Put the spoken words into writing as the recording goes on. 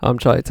I'm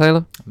Charlie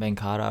Taylor. Ben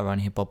Carter. I run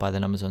Hip Hop by the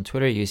Numbers on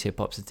Twitter. Use hip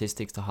hop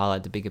statistics to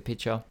highlight the bigger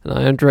picture. And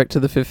I am director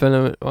of the Fifth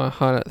Element. I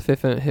highlight the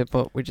Fifth Element hip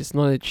hop, which is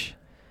knowledge.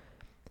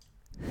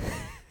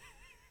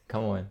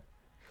 Come on.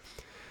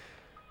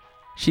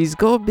 She's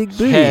got a big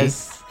booty.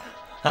 Yes.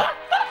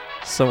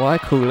 So I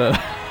call her.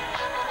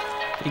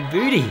 Big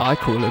booty. I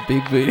call her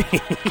Big Booty.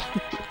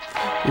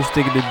 It's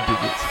digging in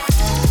digits.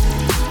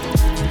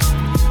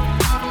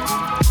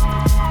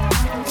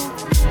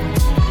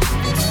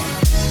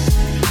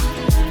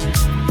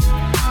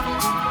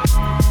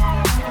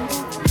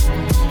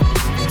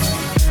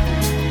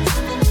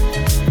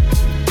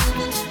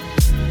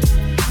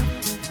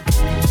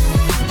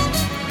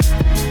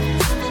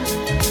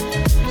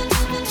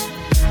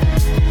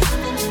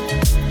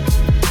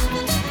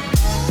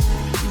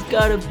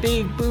 Got a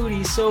big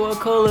booty, so I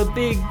call her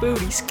Big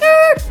Booty.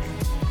 Skirt.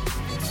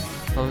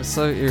 I'm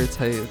so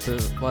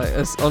irritated.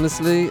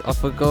 Honestly, I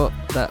forgot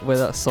where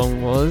that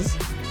song was,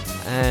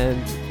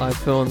 and I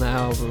put on the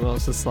album. I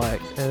was just like,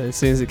 and as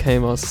soon as it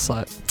came, I was just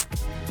like,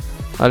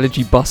 I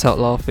literally bust out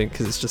laughing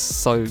because it's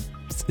just so.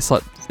 It's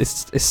like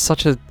it's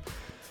such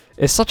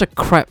a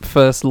crap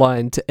first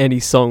line to any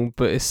song,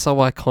 but it's so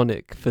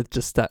iconic for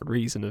just that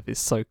reason of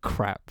it's so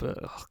crap. But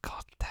oh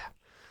god damn.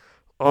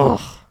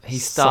 Oh, he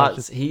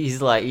starts. He's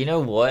like, you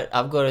know what?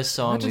 I've got a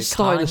song with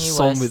starting Kanye a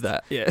song West. with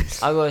that. Yeah,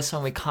 I got a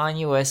song with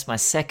Kanye West. My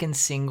second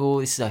single.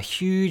 This is a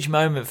huge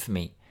moment for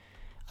me.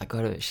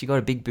 She got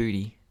a big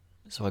booty,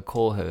 so I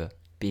call her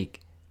Big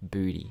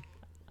Booty.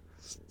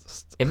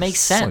 It makes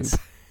sense.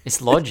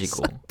 It's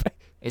logical.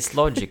 It's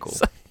logical.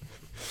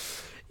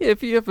 Yeah,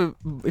 if you have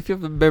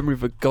a memory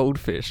of a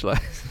goldfish,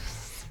 like.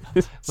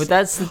 But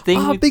that's the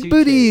thing with Big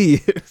Booty.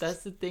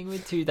 That's the thing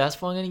with two.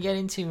 That's what I'm gonna get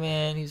into,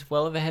 man. He's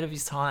well ahead of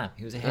his time.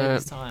 He was ahead of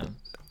his time.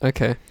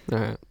 Okay, all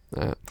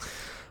right.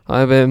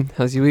 Hi Ben,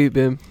 how's your week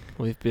been?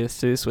 What have you been up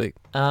to this week?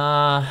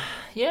 Yeah,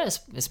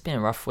 it's been a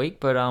rough week,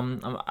 but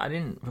I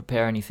didn't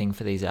prepare anything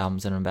for these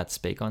albums that I'm about to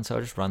speak on, so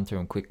I'll just run through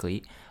them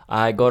quickly.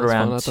 I got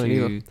around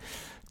to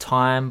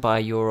Time by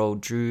Your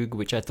Old Droog,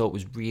 which I thought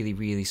was really,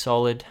 really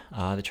solid.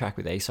 The track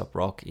with Aesop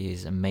Rock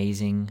is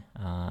amazing.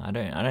 I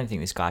don't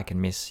think this guy can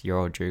miss Your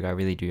Old Droog. I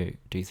really do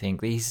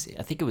think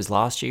I think it was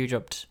last year he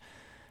dropped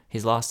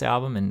his last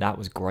album, and that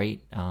was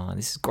great.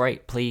 This is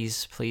great.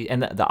 Please,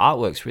 and the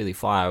artwork's really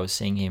fire. I was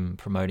seeing him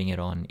promoting it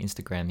on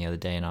Instagram the other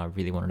day, and I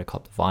really wanted to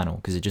cop the vinyl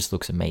because it just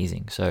looks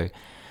amazing. So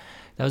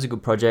that was a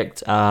good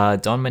project.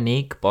 Don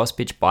Monique, Boss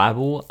Bitch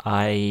Bible.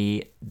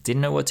 I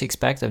didn't know what to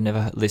expect. I've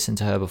never listened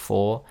to her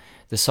before.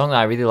 The song that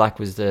I really liked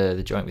was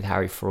the joint with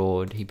Harry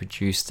Fraud. He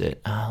produced it.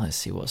 Let's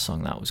see what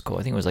song that was called.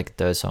 I think it was like the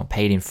third song,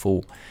 Paid in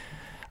Full.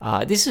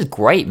 This is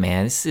great,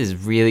 man. This is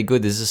really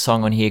good. There's a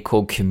song on here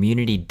called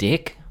Community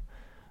Dick,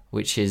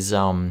 which is,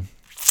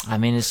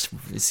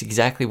 it's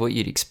exactly what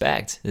you'd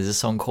expect. There's a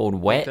song called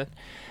Wet. Okay.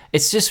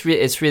 It's just,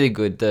 it's really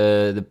good.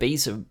 The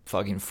beats are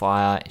fucking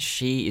fire.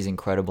 She is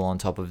incredible on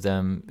top of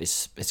them.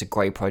 It's a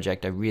great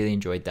project. I really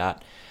enjoyed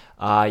that.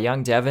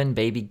 Young Devon,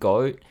 Baby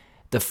Goat.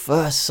 The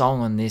first song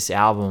on this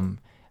album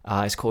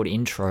is called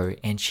Intro,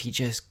 and she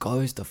just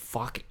goes the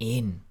fuck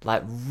in.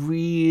 Like,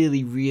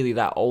 really, really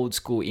that old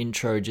school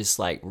intro, just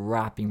like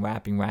rapping,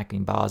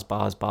 bars,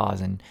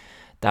 and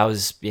that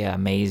was,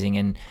 amazing.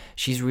 And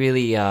she's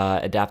really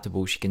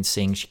adaptable. She can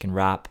sing, she can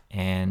rap,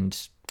 and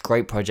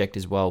great project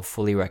as well.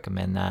 Fully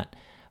recommend that.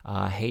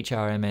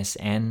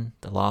 HRMSN,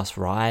 The Last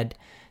Ride.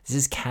 This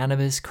is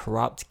Cannabis,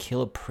 Corrupt,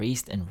 Killer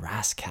Priest, and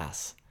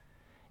Rascas.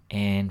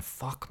 And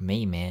fuck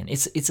me, man.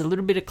 It's a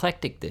little bit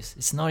eclectic, this.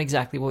 It's not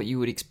exactly what you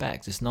would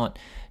expect. It's not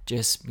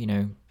just,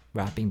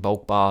 rapping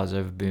bulk bars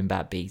over boom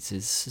bap beats.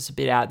 It's a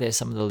bit out there.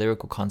 Some of the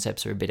lyrical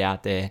concepts are a bit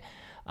out there.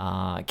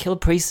 Killer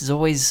Priest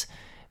always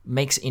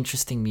makes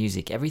interesting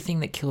music. Everything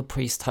that Killer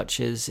Priest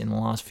touches in the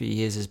last few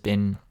years has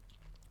been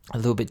a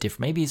little bit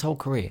different. Maybe his whole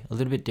career, a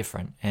little bit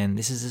different. And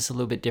this is just a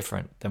little bit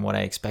different than what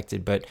I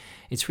expected. But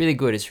it's really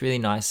good. It's really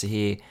nice to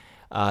hear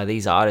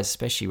these artists,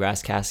 especially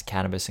Rascas,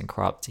 Cannabis, and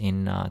Corrupt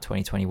in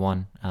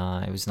 2021.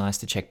 It was nice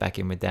to check back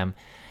in with them.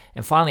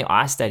 And finally,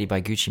 Ice Daddy by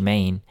Gucci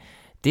Mane.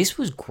 This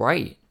was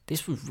great.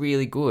 This was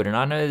really good. And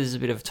I know there's a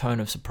bit of a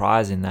tone of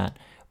surprise in that,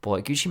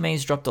 but Gucci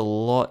Mane's dropped a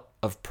lot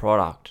of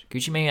product.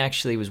 Gucci Mane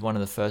actually was one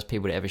of the first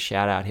people to ever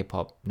shout out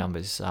hip-hop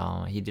numbers.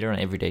 He did it on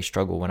Everyday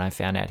Struggle when I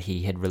found out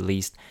he had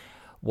released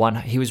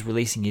he was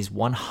releasing his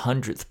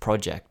 100th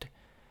project.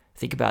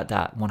 Think about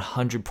that,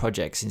 100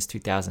 projects since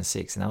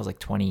 2006, and that was like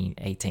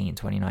 2018,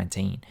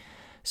 2019.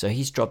 So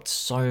he's dropped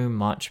so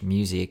much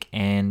music,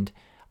 and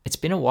it's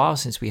been a while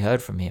since we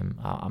heard from him.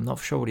 I'm not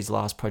sure what his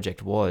last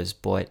project was,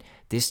 but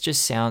this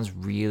just sounds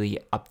really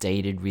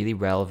updated, really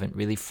relevant,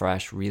 really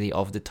fresh, really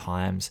of the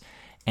times.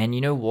 And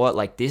you know what?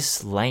 Like,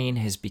 this lane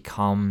has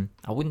become,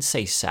 I wouldn't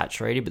say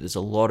saturated, but there's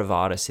a lot of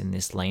artists in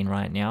this lane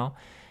right now.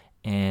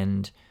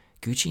 And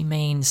Gucci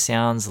Mane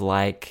sounds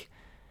like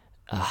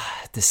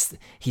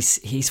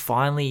he's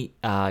finally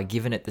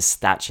given it the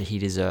stature he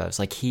deserves.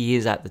 Like, he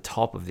is at the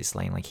top of this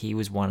lane. Like, he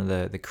was one of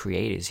the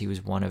creators. He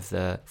was one of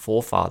the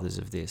forefathers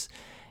of this.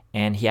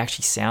 And he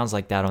actually sounds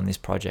like that on this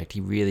project.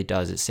 He really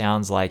does. It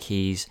sounds like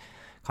he's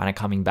kind of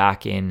coming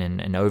back in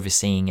and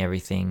overseeing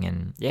everything.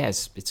 And yeah,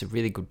 it's a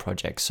really good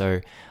project.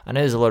 So I know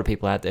there's a lot of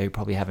people out there who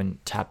probably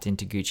haven't tapped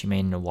into Gucci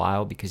Mane in a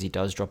while because he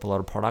does drop a lot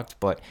of product.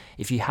 But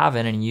if you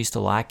haven't and you used to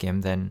like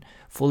him, then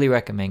fully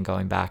recommend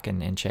going back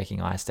and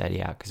checking Ice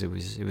Daddy out, because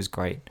it was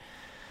great.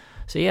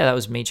 So yeah, that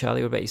was me,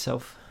 Charlie. What about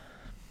yourself?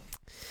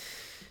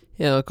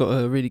 Yeah, I got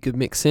a really good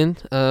mix in.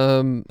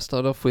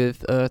 Start off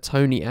with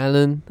Tony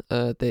Allen,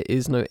 There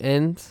Is No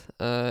End.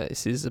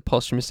 This is a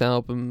posthumous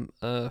album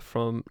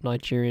from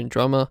Nigerian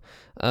drummer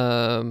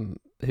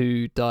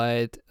who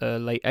died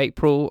late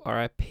April,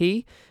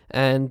 RIP.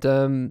 And,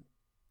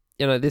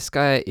 this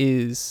guy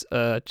is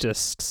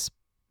just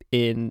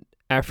in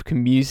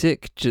African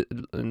music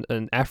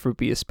and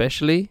Afrobeat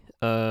especially,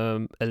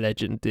 a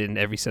legend in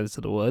every sense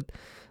of the word.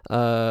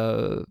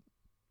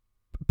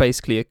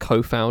 Basically a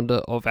co-founder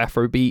of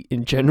Afrobeat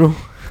in general,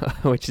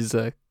 which is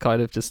a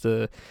kind of just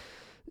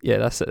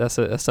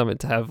that's something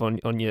to have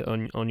on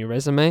your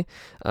resume.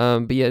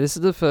 But yeah, this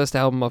is the first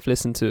album I've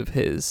listened to of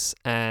his,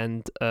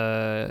 and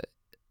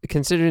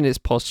considering it's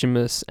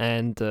posthumous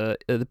and the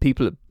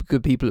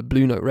good people at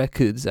Blue Note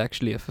Records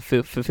actually have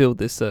fulfilled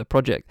this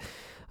project.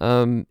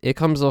 It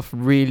comes off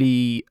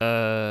really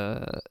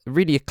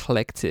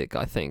eclectic,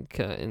 I think,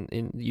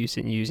 in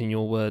using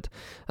your word.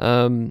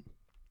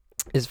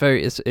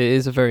 It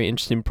is a very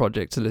interesting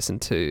project to listen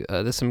to.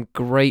 There's some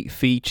great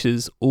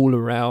features all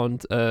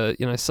around.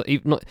 So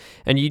even not,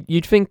 and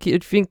you'd think you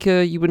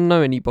wouldn't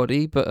know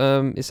anybody, but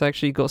it's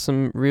actually got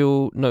some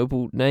real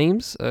notable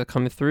names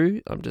coming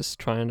through. I'm just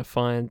trying to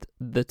find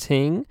the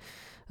ting.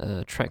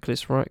 Track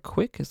list right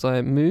quick as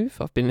I move.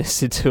 I've been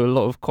listening to a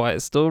lot of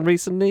Quiet Storm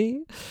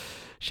recently.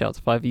 Shout out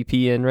to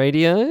 5VPN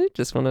Radio.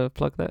 Just want to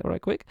plug that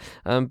right quick.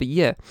 But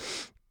yeah.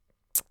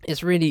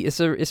 It's a really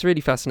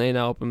fascinating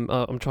album.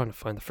 I'm trying to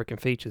find the freaking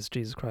features.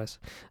 Jesus Christ.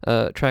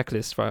 Track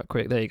list right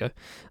quick. There you go.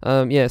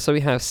 So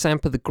we have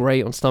Sampa the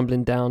Great on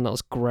Stumbling Down. That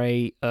was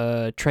great.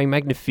 Très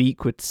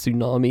Magnifique with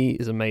Tsunami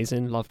is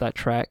amazing. Love that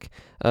track.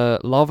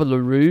 Lava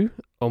LaRue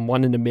on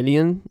One in a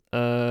Million.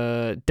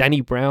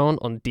 Danny Brown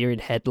on Deer in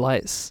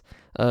Headlights.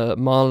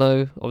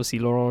 Marlo, obviously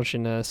L'Orange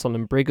and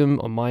Solemn Brigham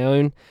on My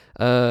Own.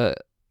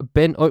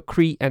 Ben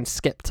Okri and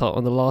Skepta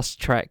on the last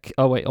track.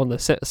 On the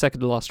second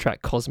to last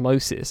track,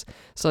 Cosmosis.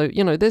 So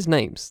there's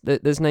names.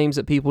 There's names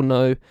that people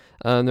know.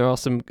 There are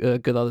some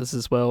good others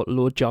as well.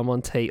 Lord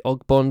Jamonte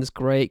Ogbon is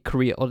great.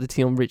 Korea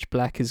Oddity on Rich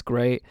Black is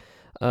great.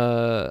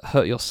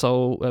 Hurt Your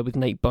Soul with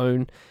Nate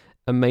Bone,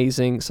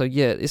 amazing. So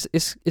yeah,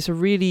 it's a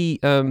really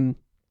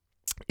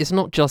it's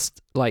not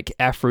just like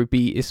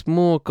Afrobeat. It's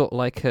more got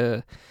like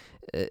a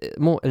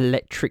more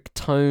electric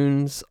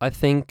tones, I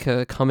think,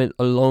 coming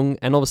along,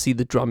 and obviously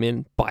the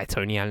drumming by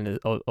Tony Allen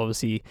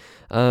obviously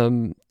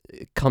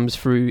comes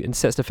through and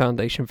sets the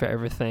foundation for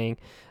everything.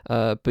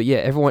 But yeah,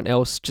 everyone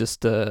else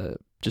just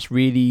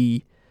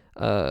really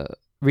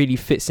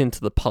fits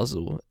into the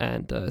puzzle,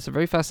 and it's a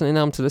very fascinating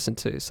album to listen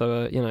to.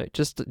 So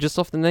just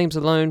off the names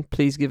alone,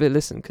 please give it a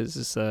listen, because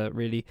it's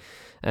really,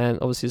 and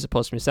obviously it's a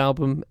posthumous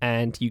album,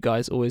 and you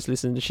guys always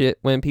listen to shit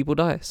when people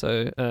die.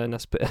 So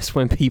that's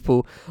when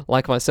people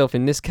like myself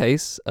in this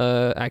case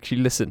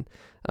actually listen.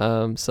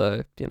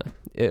 So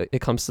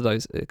it comes to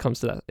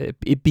that.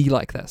 It be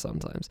like that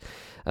sometimes.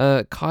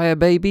 Kaya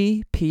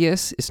Baby,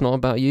 P.S. It's not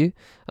about you.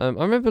 I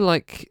remember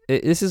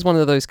this is one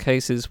of those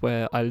cases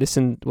where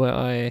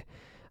I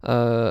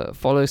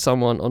follow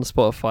someone on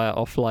Spotify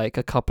off like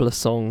a couple of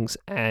songs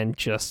and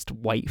just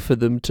wait for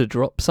them to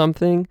drop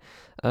something.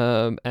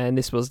 And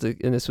this was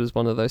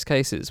one of those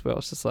cases where I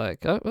was just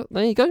like, oh, well,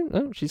 there you go.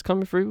 Oh, she's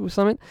coming through with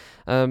something.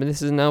 And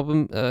this is an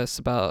album. It's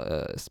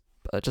about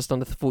just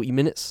under 40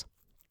 minutes,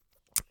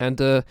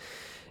 and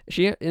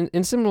she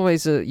in similar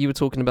ways you were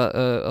talking about.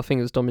 I think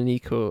it was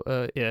Dominique or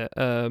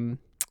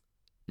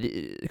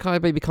Kaya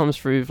Baby comes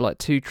through with like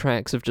 2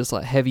 tracks of just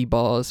like heavy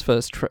bars,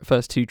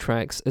 first 2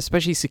 tracks,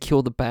 especially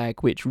Secure the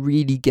Bag, which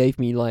really gave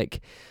me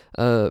like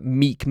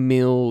Meek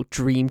Mill,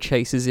 Dream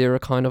Chasers era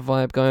kind of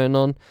vibe going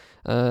on.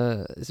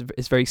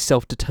 It's very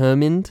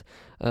self-determined.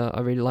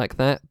 I really like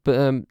that.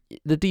 But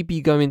the deeper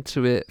you go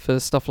into it, for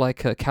stuff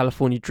like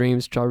California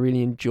Dreams, which I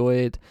really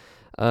enjoyed.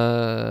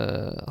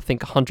 I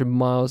think 100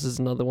 Miles is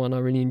another one I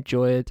really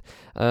enjoyed.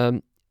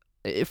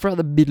 Throughout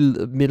the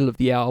middle of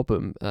the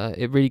album,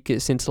 it really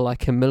gets into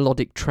like a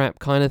melodic trap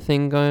kind of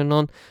thing going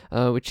on,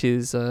 which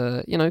is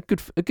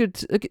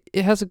it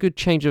has a good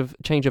change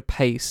of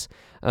pace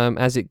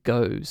as it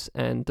goes,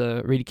 and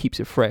really keeps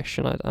it fresh,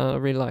 and I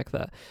really like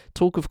that.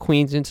 Talk of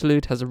Queens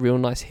interlude has a real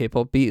nice hip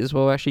hop beat as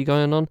well actually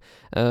going on,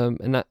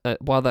 and that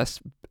while that's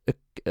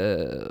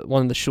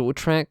one of the short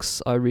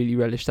tracks, I really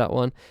relish that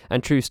one.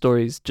 And True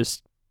Stories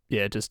just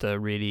a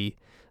really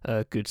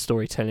good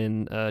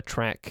storytelling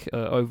track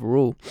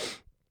overall.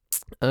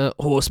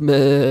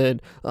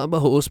 Horseman, I'm a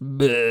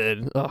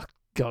horseman. Oh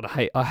God,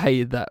 I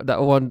hated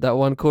that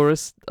one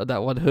chorus,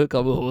 that one hook.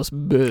 I'm a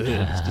horseman.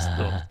 It's just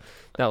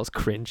that was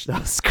cringe.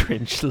 That was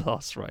cringe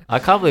last, right? I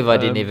can't believe I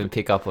didn't even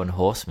pick up on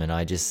Horseman.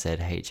 I just said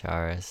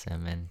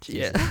HRSM, and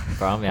yeah,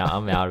 bro,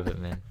 I'm out of it,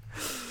 man.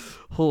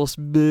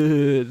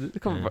 Horsemen.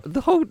 Come on,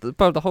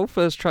 the whole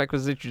first track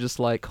was literally just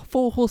like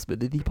 4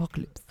 horsemen in the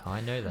apocalypse. Oh,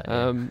 I know that.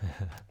 Yeah.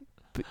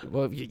 But,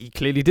 well, you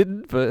clearly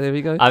didn't, but there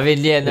we go. I mean,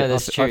 yeah, no,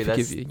 that's true. I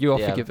forgive you. You are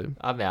forgiven.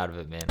 I'm out of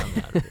it, man.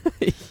 I'm out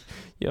of it.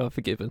 You are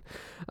forgiven.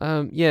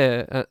 I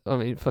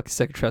mean, fucking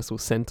second track's all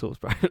centaurs,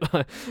 bro.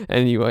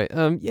 Anyway,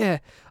 yeah,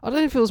 I don't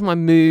know if it was my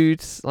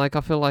mood. Like,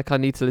 I feel like I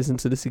need to listen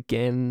to this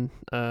again,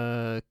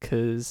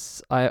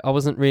 cause I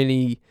wasn't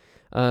really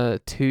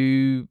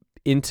too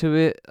into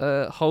it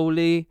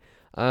wholly.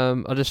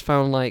 I just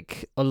found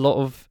like a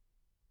lot of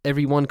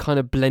everyone kind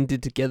of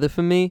blended together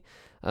for me.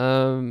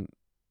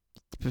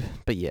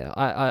 But yeah,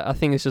 I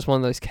think it's just one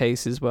of those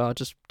cases where I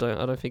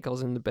don't think I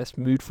was in the best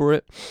mood for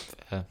it.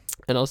 Yeah.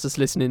 And I was just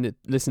listening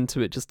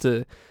to it just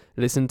to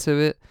listen to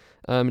it,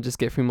 and just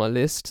get through my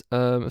list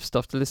of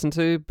stuff to listen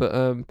to.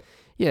 But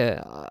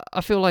yeah,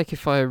 I feel like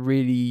if I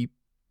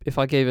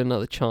gave it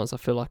another chance, I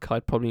feel like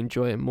I'd probably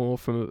enjoy it more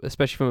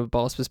especially from a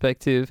bass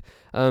perspective.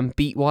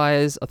 Beat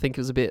wise, I think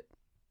it was a bit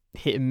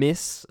hit and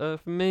miss for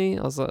me.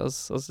 I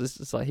was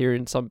just like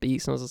hearing some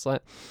beats, and I was just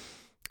like,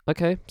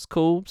 okay, it's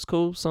cool,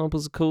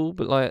 samples are cool,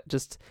 but like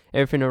just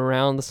everything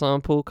around the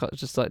sample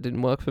just like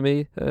didn't work for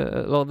me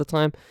a lot of the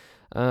time.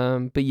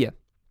 But yeah,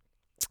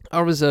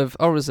 I'll reserve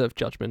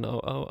judgment.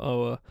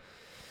 I'll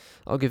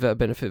give that a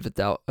benefit of the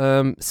doubt.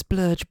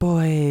 Splurge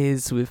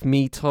Boys with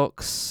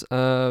Metox.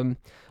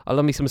 I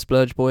love me some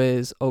Splurge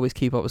Boys. Always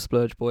keep up with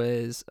Splurge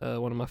Boys.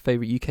 One of my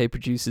favorite UK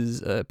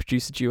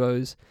producer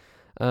duos.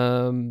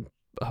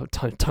 I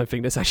don't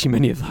think there's actually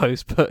many of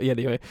those, but yeah,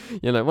 anyway,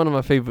 one of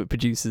my favorite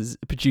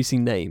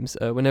producing names.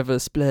 Whenever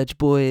Splurge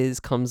Boys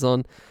comes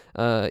on,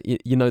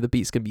 the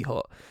beat's gonna be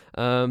hot.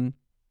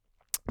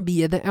 But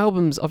yeah, the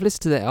albums, I've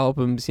listened to their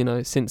albums,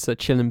 since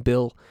Chillin'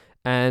 Bill,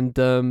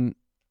 and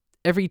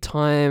every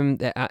time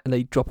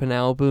they drop an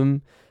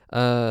album,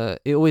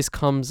 it always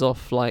comes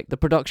off like the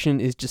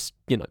production is just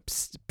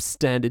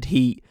standard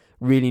heat.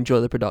 Really enjoy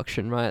the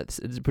production, right?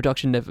 The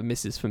production never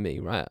misses for me,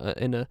 right?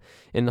 In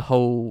the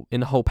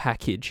whole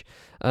package.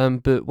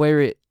 But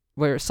where it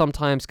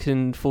sometimes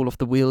can fall off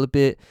the wheel a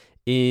bit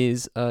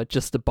is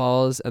just the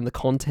bars and the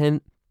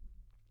content.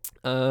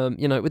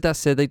 With that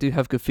said, they do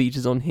have good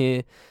features on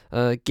here.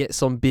 Get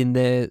Some Bin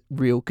there,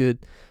 real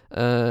good.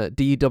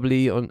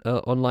 DW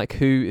on Like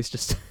Who is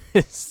just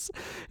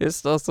it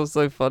starts off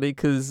so funny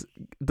because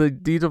the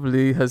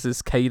DW has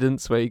this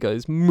cadence where he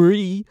goes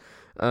Mree.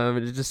 And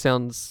it just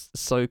sounds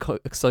so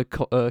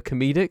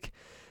comedic,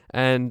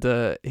 and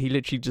he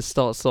literally just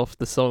starts off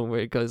the song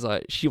where it goes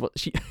like she wanna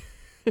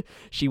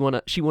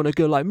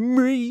go like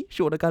me,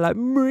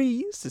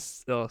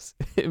 It's just,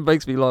 it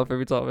makes me laugh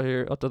every time I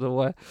hear it. I don't know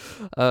why,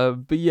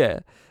 but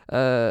yeah,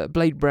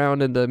 Blade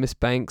Brown and Miss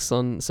Banks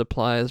on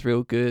Supply is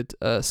real good.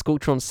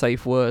 Sculptron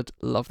Safe Word,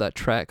 love that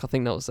track. I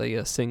think that was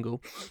a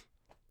single.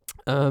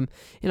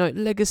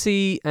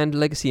 Legacy and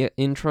Legacy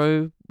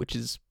Intro, which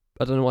is,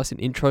 I don't know why it's an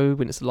intro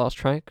when it's the last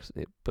track,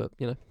 but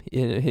here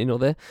nor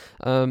there.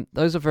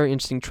 Those are very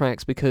interesting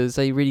tracks because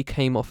they really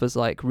came off as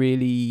like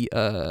really,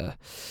 kind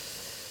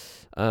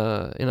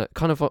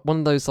of one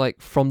of those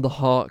like from the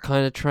heart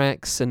kind of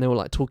tracks, and they were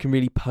like talking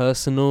really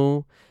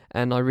personal.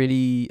 And you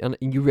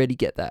really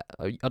get that.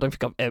 I don't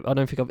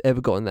think I've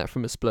ever gotten that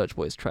from a Splurge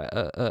Boys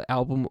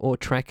album or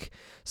track.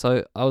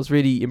 So I was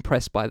really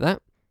impressed by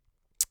that.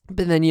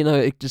 But then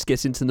it just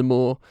gets into the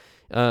more.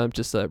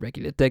 Just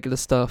regular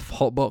stuff.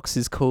 Hotbox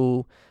is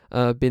cool.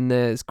 Been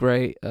There is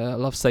great. I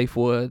love Safe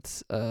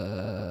Words.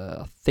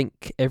 I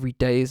think Every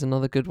Day is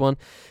another good one.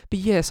 But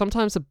yeah,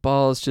 sometimes the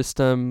bars just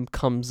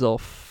comes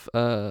off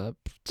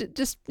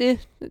just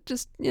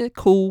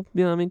cool.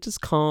 You know what I mean?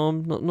 Just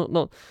calm.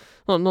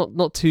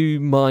 Not too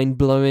mind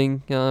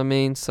blowing. You know what I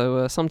mean?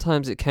 So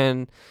sometimes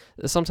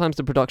sometimes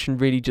the production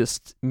really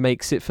just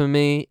makes it for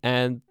me,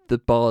 and the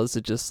bars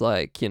are just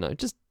like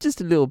just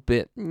a little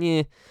bit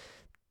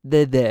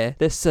they're there,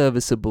 they're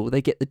serviceable,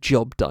 they get the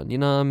job done, you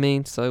know what I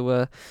mean?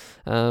 So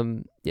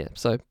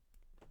so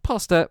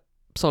past that,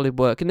 solid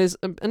work. And there's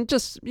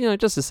just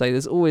to say,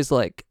 there's always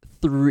like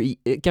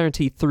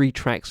guaranteed 3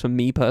 tracks for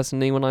me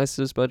personally when I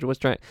listen to a Splurge Boys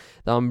track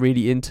that I'm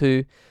really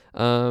into.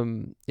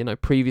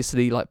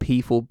 Previously like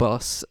P4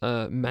 Bus,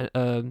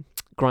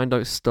 Grind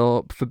Don't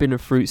Stop, Forbidden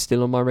Fruit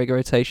still on my regular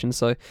rotation.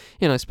 So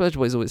Splurge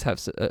Boys always have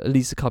at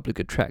least a couple of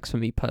good tracks for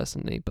me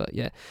personally. But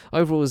yeah,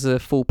 overall as a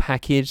full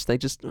package, they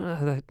just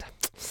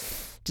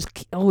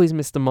always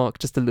miss the mark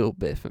just a little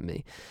bit for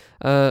me.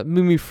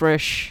 Mumu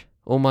Fresh,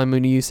 or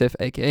Maimouna Youssef,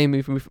 aka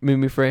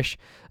Mumu Fresh,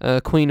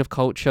 Queen of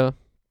Culture.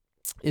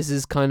 This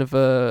is kind of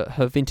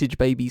her Vintage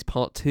Babies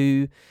Part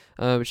 2,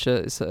 which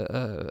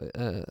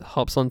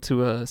hops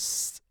onto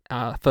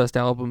our first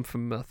album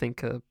from I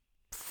think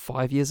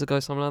 5 years ago,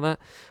 something like that,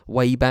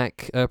 way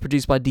back,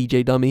 produced by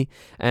DJ Dummy,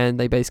 and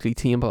they basically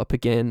team up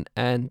again.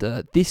 And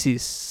this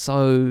is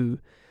so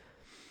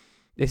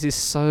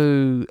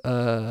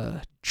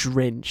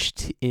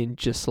drenched in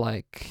just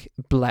like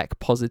black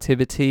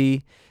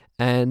positivity,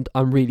 and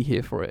I'm really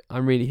here for it.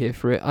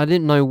 I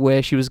didn't know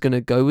where she was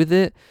gonna go with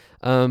it,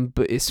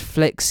 but it's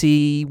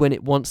flexy when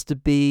it wants to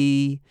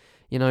be.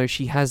 You know,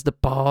 she has the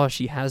bar,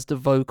 she has the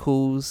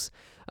vocals,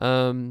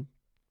 and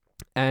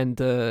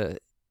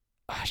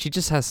she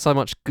just has so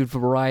much good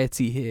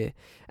variety here,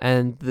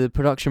 and the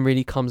production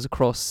really comes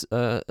across,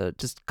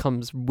 just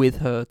comes with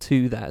her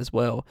to that as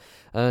well.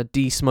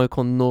 D Smoke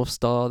on North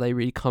Star, they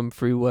really come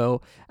through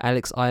well.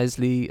 Alex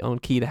Isley on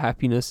Key to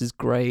Happiness is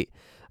great.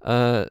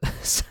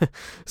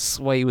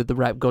 Sway with the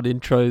Rap God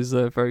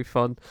intros, very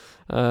fun.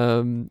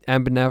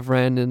 Amber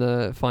Navran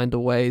in Find a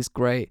Way is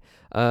great.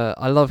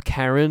 I love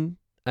Karen,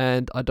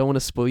 and I don't want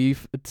to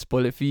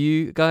spoil it for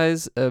you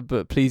guys,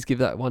 but please give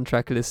that one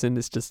track a listen.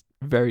 It's just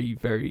very,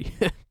 very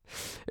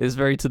it's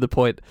very to the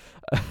point.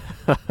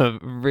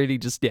 Really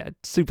just, yeah,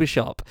 super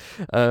sharp,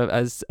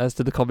 as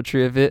to the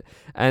commentary of it.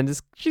 And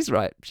she's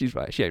right, she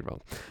ain't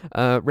wrong.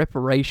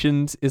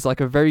 Reparations is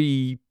like a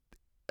very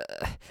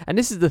and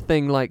this is the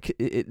thing, like,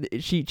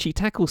 she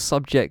tackles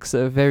subjects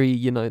that are very,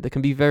 you know, they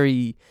can be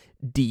very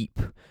deep,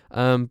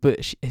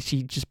 but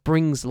she just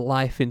brings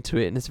life into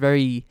it, and it's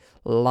very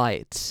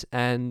light,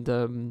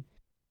 and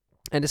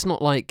it's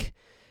not like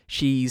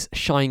she's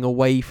shying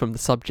away from the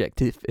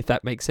subject, if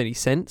that makes any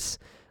sense,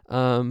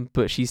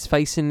 but she's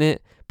facing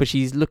it, but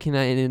she's looking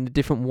at it in a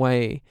different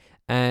way,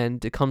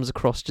 and it comes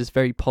across just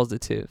very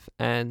positive,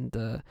 and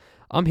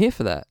I'm here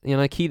for that. You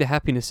know, Key to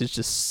Happiness is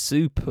just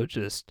super,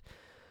 just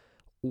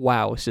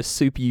wow, it's just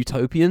super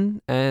utopian,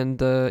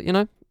 and you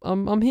know,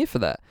 I'm here for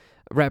that.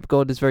 Rap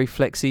God is very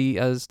flexy,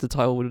 as the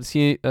title would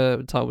assume,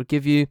 title would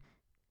give you.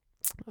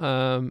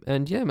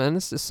 And yeah, man,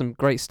 there's just some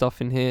great stuff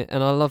in here,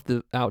 and I love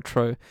the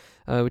outro,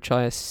 which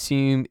I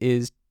assume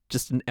is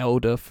just an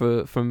elder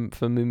from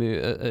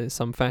Mumu, in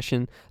some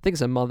fashion. I think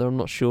it's her mother. I'm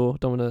not sure.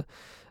 Don't want to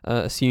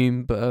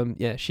assume, but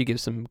yeah, she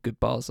gives some good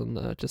bars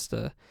on just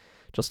on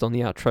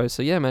the outro.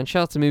 So yeah, man,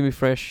 shout out to Mumu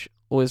Fresh.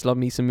 Always love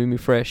me some Mumu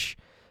Fresh.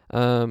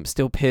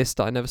 Still pissed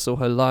that I never saw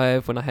her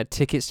live when I had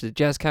tickets to the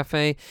Jazz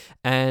Cafe,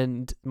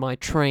 and my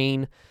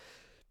train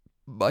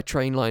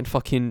line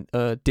fucking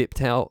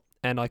dipped out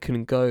and I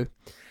couldn't go.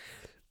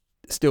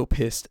 Still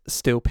pissed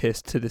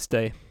to this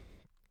day.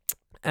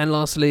 And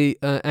lastly,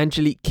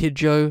 Angelique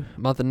Kidjo,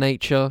 Mother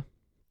Nature.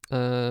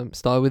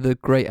 Start with a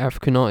great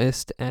African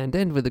artist and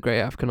end with a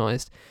great African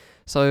artist.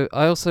 So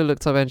I also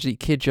looked up Angelique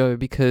Kidjo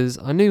because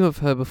I knew of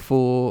her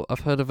before, I've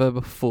heard of her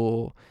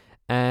before,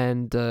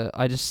 and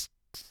I just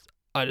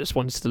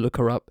wanted to look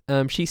her up.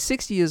 She's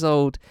 60 years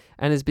old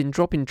and has been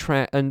dropping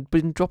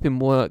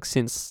work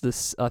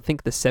since I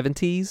think the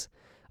 70s,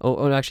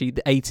 or actually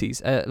the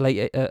 80s,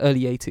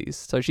 early 80s.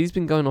 So she's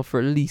been going on for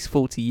at least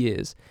 40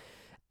 years,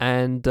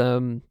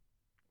 and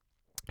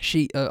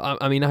she,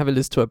 I mean, I haven't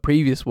listened to her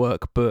previous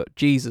work, but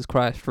Jesus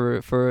Christ, for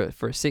a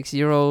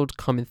 6-year-old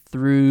coming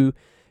through,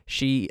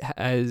 she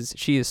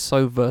is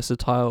so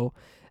versatile,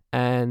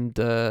 and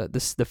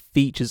the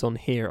features on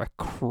here are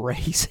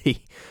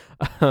crazy.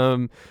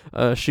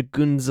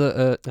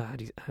 Shagunza,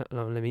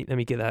 let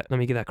me get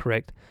that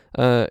correct.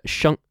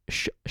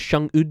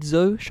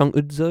 Shungudzo,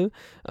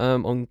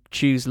 on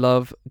Choose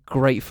Love,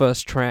 great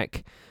first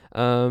track.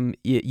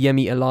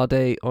 Yemi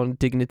Alade on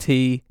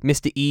Dignity,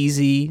 Mr.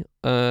 Easy,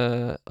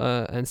 and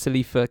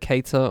Salifa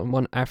Keita on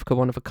One Africa,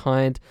 One of a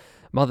Kind.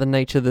 Mother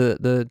Nature,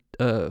 the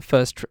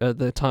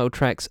title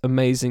track's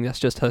amazing. That's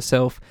just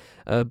herself.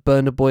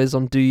 Burna Boy is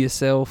on Do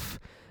Yourself.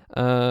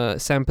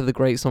 Sampa the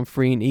Greats on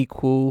Free and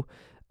Equal.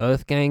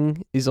 Earth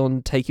Gang is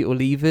on Take It or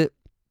Leave It.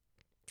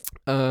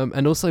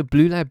 And also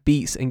Blue Lab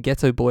Beats and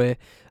Ghetto Boy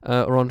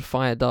are on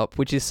Fired Up,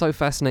 which is so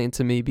fascinating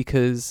to me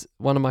because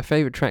one of my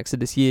favourite tracks of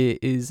this year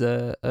is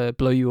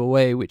Blow You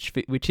Away, which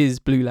is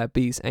Blue Lab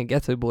Beats and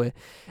Ghetto Boy,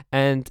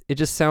 and it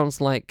just sounds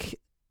like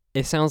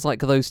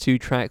those two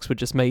tracks were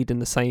just made in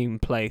the same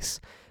place,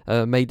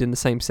 made in the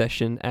same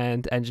session,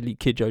 and Angelique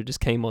Kidjo just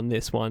came on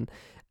this one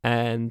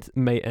and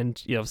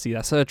obviously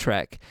that's her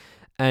track,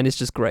 and it's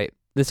just great.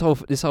 This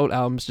whole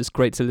album's just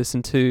great to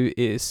listen to.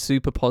 It is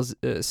super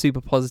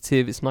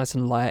positive. It's nice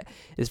and light.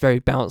 It's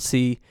very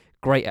bouncy.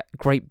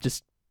 Great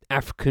just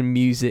African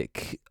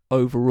music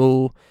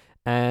overall,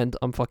 and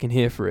I'm fucking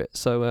here for it.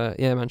 So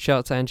yeah, man, shout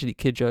out to Angelique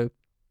Kidjo,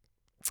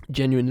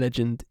 genuine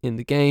legend in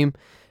the game,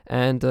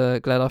 and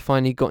glad I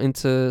finally got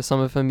into some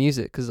of her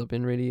music because I've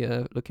been really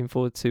looking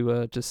forward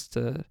to just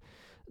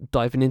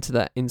diving into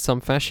that in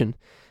some fashion.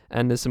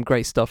 And there's some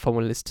great stuff I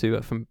want to listen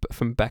to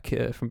from back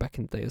in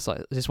the day. It's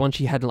like this one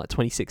she had in like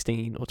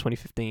 2016 or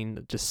 2015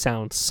 that just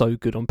sounds so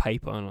good on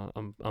paper, and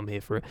I'm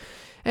here for it.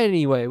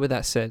 Anyway, with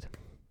that said,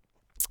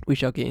 we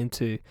shall get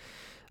into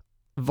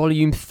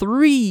Volume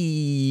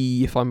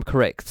 3, if I'm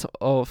correct,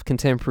 of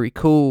Contemporary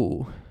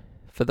Cool.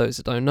 For those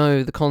that don't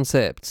know the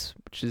concept,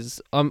 which is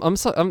I'm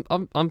still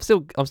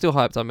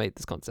hyped I made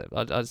this concept.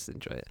 I just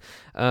enjoy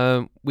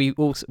it. We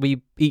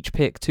each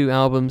pick 2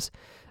 albums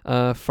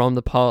from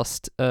the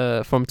past,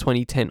 from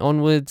 2010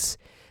 onwards,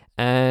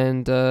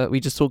 and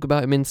we just talk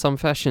about them in some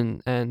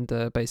fashion, and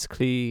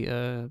basically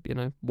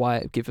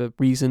why, give a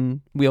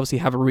reason. We obviously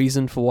have a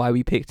reason for why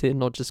we picked it,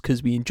 not just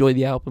because we enjoy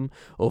the album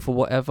or for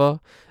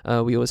whatever.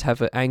 We always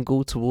have an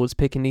angle towards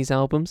picking these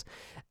albums,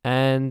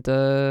 and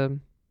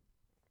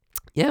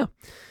yeah,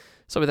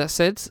 So with that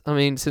said, I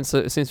mean, since we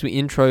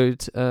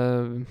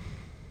introed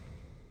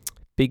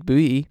Big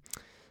Booty,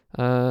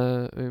 we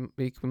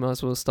might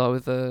as well start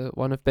with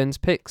one of Ben's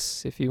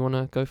picks. If you want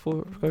to go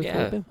for it,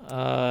 Ben.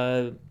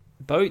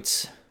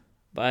 Boats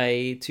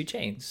by 2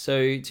 Chainz.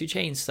 So 2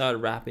 Chainz started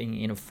rapping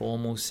in a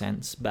formal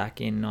sense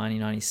back in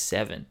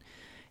 1997.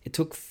 It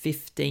took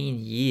 15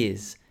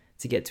 years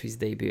to get to his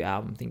debut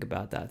album. Think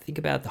about that. Think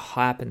about the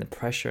hype and the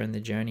pressure and the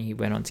journey he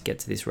went on to get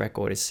to this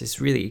record. It's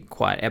really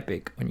quite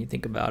epic when you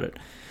think about it.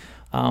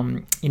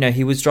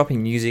 He was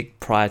dropping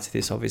music prior to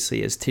this,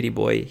 obviously, as Titty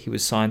Boy. He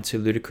was signed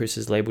to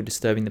Ludacris's label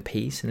Disturbing the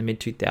Peace in the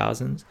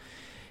mid-2000s.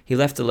 He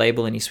left the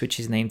label and he switched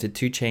his name to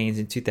 2 Chainz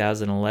in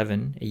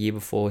 2011, a year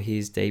before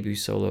his debut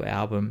solo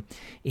album,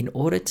 in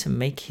order to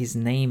make his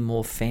name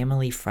more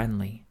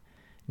family-friendly.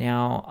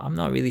 Now, I'm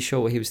not really sure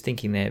what he was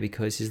thinking there,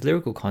 because his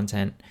lyrical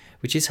content,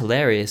 which is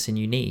hilarious and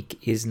unique,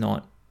 is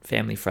not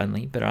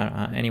family-friendly. But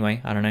anyway,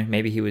 I don't know.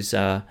 Maybe he was...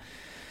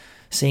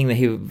 seeing that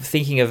he was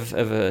thinking of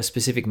a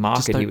specific market.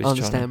 Just don't he was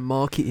understand trying to...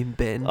 marketing,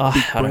 Ben. Oh,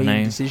 Big I don't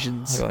know.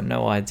 Decisions. I got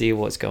no idea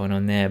what's going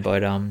on there,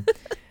 but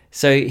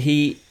so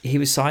he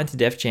was signed to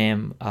Def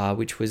Jam,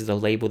 which was the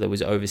label that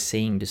was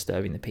overseeing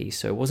Disturbing the Peace.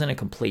 So it wasn't a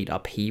complete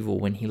upheaval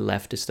when he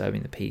left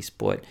Disturbing the Peace,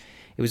 but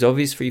it was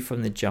obvious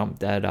from the jump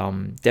that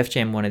Def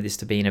Jam wanted this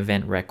to be an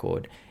event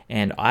record,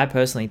 and I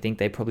personally think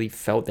they probably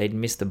felt they'd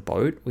missed the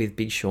boat with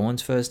Big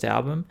Sean's first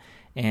album.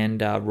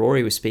 And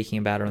Rory was speaking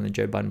about it on the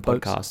Joe Budden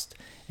podcast.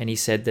 And he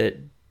said that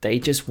they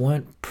just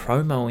weren't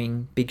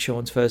promoting Big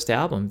Sean's first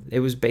album.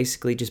 It was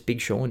basically just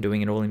Big Sean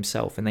doing it all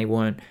himself, and they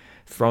weren't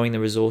throwing the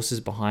resources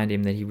behind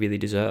him that he really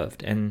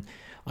deserved. And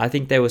I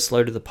think they were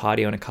slow to the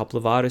party on a couple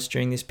of artists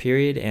during this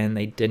period, and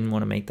they didn't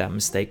want to make that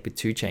mistake with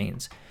 2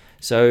 Chainz.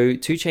 So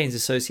 2 Chainz'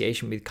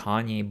 association with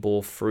Kanye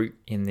bore fruit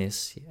in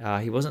this.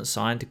 He wasn't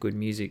signed to Good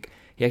Music.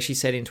 He actually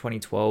said in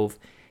 2012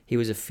 he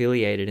was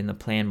affiliated and the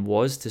plan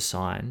was to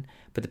sign,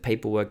 but the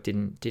paperwork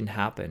didn't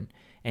happen.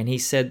 And he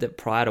said that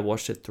prior to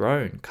Watch the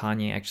Throne,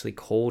 Kanye actually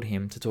called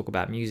him to talk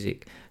about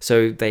music.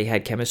 So they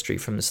had chemistry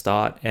from the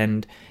start.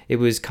 And it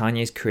was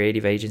Kanye's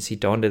creative agency,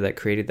 Donda, that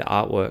created the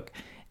artwork.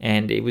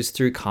 And it was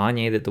through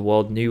Kanye that the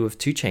world knew of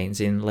 2 Chainz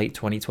in late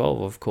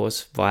 2012, of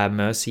course, via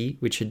Mercy,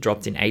 which had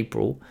dropped in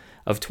April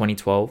of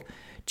 2012.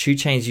 2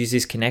 Chainz used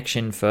this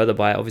connection further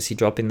by obviously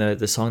dropping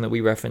the song that we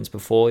referenced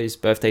before, his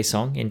birthday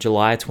song, in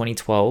July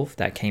 2012.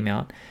 That came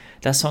out.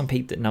 That song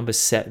peaked at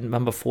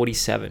number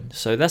 47.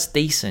 So that's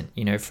decent,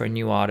 for a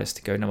new artist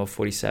to go number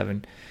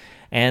 47.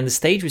 And the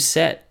stage was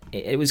set.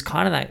 It was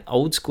kind of that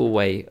old school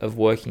way of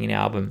working an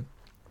album.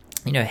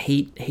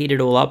 Heat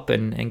it all up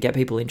and get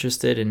people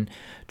interested and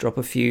drop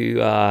a few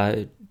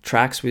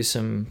tracks with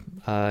some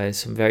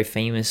very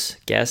famous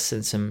guests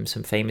and some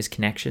famous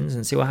connections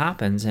and see what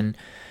happens. And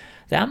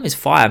the album is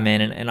fire,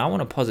 man. And I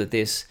want to posit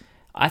this.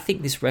 I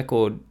think this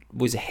record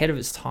was ahead of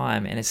its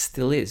time, and it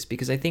still is,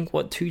 because I think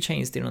what 2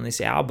 Chainz did on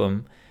this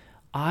album,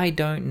 I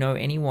don't know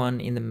anyone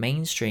in the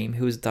mainstream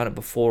who has done it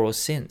before or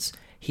since.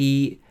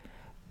 He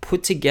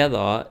put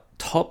together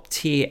top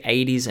tier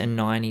 80s and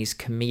 90s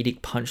comedic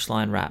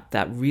punchline rap,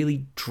 that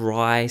really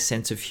dry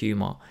sense of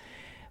humor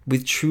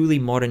with truly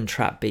modern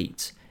trap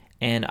beats.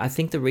 And I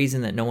think the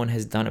reason that no one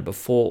has done it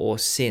before or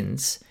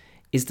since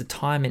is the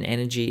time and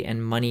energy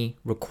and money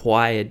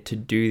required to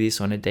do this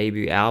on a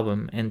debut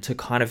album, and to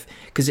kind of,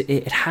 because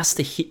it has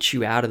to hit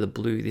you out of the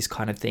blue, this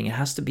kind of thing. It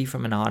has to be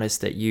from an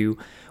artist that you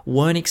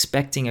weren't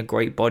expecting a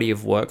great body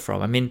of work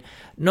from. I mean,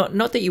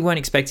 not that you weren't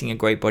expecting a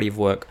great body of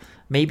work,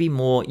 maybe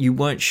more you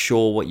weren't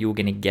sure what you were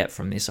going to get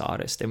from this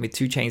artist. And with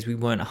 2 Chainz, we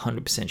weren't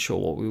 100% sure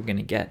what we were going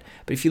to get.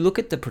 But if you look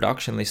at the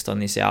production list on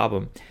this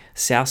album,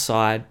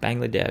 Southside,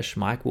 Bangladesh,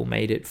 Mike Will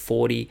Made It,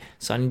 40,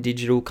 Sunny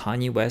Digital,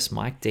 Kanye West,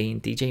 Mike Dean,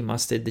 DJ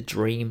Mustard, The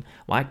Dream,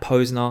 Mike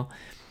Posner,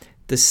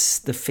 the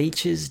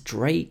features,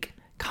 Drake,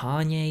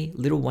 Kanye,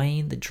 Lil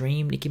Wayne, The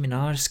Dream, Nicki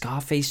Minaj,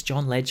 Scarface,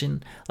 John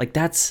Legend. Like,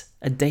 that's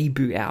a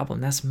debut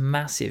album. That's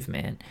massive,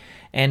 man.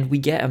 And we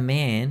get a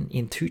man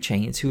in 2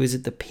 Chainz who is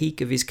at the peak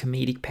of his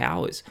comedic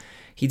powers.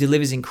 He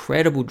delivers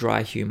incredible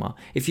dry humor.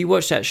 If you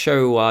watch that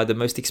show, The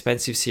Most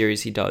Expensive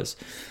series he does,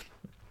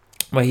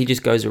 where he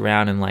just goes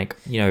around and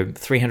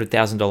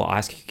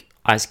 $300,000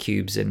 ice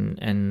cubes and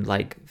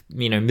 $1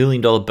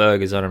 million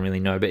burgers, I don't really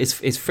know, but it's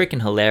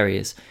freaking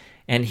hilarious.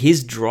 And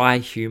his dry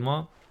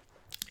humor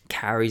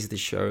carries the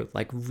show,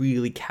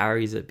 really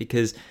carries it,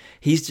 because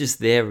he's just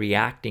there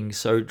reacting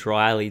so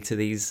dryly to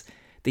these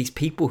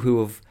people who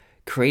have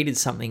created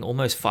something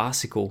almost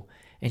farcical,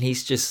 and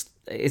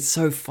it's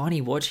so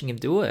funny watching him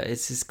do it.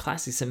 It's his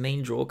classic, it's a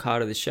main draw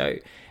card of the show.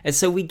 And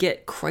so we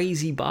get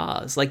crazy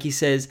bars, like he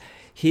says,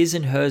 his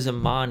and hers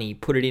Armani,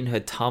 put it in her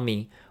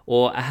tummy,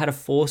 or I had a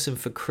foursome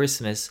for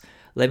Christmas,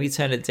 let me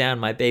turn it down,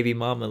 my baby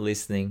mama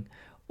listening.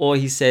 Or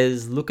he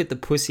says, look at the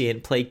pussy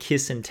and play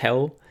kiss and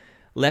tell,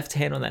 left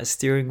hand on that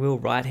steering wheel,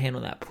 right hand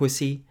on that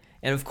pussy.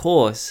 And of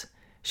course,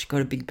 she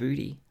got a big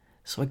booty,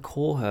 so I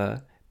call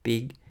her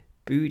Big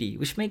Booty,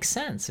 which makes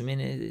sense. I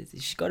mean,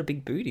 she's got a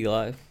big booty.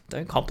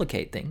 Don't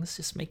complicate things,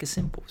 just make it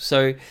simple.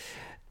 So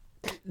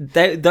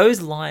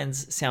those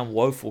lines sound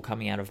woeful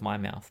coming out of my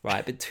mouth,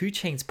 right? But 2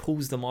 Chainz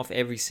pulls them off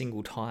every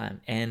single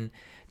time. And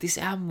this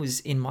album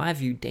was, in my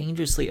view,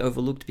 dangerously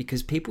overlooked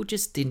because people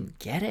just didn't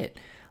get it.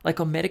 Like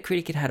on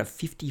Metacritic, it had a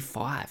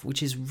 55,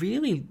 which is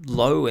really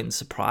low and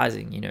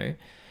surprising, you know?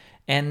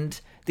 And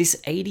this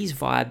 80s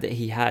vibe that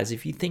he has,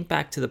 if you think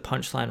back to the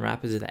punchline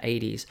rappers of the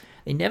 80s,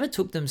 they never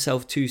took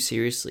themselves too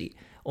seriously.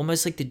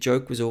 Almost like the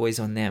joke was always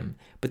on them.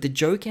 But the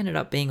joke ended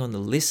up being on the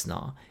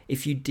listener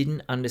if you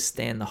didn't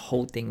understand the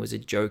whole thing was a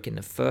joke in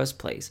the first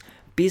place.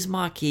 Biz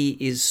Markie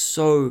is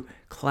so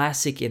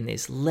classic in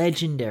this,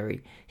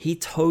 legendary. He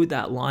towed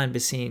that line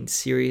between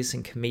serious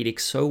and comedic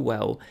so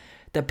well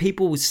that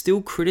people were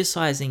still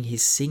criticizing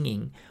his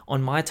singing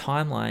on my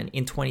timeline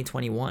in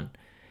 2021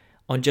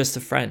 on Just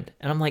a Friend.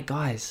 And I'm like,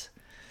 guys,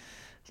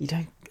 you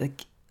don't,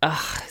 like,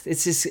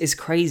 it's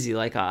crazy.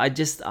 Like,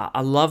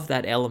 I love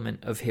that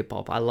element of hip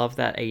hop. I love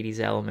that 80s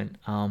element.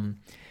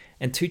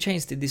 And 2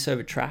 Chainz did this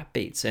over trap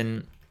beats.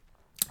 And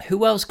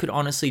who else could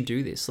honestly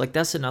do this? Like,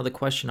 that's another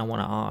question I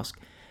want to ask.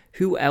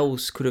 Who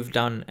else could have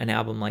done an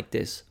album like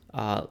this?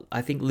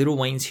 I think Lil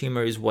Wayne's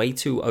humor is way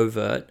too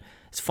overt.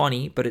 It's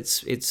funny, but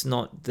it's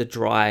not the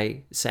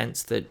dry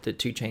sense that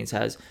 2 Chainz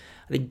has.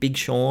 I think Big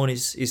Sean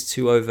is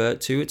too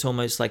overt too. It's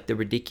almost like the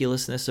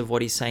ridiculousness of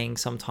what he's saying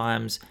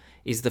sometimes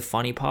is the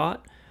funny part.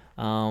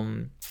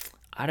 I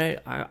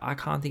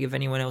can't think of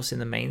anyone else in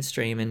the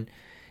mainstream. And,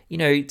 you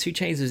know, 2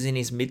 Chainz was in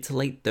his mid to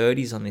late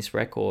 30s on this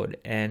record,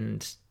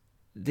 and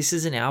this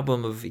is an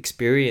album of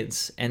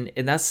experience. And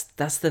that's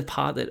the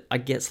part that I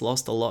gets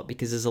lost a lot,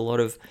 because there's a lot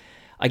of,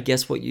 I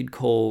guess, what you'd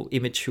call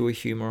immature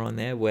humor on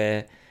there,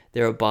 where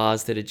there are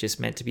bars that are just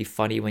meant to be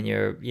funny when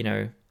you're, you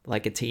know,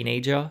 like a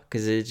teenager,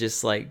 because it's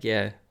just like,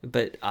 yeah.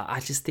 But I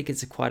just think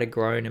it's quite a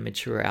grown and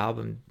mature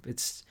album.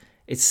 It's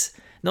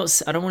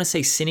not, I don't want to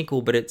say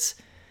cynical, but it's,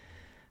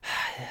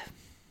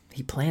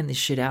 he planned this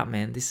shit out,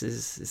 man.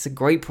 It's a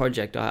great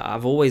project.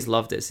 I've always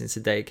loved it since the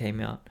day it came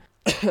out.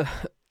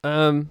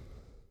 I'll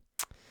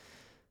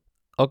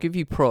give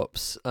you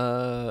props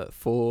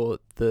for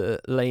the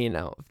laying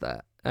out of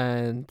that,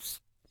 and,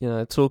 you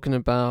know, talking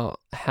about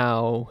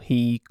how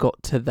he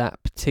got to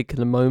that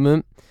particular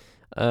moment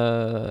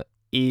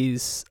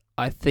is,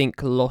 I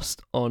think,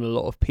 lost on a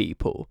lot of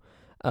people,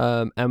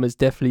 and was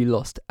definitely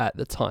lost at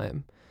the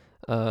time.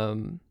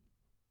 And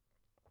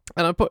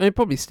it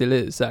probably still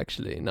is,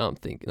 actually. Now I'm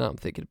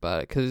thinking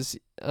about it, because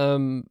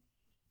you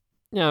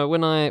know,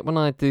 when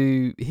I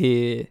do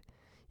hear,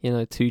 you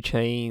know, 2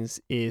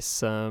 Chainz,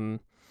 is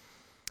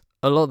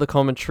a lot of the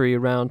commentary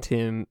around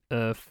him,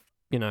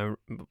 you know,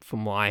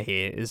 from what I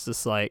hear, is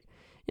just like,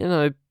 you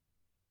know,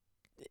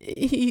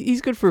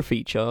 he's good for a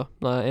feature,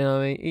 like, you know,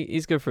 I mean,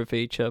 he's good for a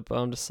feature, but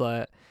I'm just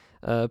like,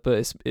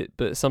 but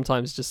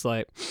sometimes just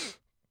like,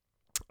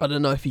 I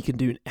don't know if he can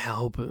do an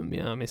album, you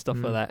know what I mean, stuff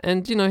like that.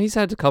 And, you know, he's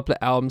had a couple of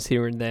albums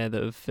here and there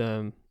that have,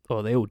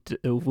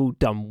 they've all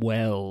done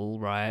well,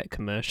 right,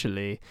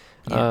 commercially.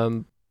 Yeah.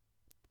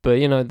 But,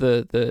 you know,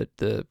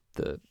 the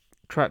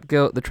Trap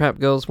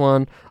Girls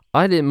one,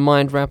 I didn't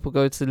mind Rap Will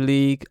Go to the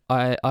League.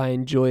 I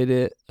enjoyed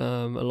it.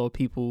 A lot of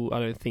people, I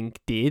don't think,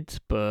 did,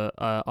 but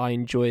I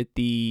enjoyed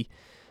the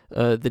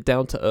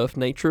down to earth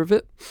nature of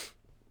it.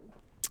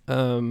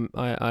 I'm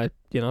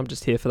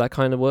just here for that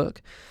kind of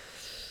work.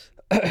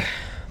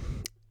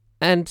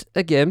 And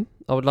again,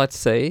 I would like to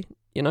say,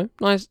 you know,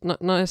 nice.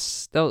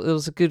 It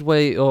was a good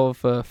way of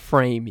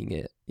framing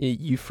it.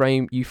 You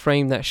frame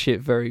that shit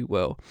very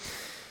well.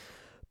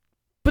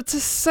 But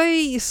to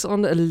say it's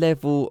on a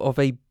level of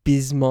a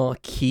Biz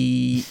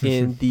Markie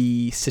in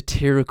the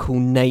satirical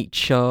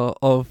nature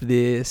of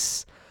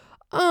this,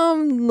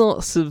 I'm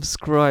not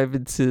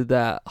subscribing to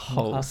that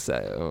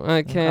wholesale.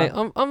 Okay,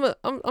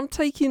 I'm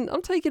taking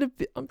a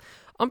bit.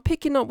 I'm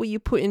picking up what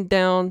you're putting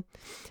down,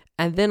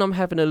 and then I'm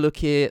having a look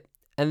at it,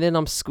 and then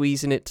I'm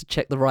squeezing it to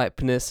check the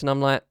ripeness, and I'm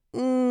like,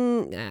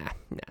 nah.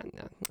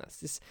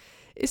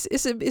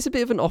 It's a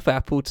bit of an off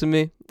apple to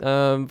me.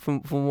 From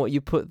what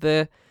you put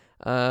there.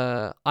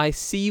 I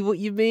see what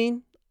you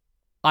mean.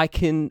 I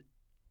can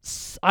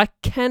a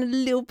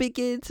little bit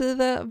get into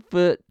that,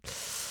 but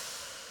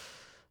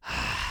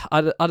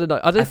I don't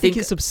know. I don't think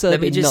it's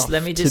absurd enough.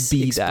 Let me just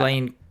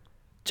explain that.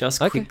 Just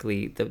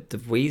quickly.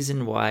 The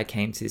reason why I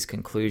came to this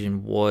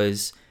conclusion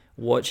was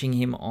watching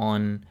him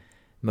on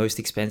Most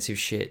Expensive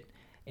Shit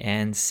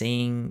and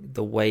seeing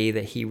the way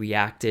that he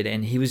reacted,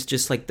 and he was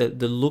just like the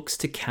looks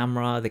to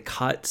camera, the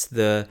cuts,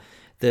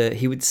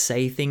 he would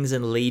say things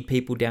and lead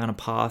people down a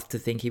path to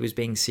think he was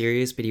being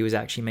serious, but he was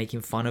actually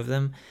making fun of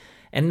them.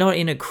 And not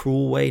in a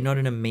cruel way, not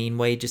in a mean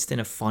way, just in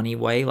a funny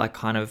way, like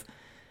kind of.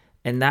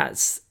 And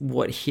that's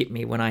what hit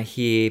me when I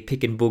hear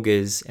Pickin'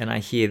 Boogers and I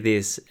hear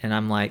this, and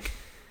I'm like,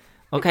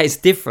 okay, it's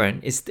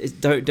different.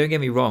 Don't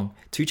get me wrong.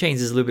 2 Chainz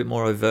is a little bit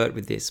more overt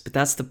with this, but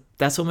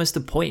that's almost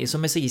the point. It's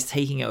almost like he's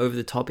taking it over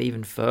the top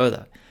even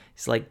further.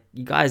 It's like,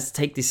 you guys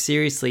take this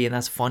seriously, and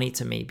that's funny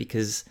to me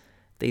because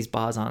these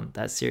bars aren't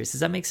that serious.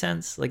 Does that make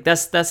sense? Like,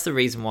 that's the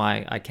reason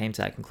why I came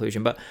to that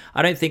conclusion. But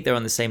I don't think they're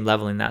on the same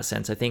level in that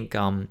sense. I think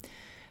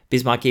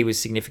Biz Markie was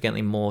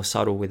significantly more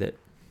subtle with it.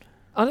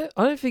 I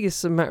don't think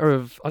it's a matter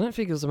of. I don't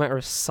think it was a matter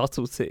of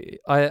subtlety.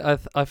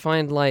 I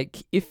find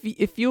like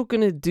if you're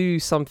gonna do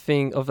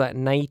something of that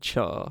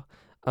nature,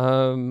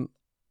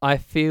 I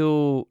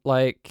feel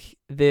like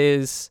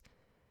there's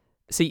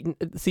see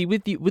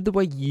with the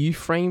way you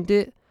framed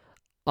it,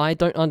 I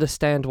don't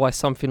understand why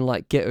something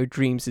like Ghetto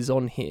Dreams is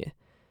on here.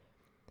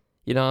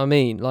 You know what I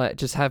mean? Like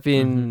just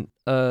having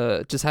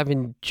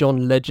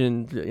John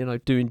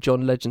Legend, doing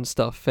John Legend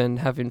stuff, and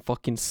having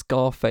fucking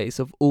Scarface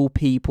of all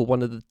people,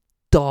 one of the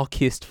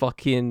darkest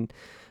fucking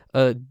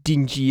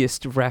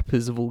dingiest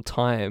rappers of all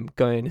time,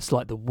 going, it's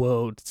like the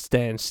world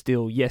stands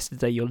still.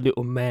 Yesterday your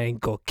little man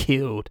got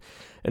killed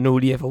and all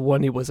he ever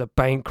wanted was a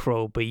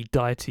bankroll, but he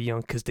died too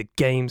young because the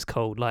game's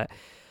cold. Like,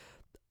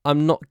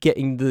 I'm not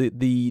getting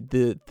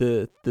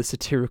the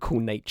satirical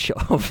nature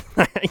of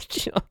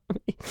that. You know what I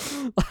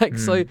mean? Like,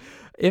 so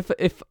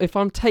if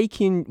I'm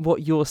taking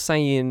what you're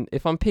saying,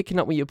 if I'm picking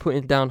up what you're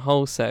putting down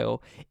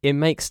wholesale, it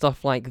makes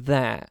stuff like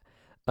that.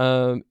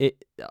 I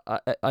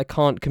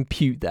can't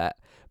compute that.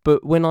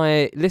 But when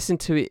I listen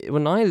to it,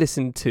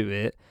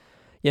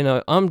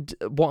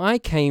 what I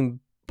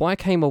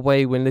came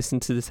away when listening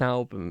to this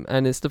album,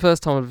 and it's the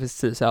first time I've listened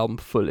to this album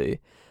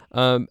fully.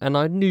 And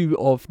I knew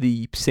of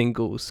the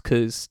singles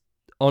because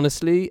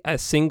honestly,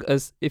 as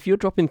if you're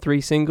dropping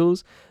 3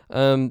 singles,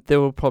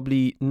 there were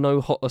probably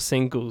no hotter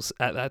singles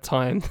at that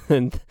time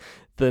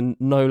than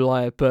No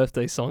Lie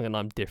Birthday Song and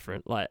I'm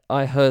Different. Like,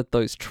 I heard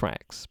those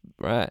tracks,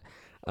 right?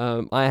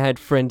 I had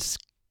friends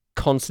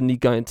constantly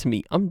going to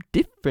me, I'm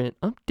different.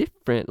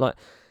 Like,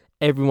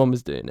 everyone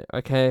was doing it,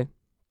 okay?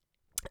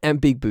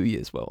 And Big Booty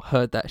as well,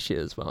 heard that shit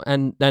as well.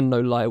 And No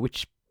Lie,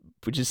 which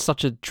is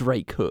such a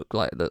Drake hook,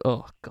 like the,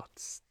 oh god,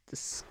 it's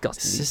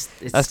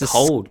disgusting. It's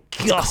cold.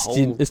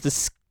 Disgusting. It's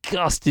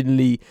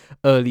disgustingly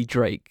early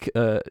Drake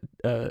shit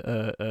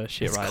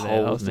it's right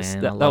cold,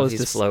 there. Man. I love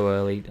his flow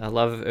early. I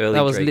love early.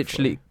 That was Drake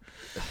literally.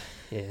 Flow.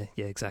 Yeah,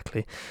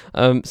 exactly.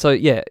 So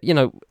yeah,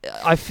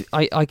 I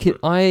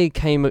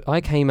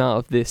came out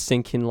of this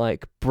thinking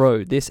like,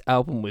 bro, this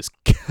album was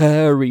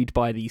carried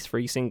by these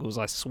 3 singles,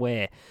 I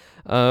swear.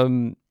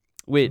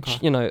 Which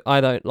I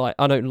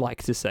don't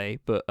like to say,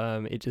 but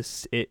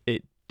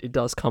it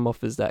does come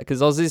off as that,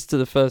 because I was listening to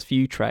the first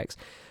few tracks.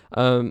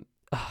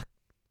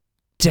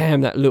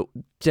 Damn, Lil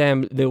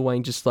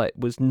Wayne just like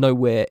was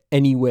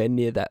anywhere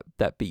near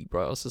that beat,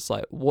 bro. I was just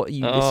like, what are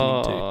you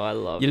listening to? I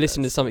love. You're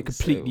listening to something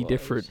completely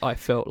different. I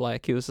felt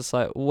like it was just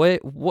like,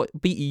 what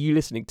beat are you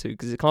listening to?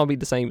 Because it can't be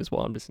the same as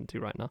what I'm listening to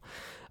right now.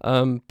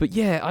 But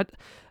yeah,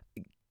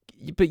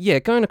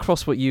 going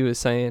across what you were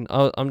saying,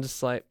 I'm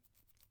just like,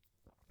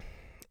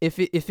 if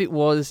it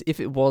was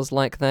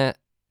like that,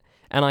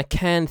 and I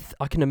can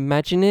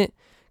imagine it.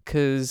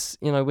 Because,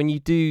 when you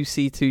do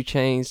see 2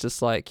 Chainz,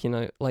 just like,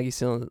 like you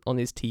see on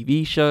his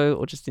TV show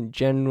or just in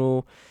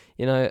general,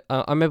 I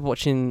remember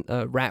watching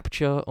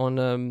Rapture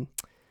on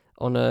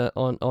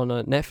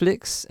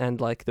Netflix, and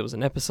like there was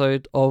an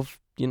episode of,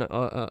 there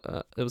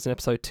was an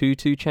episode 2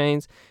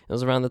 Chainz. It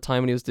was around the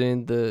time when he was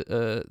doing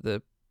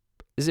the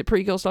is it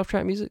Pretty Girls Love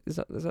Trap Music? Is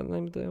that the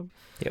name of the album?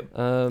 Yep.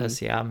 That's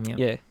the album.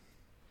 Yep.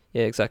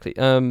 Yeah, exactly.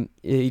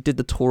 He did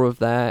the tour of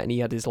that, and he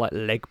had his like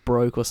leg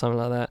broke or something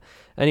like that,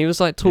 and he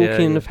was like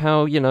talking of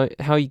how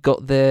how he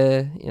got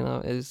there,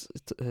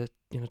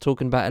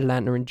 talking about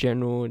Atlanta in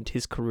general and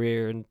his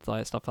career and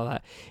like stuff like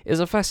that. It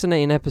was a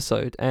fascinating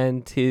episode,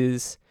 and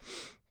his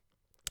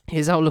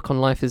outlook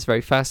on life is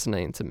very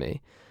fascinating to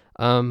me.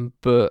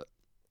 But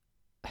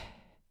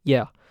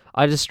yeah,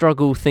 I just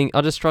struggle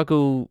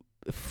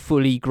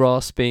fully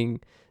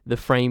grasping the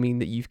framing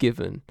that you've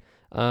given.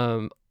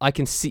 I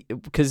can see,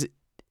 because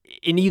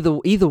in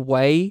either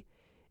way,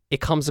 it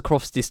comes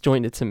across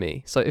disjointed to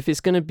me. So if it's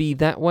going to be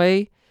that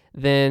way,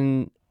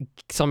 then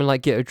something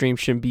like Ghetto Dream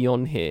shouldn't be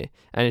on here,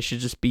 and it should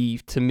just be,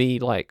 to me,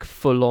 like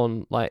full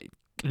on, like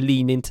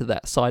lean into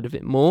that side of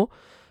it more.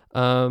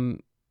 To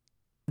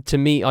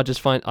me, I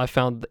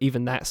found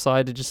even that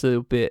side just a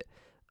little bit,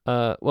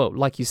 well,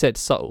 like you said,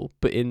 subtle,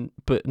 but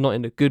not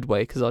in a good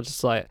way, because I was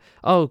just like,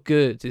 oh,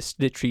 good, it's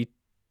literally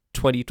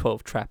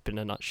 2012 trap in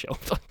a nutshell.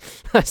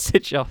 That's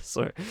it, y'all.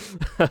 Sorry.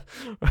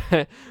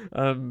 Right.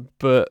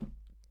 But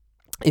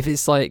if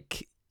it's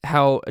like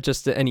how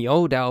just any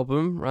old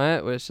album,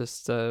 right, where it's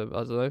just I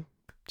don't know,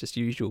 just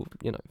usual,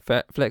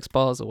 flex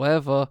bars or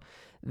whatever,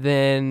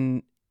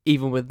 then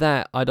even with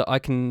that,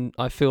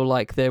 I feel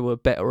like there were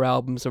better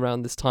albums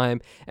around this time,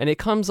 and it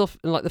comes off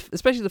like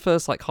especially the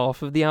first like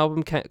half of the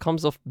album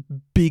comes off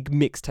big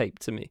mixtape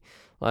to me.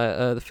 Like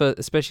the first,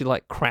 especially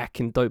like Crack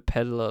and Dope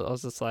Peddler, I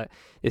was just like,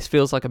 this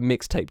feels like a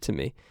mixtape to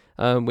me.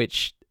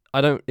 Which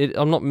I'm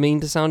not mean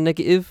to sound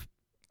negative,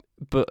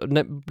 but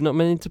not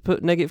meaning to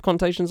put negative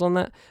connotations on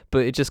that,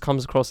 but it just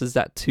comes across as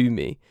that to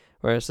me.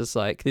 Where it's just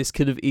like, this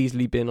could have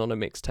easily been on a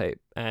mixtape,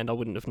 and I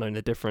wouldn't have known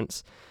the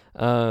difference.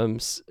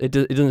 It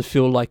doesn't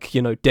feel like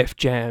Def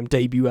Jam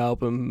debut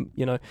album,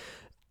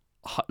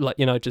 like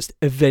just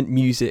event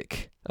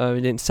music.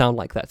 It didn't sound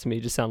like that to me.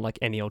 It just sounded like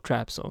any old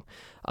trap song.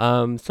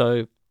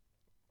 So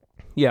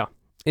yeah,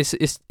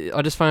 it's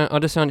I just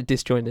found it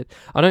disjointed.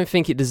 I don't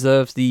think it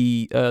deserves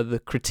the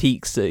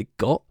critiques that it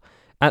got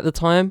at the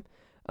time.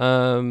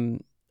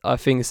 I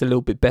think it's a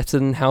little bit better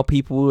than how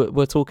people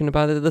were talking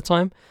about it at the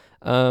time.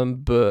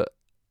 But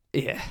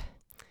yeah,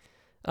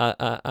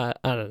 I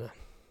don't know.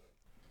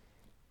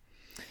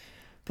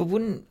 But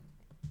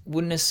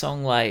wouldn't a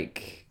song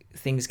like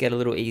Things Get a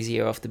Little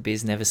Easier off the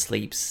Biz Never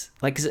Sleeps,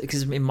 like,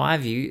 because in my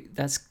view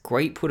that's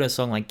great, put a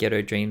song like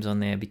Ghetto Dreams on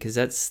there, because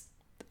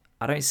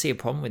I don't see a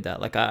problem with that.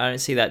 Like, I don't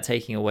see that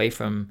taking away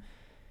from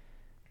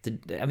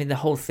the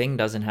whole thing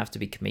doesn't have to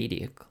be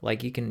comedic.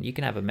 Like, you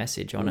can have a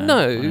message on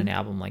an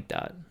album like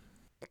that.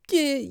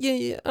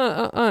 Yeah.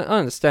 I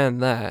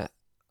understand that.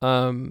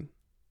 But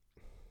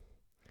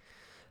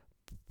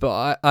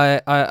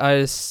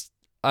I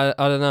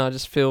don't know. I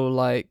just feel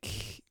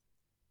like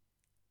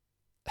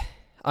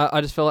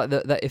I just feel like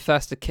that if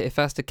that's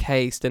the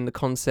case, then the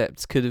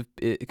concept could have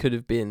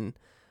been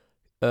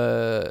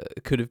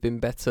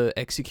better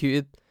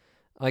executed.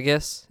 I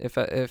guess if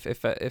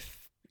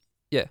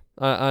yeah,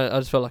 I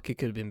just felt like it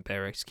could have been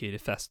better executed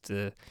if that's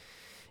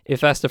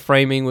the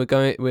framing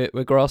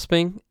we're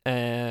grasping.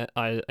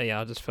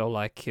 I just felt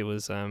like it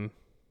was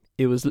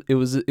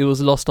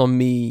lost on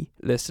me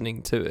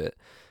listening to it.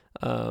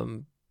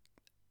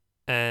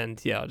 And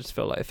yeah, I just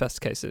felt like if that's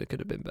the case, then it could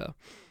have been better.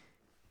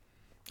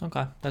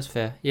 Okay, that's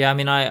fair. Yeah, I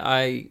mean,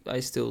 I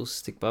still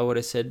stick by what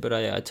I said, but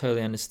I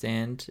totally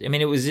understand. I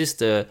mean, it was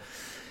just a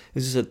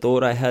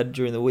thought I had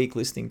during the week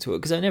listening to it,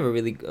 because I never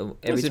really,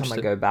 every time I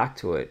go back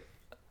to it,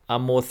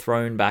 I'm more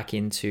thrown back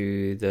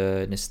into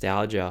the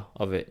nostalgia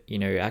of it. You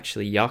know,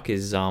 actually, Yuck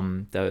is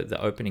the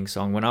opening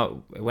song when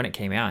it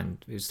came out,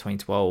 and it was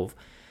 2012.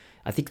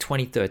 I think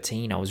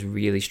 2013, I was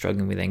really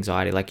struggling with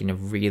anxiety, like in a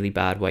really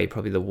bad way,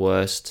 probably the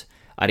worst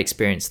I'd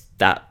experienced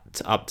that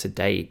up to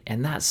date.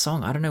 And that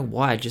song, I don't know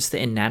why, just the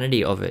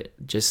inanity of it,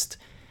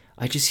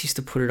 I just used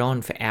to put it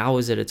on for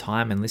hours at a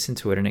time and listen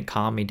to it, and it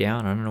calmed me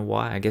down. I don't know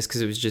why. I guess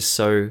because it was just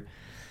so,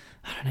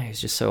 I don't know,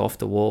 it's just so off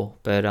the wall.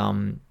 But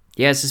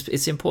yeah,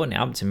 it's an important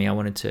album to me. I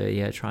wanted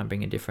to try and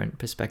bring a different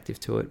perspective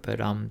to it.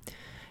 But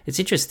it's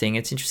interesting.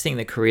 It's interesting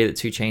the career that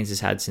 2 Chainz has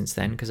had since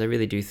then, because I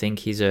really do think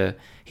he's a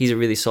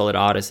really solid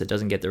artist that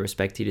doesn't get the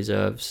respect he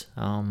deserves.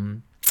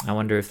 I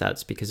wonder if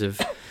that's because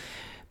of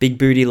big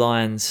booty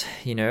lines.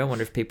 You know, I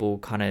wonder if people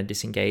kind of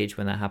disengage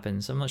when that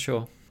happens. I'm not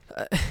sure.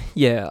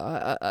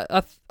 Yeah,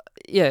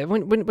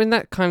 when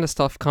that kind of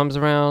stuff comes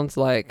around,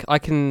 like I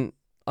can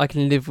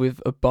live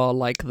with a bar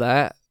like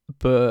that,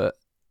 but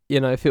you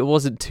know, if it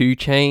wasn't 2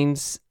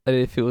 Chainz, and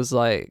if it was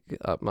like,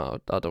 I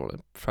don't want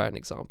to throw an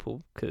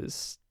example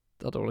because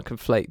I don't want to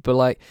conflate, but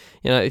like,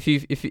 you know,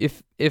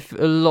 if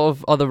a lot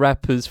of other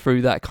rappers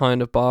threw that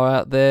kind of bar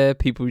out there,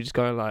 people were just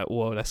going like,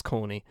 whoa, that's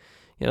corny,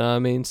 you know what I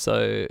mean?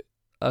 So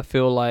I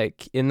feel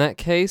like in that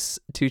case,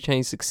 2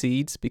 Chainz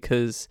succeeds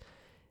because,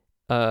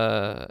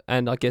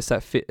 and I guess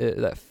that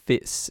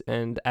fits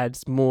and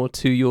adds more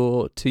to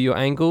your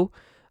angle,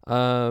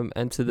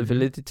 and to the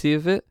validity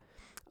of it,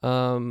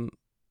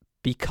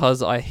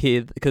 because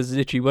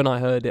literally when I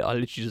heard it, I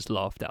literally just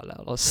laughed out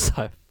loud. I was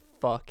like,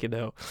 fucking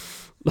hell.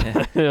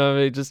 Yeah. You know what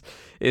I mean? Just,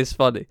 it's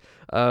funny.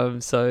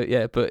 So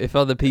yeah, but if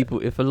a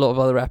lot of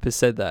other rappers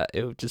said that,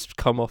 it would just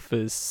come off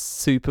as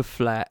super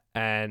flat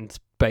and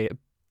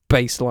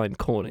baseline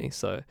corny.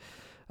 So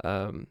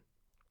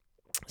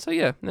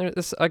yeah,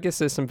 I guess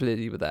there's some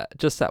validity with that.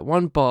 Just that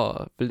one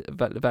bar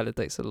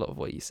validates a lot of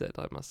what you said,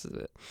 I must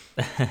admit.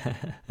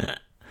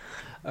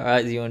 All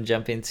right, do you want to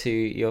jump into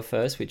your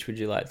first? Which would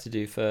you like to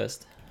do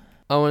first?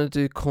 I want to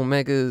do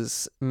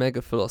Cormega's Mega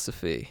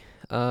Philosophy,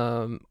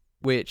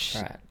 which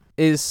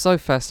is so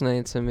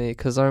fascinating to me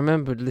because I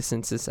remember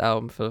listening to this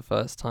album for the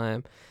first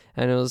time,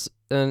 and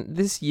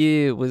this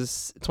year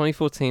was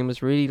 2014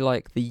 was really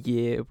like the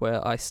year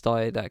where I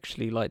started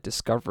actually like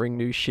discovering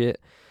new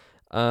shit,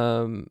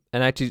 and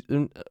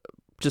actually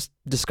just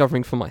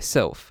discovering for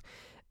myself.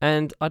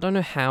 And I don't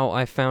know how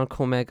I found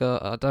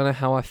Cormega. I don't know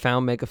how I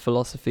found Mega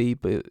Philosophy,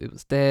 but it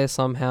was there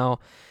somehow.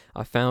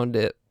 I found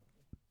it.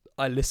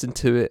 I listened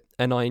to it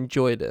and I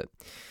enjoyed it.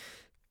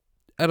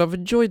 And I've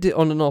enjoyed it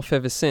on and off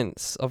ever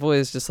since. I've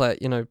always just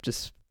like, you know,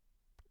 just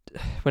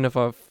whenever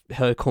I've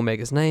heard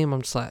Cormega's name,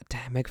 I'm just like,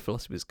 damn, Mega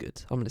Philosophy was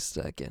good. I'm going to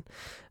listen to that again.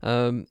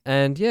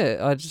 And yeah,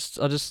 I just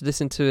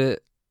listen to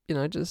it, you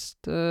know,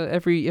 just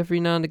every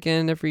now and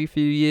again, every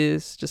few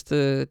years, just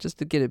to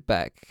get it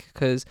back,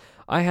 because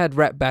I had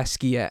Rat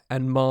Basquiat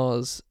and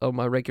Mars on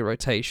my regular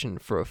rotation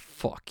for a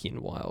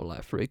fucking while,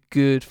 like for a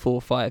good 4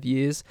 or 5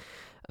 years.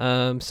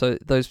 So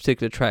those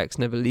particular tracks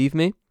never leave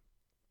me.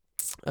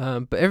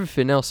 But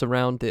everything else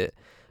around it,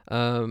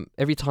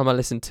 every time I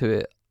listen to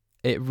it,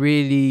 it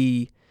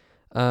really,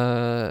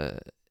 the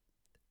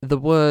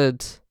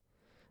word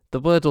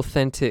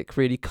authentic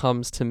really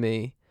comes to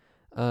me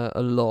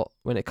a lot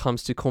when it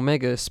comes to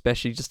Cormega,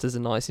 especially just as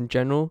an artist in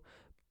general,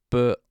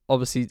 but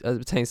obviously as it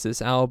pertains to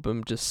this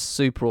album, just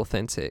super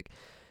authentic.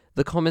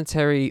 The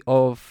commentary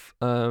of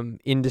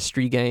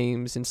industry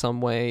games in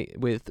some way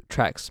with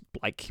tracks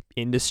like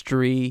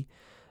Industry,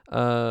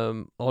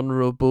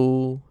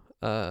 Honorable,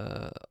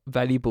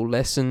 valuable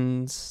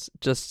lessons,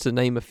 just to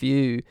name a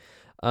few.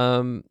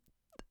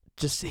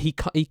 Just he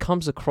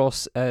comes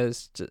across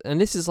as, and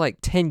this is like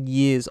 10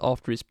 years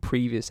after his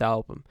previous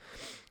album.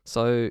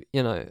 So,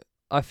 you know,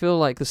 I feel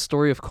like the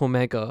story of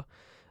Cormega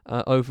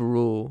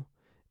overall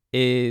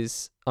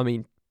is, I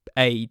mean,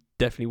 A,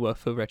 definitely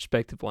worth a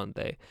retrospective one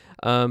day,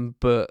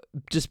 but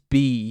just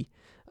B,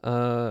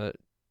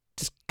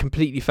 just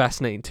completely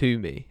fascinating to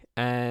me,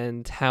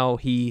 and how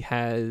he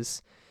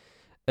has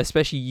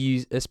especially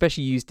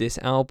used this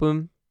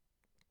album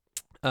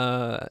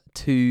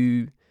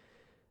to,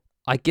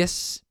 I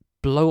guess,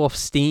 blow off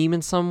steam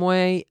in some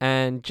way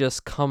and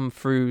just come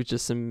through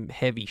just some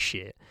heavy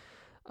shit.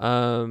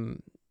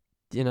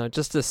 You know,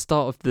 just the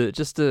start of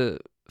the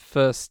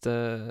first,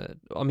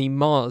 I mean,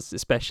 Mars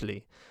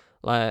especially,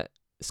 like,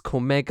 it's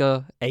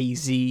Cormega,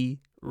 AZ,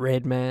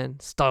 Redman,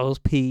 Styles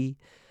P,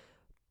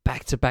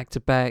 back to back to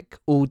back,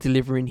 all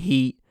delivering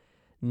heat,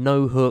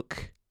 no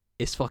hook.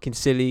 It's fucking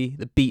silly.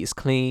 The beat is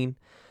clean.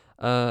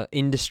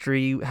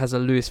 Industry has a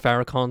Louis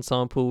Farrakhan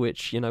sample,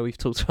 which, you know, we've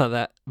talked about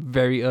that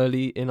very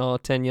early in our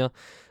tenure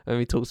when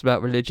we talked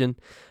about religion.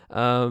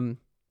 You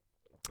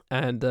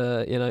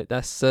know,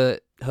 that's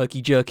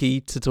herky jerky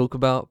to talk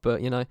about,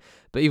 but, you know,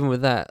 but even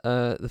with that,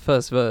 the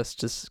first verse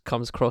just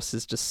comes across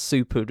as just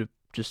super,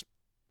 just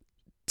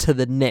to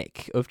the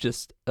neck of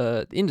just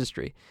the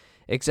industry.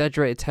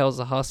 Exaggerated tales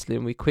of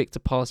hustling, we quick to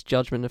pass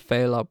judgment and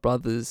fail our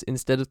brothers.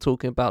 Instead of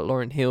talking about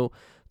Lauryn Hill,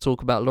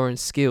 talk about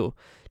Lauren's skill.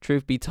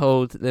 Truth be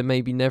told, there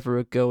may be never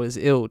a girl as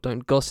ill.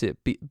 Don't gossip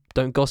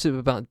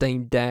about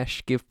Dame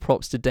Dash. Give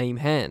props to Dame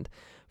Hand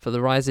for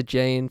the rise of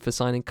Jay and for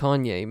signing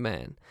Kanye,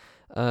 man.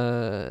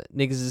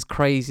 Niggas is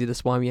crazy,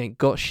 that's why we ain't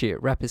got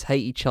shit. Rappers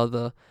hate each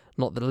other,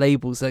 not the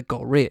labels that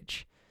got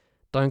rich.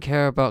 Don't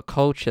care about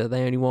culture,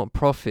 they only want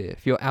profit.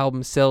 If your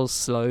album sells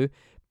slow,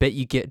 bet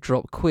you get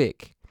dropped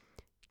quick.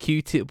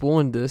 Q-Tip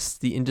warned us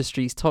the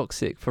industry's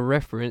toxic. For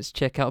reference,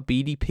 check out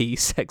BDP,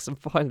 Sex and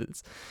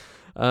Violence.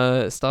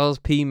 Styles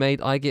P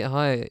made I Get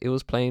High. It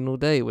was playing all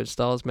day. When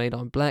Styles made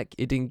I'm Black,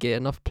 it didn't get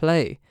enough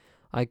play.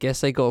 I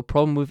guess they got a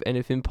problem with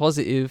anything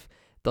positive.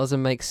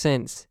 Doesn't make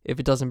sense if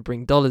it doesn't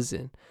bring dollars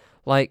in.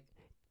 Like,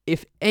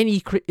 if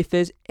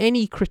there's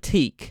any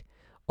critique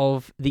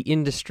of the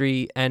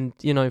industry, and,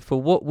 you know,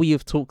 for what we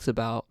have talked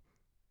about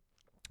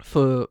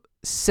for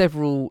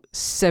several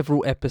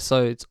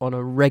episodes on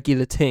a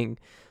regular thing,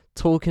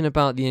 talking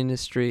about the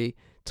industry,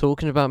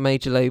 talking about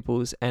major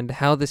labels and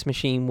how this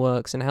machine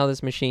works and how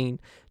this machine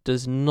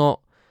does not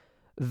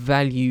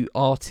value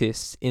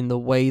artists in the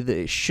way that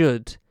it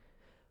should,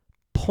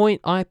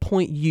 I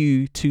point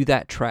you to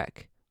that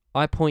track.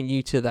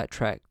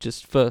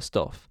 Just first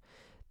off,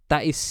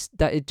 that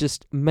it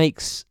just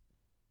makes,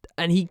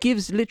 and he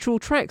gives literal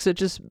tracks that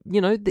just,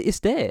 you know, it's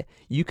there.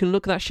 You can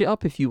look that shit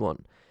up if you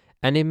want,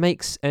 and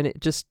it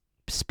just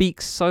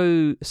speaks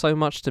so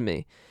much to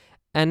me.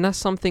 And that's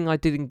something I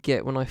didn't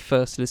get when I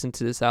first listened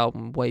to this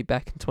album way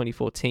back in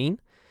 2014.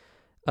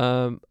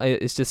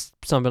 It's just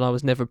something I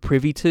was never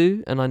privy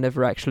to, and I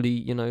never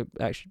actually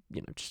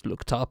just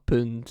looked up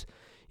and,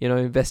 you know,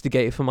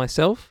 investigated for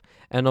myself.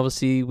 And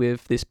obviously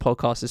with this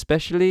podcast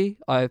especially,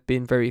 I've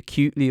been very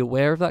acutely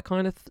aware of that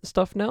kind of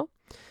stuff now.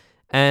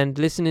 And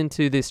listening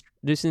to this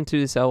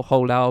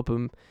whole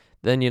album,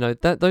 then, you know,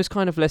 that those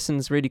kind of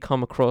lessons really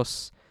come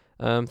across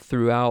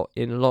throughout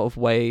in a lot of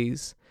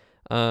ways.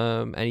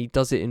 And he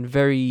does it in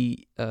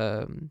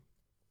a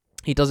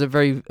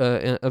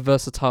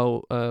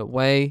versatile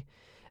way,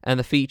 and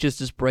the features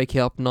just break it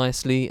up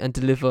nicely and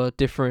deliver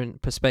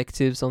different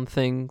perspectives on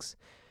things.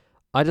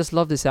 I just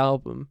love this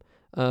album.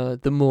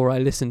 The more I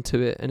listen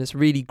to it, and it's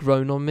really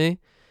grown on me,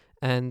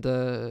 and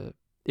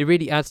it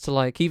really adds to,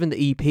 like, even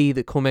the EP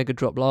that Cormega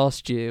dropped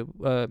last year,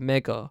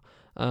 Mega,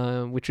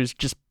 which was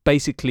just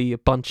basically a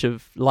bunch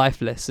of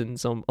life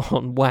lessons on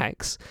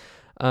wax.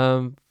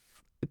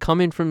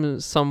 Coming from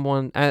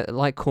someone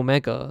like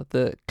Cormega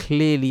that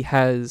clearly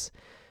has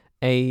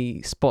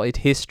a spotted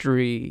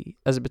history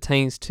as it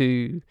pertains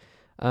to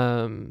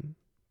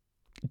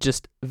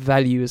just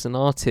value as an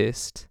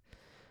artist,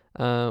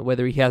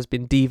 whether he has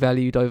been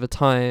devalued over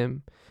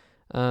time,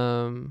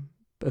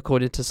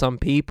 according to some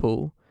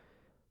people,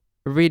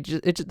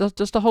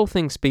 just the whole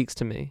thing speaks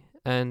to me,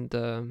 and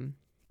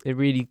it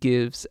really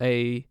gives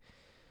a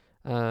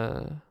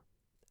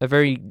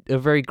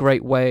very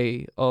great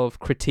way of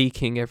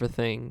critiquing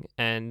everything,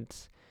 and,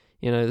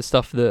 you know, the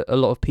stuff that a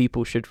lot of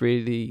people should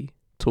really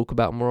talk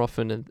about more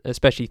often, and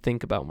especially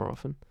think about more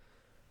often.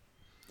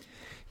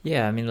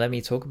 Yeah, I mean, let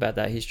me talk about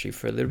that history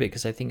for a little bit,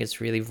 because I think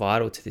it's really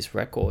vital to this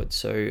record.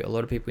 So a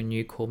lot of people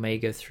knew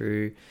Cormega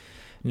through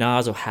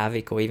Nas or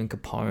Havoc or even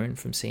Capone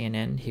from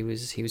CNN. He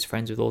was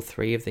friends with all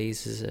three of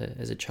these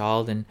as a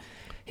child, and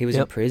he was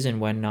in prison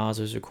when Nas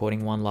was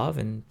recording One Love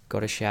and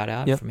got a shout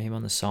out from him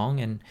on the song.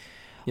 And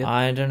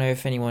I don't know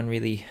if anyone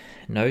really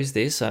knows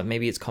this.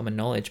 Maybe it's common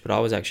knowledge, but I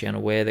was actually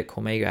unaware that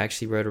Cormega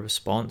actually wrote a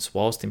response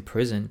whilst in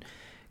prison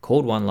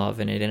called One Love,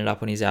 and it ended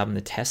up on his album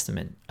The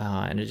Testament.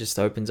 And it just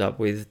opens up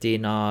with, "Dear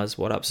Nas,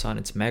 what up, son?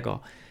 It's Mega."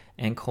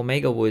 and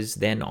Cormega was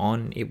then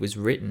on It Was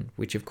Written,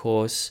 which of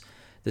course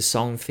the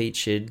song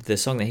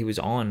that he was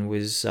on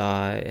was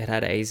it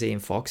had AZ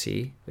and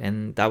Foxy,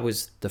 and that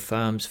was the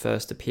firm's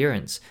first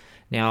appearance.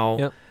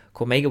 Now,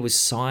 Cormega was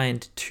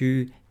signed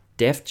to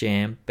Def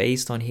Jam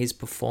based on his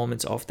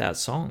performance off that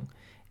song.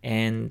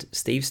 And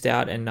Steve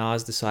Stoute and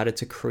Nas decided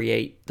to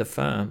create the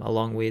firm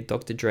along with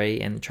Dr. Dre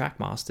and the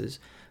Trackmasters.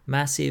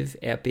 Massive,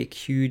 epic,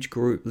 huge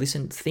group.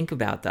 Listen, think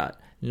about that.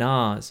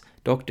 Nas,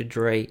 Dr.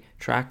 Dre,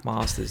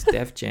 Trackmasters,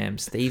 Def Jam,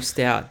 Steve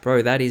Stoute.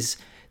 Bro, that is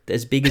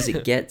as big as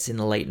it gets in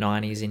the late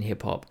 90s in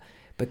hip-hop.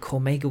 But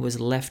Cormega was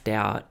left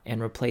out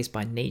and replaced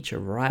by Nature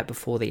right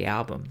before the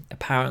album.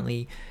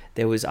 Apparently,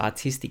 there was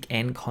artistic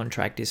and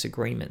contract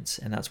disagreements,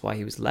 and that's why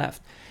he was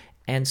left.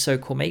 And so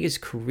Cormega's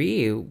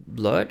career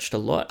lurched a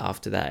lot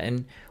after that.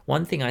 And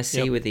one thing I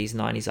see with these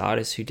 90s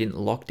artists who didn't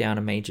lock down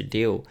a major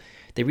deal,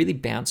 they really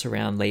bounce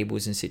around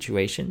labels and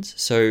situations.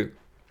 So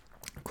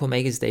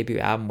Cormega's debut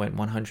album went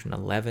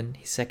 111.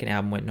 His second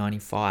album went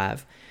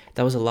 95.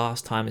 That was the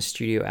last time a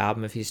studio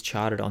album of his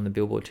charted on the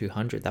Billboard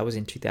 200. That was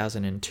in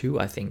 2002,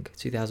 I think,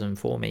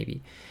 2004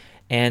 maybe.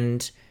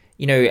 And,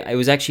 you know, it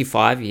was actually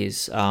 5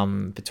 years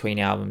between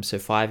albums. So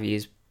 5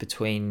 years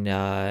between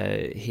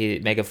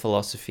his Mega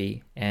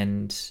Philosophy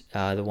and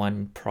the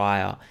one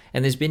prior.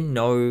 And there's been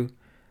no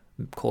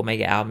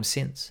Cormega album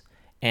since.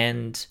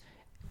 And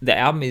the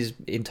album is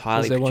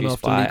entirely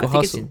produced by... I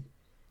think it's in,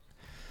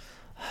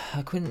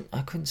 I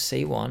couldn't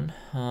see one.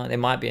 There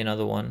might be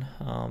another one,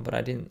 but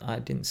I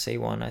didn't see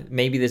one.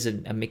 Maybe there's a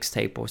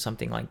mixtape or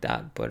something like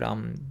that. But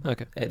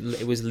okay,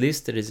 it was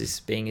listed as this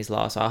being his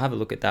last. I'll have a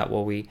look at that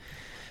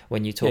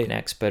when you talk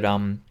next. But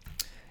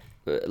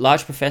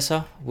Large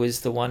Professor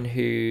was the one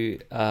who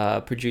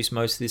produced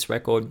most of this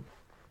record,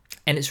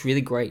 and it's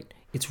really great.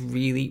 It's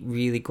really,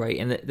 really great.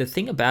 And the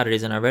thing about it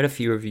is, and I read a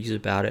few reviews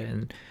about it,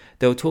 and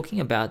they were talking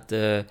about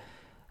the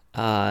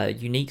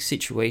unique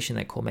situation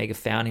that Cormega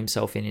found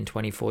himself in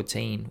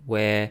 2014,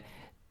 where,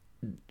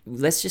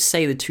 let's just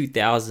say the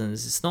 2000s,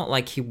 it's not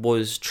like he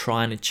was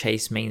trying to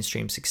chase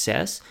mainstream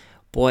success,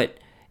 but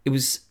it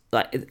was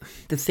like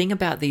the thing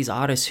about these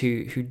artists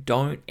who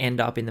don't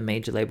end up in the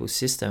major label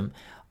system,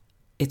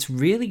 it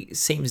really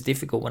seems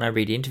difficult when I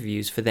read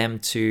interviews for them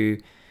to,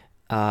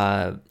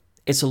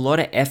 it's a lot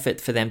of effort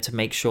for them to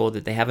make sure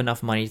that they have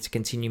enough money to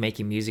continue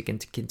making music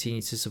and to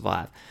continue to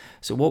survive.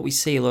 So what we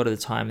see a lot of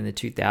the time in the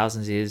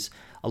 2000s is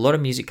a lot of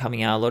music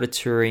coming out, a lot of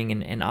touring,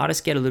 and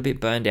artists get a little bit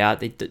burned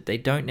out. They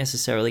don't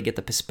necessarily get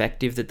the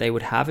perspective that they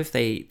would have if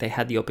they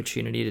had the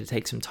opportunity to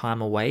take some time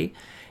away.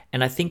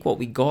 And I think what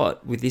we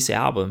got with this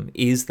album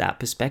is that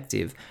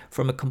perspective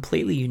from a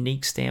completely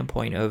unique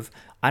standpoint of,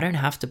 I don't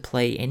have to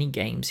play any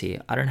games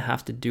here. I don't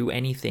have to do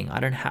anything.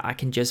 I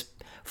can just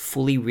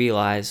fully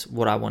realize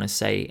what I want to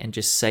say and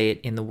just say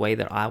it in the way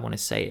that I want to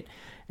say it.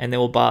 And there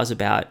were bars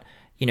about,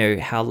 you know,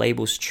 how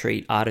labels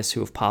treat artists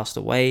who have passed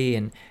away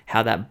and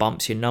how that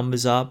bumps your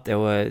numbers up. There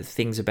were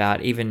things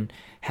about even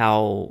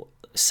how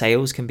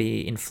sales can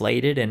be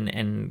inflated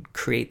and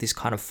create this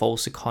kind of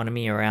false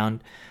economy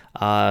around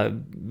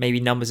maybe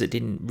numbers that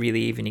didn't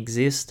really even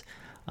exist.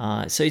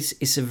 So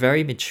it's a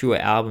very mature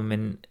album,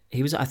 and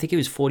I think he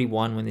was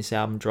 41 when this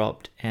album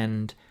dropped,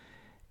 and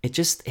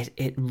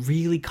it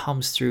really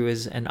comes through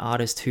as an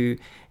artist who,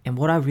 and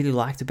what I really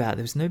liked about it,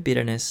 there was no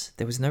bitterness,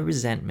 there was no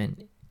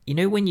resentment. You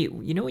know when you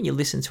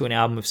listen to an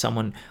album of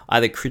someone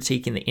either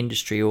critiquing the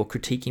industry or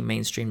critiquing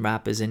mainstream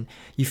rappers, and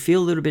you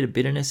feel a little bit of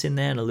bitterness in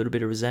there and a little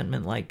bit of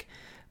resentment, like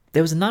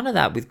there was none of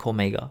that with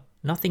Cormega.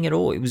 Nothing at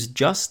all. It was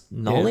just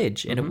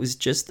knowledge, and it was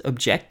just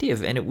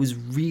objective, and it was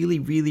really,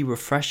 really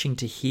refreshing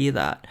to hear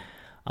that.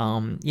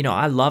 You know,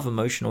 I love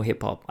emotional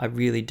hip hop. I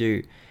really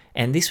do.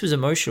 And this was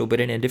emotional, but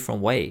in a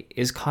different way.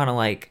 It's kind of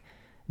like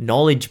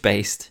knowledge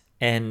based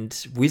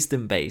and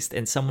wisdom based,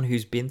 and someone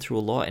who's been through a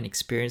lot and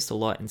experienced a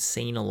lot and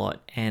seen a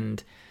lot,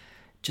 and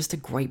just a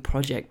great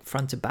project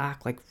front to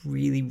back, like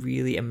really,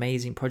 really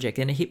amazing project.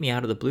 And it hit me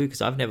out of the blue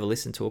because I've never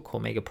listened to a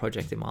Cormega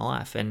project in my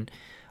life, and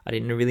I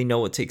didn't really know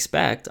what to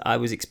expect. I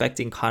was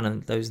expecting kind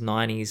of those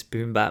 90s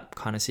boom bap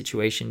kind of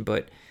situation,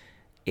 but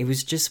it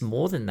was just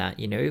more than that,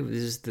 you know. It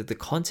was the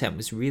content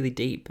was really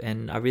deep,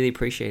 and I really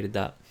appreciated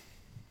that.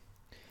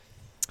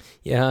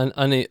 Yeah,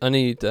 I knew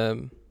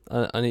you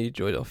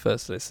enjoyed our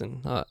first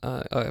listen.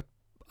 I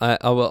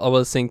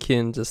was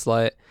thinking just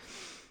like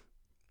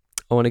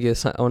I want to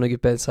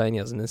give Ben saying he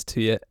hasn't listened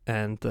to yet,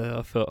 and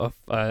I felt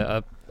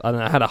I don't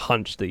know, I had a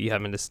hunch that you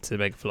haven't listened to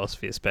Mega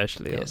Philosophy,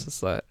 especially. Yeah. I was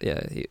just like,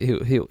 yeah,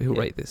 he'll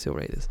rate this. He'll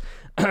rate this.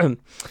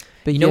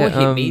 But you know what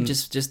hit me?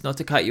 Just not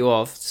to cut you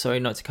off. Sorry,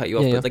 not to cut you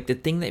off. But like the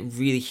thing that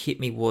really hit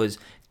me was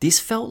this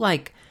felt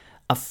like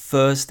a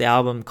first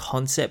album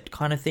concept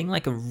kind of thing.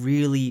 Like a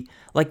really,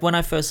 like when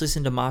I first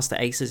listened to Master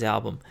Ace's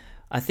album,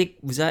 I think,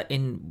 was that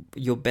in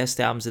your best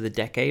albums of the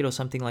decade or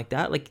something like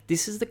that? Like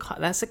that's the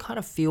kind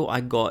of feel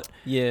I got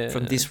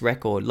from this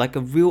record. Like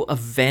a real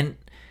event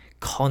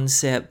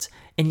concept,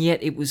 and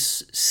yet it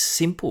was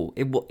simple.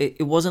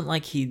 It wasn't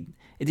like it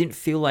didn't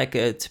feel like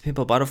a To Pimp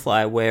a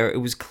Butterfly where it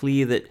was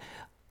clear that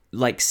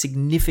like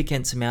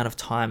significant amount of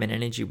time and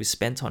energy was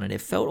spent on it.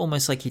 It felt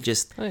almost like he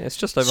just it's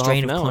just over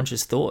strain half an of hour.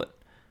 conscious thought.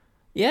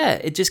 Yeah,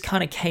 it just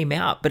kind of came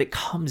out, but it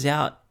comes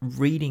out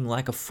reading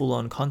like a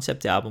full-on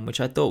concept album, which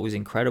I thought was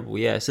incredible.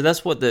 Yeah, so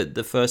that's what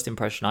the first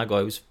impression I got.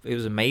 It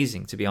was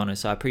amazing, to be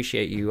honest. I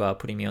appreciate you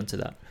putting me onto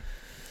that.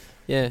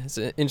 Yeah, it's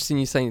interesting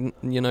you saying,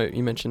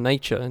 you mentioned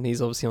Nature, and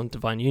he's obviously on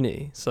Divine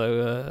Unity,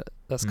 so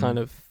that's kind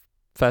of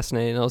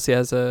fascinating. Also, he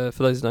has, for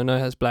those who don't know,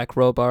 has Black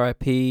Rob,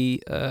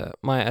 R.I.P.,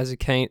 Maya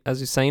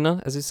Azucena,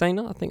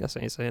 I think that's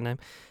how you say her name,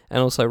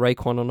 and also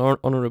Raekwon on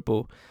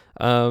Honorable.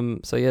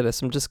 So yeah, there's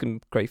some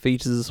great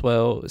features as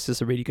well. It's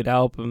just a really good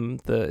album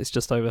that it's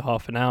just over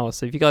half an hour.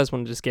 So if you guys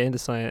want to just get into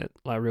something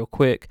like real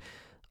quick,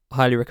 I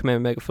highly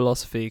recommend Mega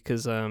Philosophy,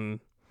 because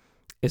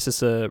it's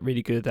just a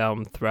really good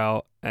album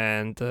throughout.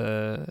 And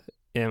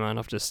yeah, man,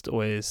 it's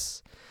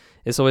always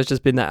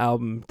just been that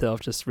album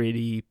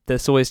that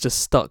that's always just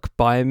stuck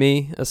by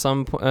me at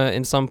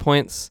in some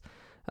points,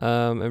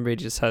 and really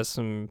just has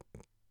some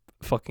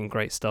fucking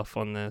great stuff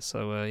on there.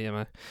 So yeah,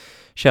 man,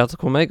 shout out to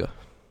Cormega.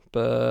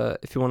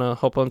 But if you want to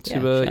hop on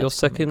to your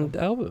second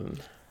album.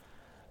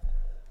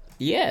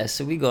 Yeah,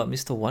 so we got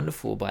Mr.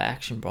 Wonderful by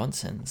Action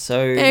Bronson.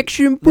 So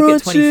Action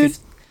Bronson!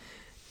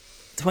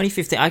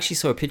 2015, I actually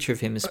saw a picture of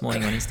him this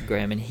morning on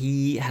Instagram, and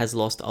he has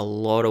lost a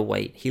lot of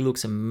weight. He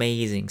looks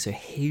amazing. So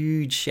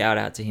huge shout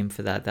out to him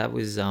for that. That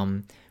was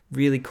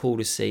really cool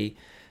to see.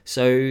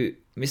 So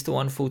Mr.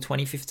 Wonderful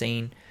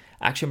 2015,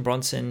 Action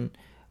Bronson,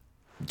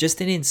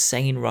 just an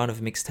insane run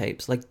of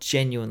mixtapes, like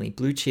genuinely.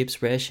 Blue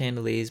Chips, Rare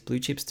Chandeliers, Blue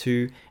Chips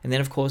 2, and then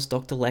of course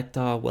Dr.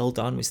 Lecter, Well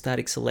Done with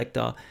Static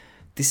Selector.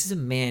 This is a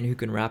man who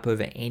can rap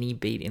over any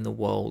beat in the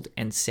world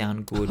and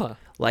sound good.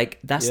 Like,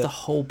 that's the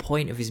whole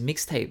point of his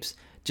mixtapes.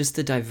 Just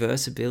the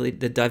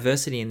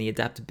diversity and the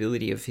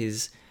adaptability of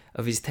his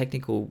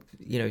technical,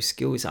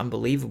 skill is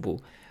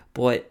unbelievable.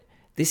 But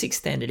this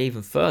extended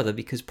even further,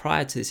 because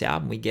prior to this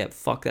album, we get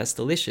Fuck That's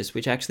Delicious,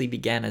 which actually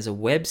began as a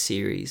web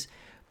series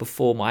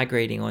before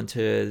migrating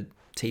onto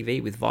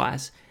TV with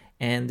Vice.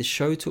 And the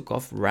show took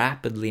off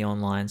rapidly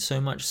online, so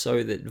much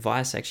so that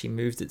Vice actually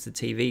moved it to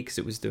TV because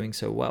it was doing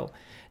so well.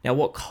 Now,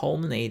 what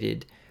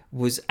culminated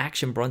was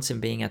Action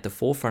Bronson being at the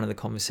forefront of the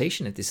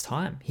conversation at this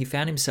time. He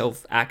found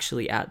himself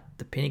actually at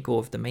the pinnacle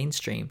of the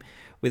mainstream,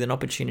 with an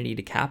opportunity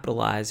to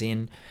capitalize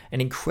in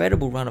an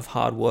incredible run of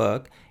hard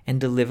work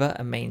and deliver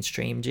a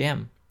mainstream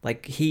gem.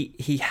 Like,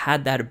 he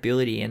had that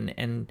ability,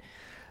 and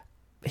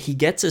he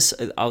gets us.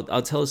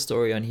 I'll tell a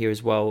story on here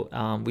as well,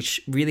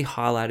 which really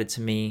highlighted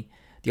to me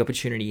the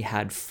opportunity he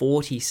had.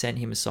 40 sent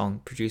him a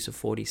song, producer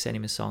 40 sent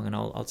him a song, and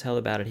I'll tell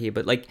about it here.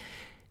 But like,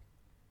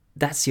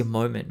 that's your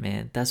moment,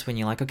 man. That's when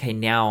you're like, okay,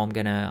 now I'm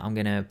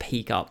gonna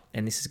peak up,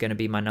 and this is gonna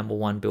be my number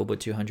one Billboard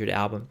 200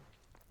 album.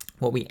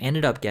 What we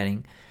ended up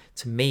getting,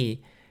 to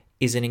me,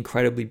 is an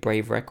incredibly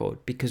brave record,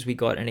 because we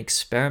got an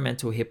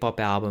experimental hip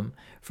hop album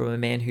from a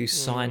man who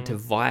signed to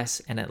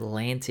Vice and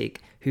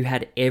Atlantic, who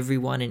had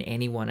everyone and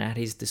anyone at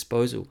his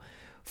disposal.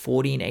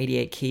 40 and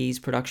 88 Keys,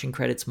 production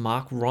credits,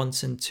 Mark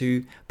Ronson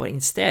too, but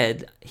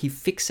instead he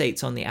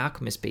fixates on the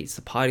Alchemist beats,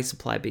 the Party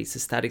Supply beats, the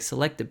Static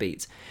Selector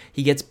beats.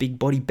 He gets Big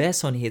Body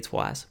Bess on here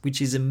twice,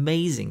 which is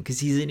amazing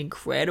because he's an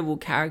incredible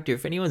character.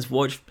 If anyone's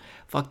watched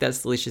Fuck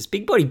That's Delicious,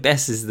 Big Body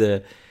Bess is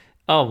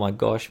oh my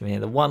gosh, man,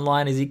 the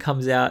one-liners he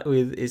comes out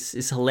with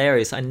is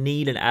hilarious. I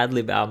need an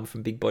ad-lib album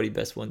from Big Body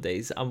Bess one day.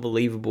 It's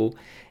unbelievable.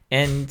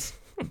 And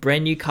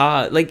Brand New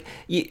Car, like,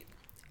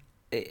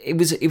 it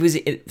was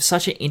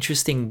such an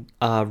interesting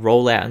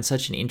rollout and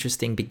such an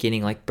interesting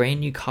beginning. Like, Brand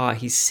New Car,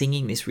 he's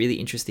singing this really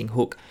interesting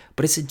hook,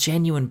 but it's a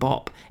genuine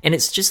bop, and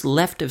it's just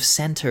left of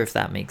center, if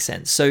that makes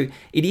sense. So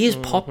it is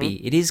poppy,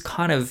 it is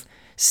kind of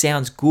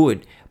sounds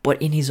good,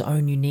 but in his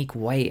own unique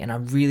way, and I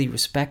really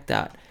respect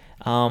that.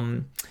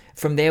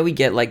 From there, we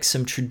get like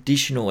some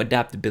traditional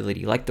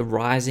adaptability. Like, The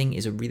Rising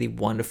is a really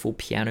wonderful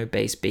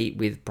piano-based beat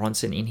with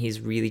Bronson in his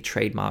really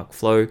trademark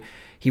flow.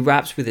 He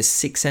raps with a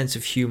sick sense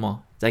of humor.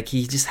 Like,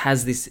 he just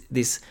has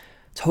this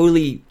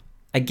totally,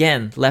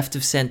 again, left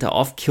of center,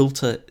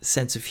 off-kilter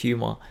sense of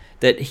humor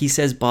that he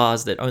says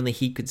bars that only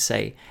he could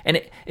say.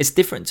 And it's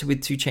different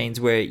with 2 Chainz,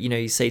 where,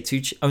 you say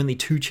only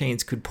 2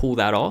 Chainz could pull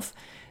that off.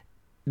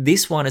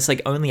 This one, it's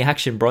like only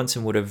Action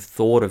Bronson would have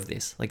thought of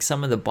this. Like,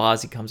 some of the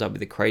bars he comes up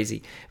with are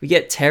crazy. We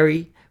get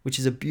Terry, which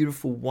is a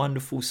beautiful,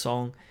 wonderful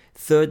song.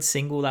 3rd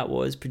single that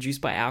was,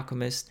 produced by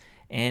Alchemist.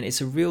 And it's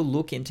a real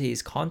look into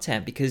his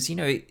content because,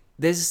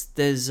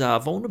 there's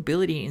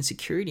vulnerability and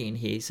insecurity in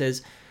here. He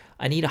says,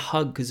 I need a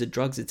hug because the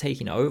drugs are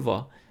taking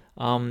over.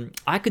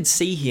 I could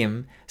see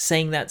him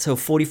saying that to a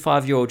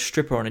 45-year-old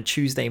stripper on a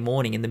Tuesday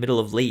morning in the middle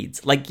of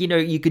Leeds. Like, you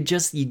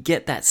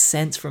get that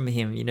sense from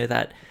him,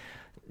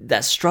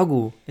 that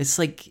struggle. It's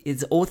like,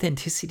 it's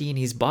authenticity in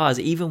his bars,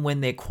 even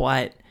when they're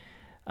quite,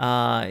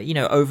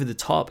 over the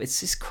top. It's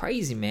just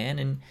crazy, man.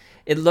 And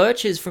it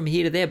lurches from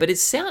here to there, but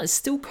it's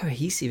still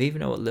cohesive,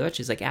 even though it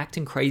lurches. Like,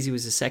 Actin' Crazy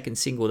was the 2nd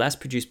single. That's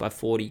produced by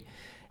 40.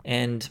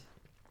 And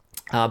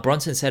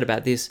Bronson said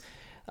about this,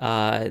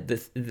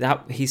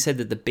 that he said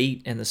that the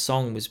beat and the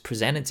song was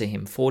presented to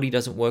him. 40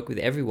 doesn't work with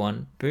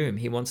everyone. Boom,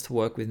 he wants to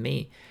work with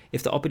me.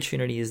 If the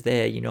opportunity is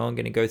there, I'm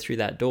going to go through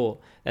that door.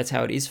 That's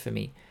how it is for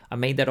me. I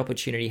made that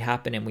opportunity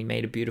happen, and we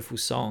made a beautiful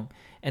song.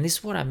 And this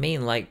is what I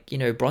mean. Like,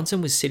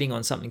 Bronson was sitting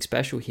on something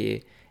special here,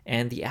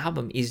 and the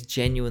album is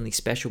genuinely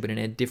special, but in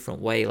a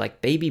different way.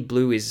 Like, Baby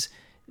Blue is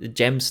the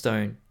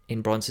gemstone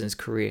in Bronson's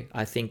career.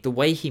 I think the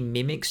way he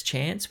mimics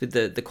Chance with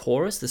the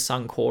chorus, the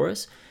sung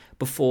chorus,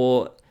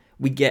 before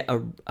we get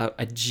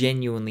a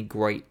genuinely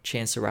great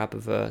Chance the Rapper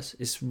verse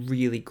is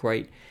really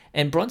great.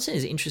 And Bronson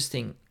is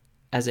interesting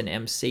as an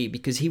MC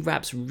because he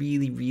raps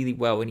really, really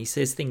well, and he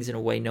says things in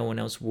a way no one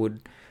else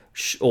would,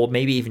 or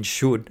maybe even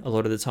should a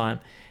lot of the time.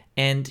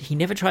 And he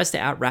never tries to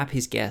out-rap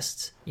his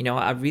guests.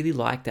 I really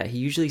like that. He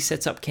usually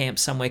sets up camp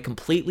somewhere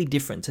completely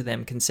different to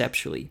them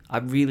conceptually. I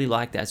really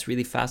like that. It's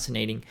really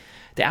fascinating.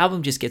 The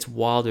album just gets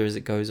wilder as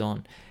it goes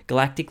on.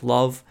 Galactic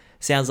Love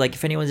sounds like,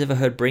 if anyone's ever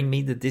heard Bring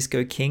Me the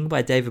Disco King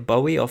by David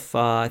Bowie off,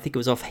 I think it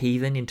was off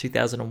Heathen in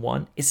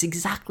 2001. It's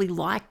exactly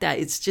like that.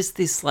 It's just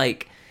this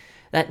like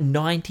that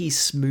 90s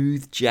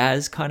smooth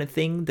jazz kind of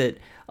thing that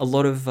a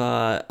lot of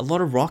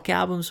rock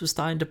albums were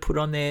starting to put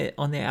on their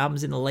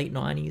albums in the late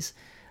 90s.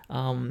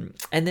 And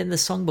then the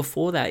song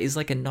before that is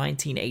like a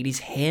 1980s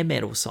hair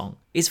metal song.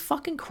 It's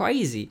fucking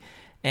crazy.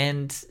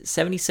 And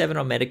 77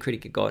 on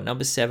Metacritic it got,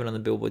 number 7 on the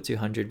Billboard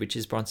 200, which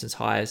is Bronson's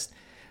highest.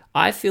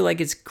 I feel like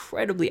it's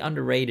incredibly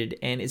underrated,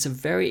 and it's a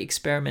very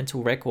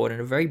experimental record and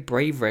a very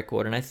brave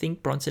record, and I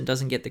think Bronson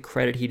doesn't get the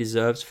credit he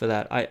deserves for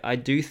that. I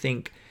do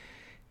think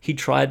he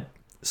tried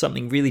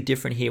something really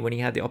different here when he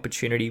had the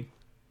opportunity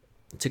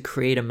to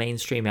create a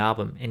mainstream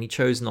album, and he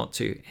chose not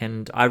to,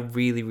 and I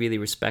really, really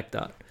respect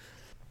that.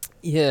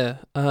 Yeah,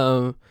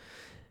 it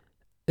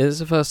was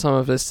the first time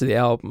I've listened to the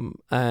album,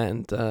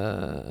 and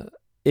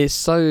it's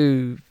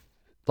so,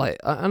 like,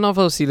 and I've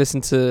obviously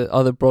listened to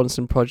other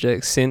Bronson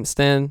projects since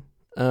then,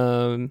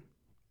 in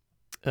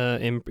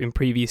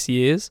previous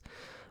years,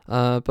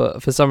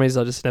 but for some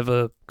reason I just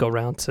never got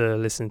around to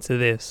listening to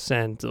this,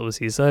 and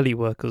obviously his early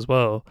work as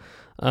well.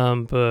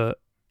 But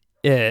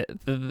yeah,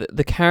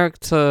 the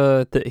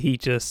character that he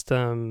just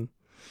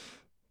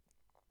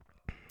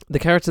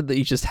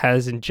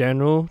has in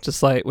general,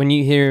 just like when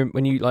you hear him,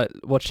 when you like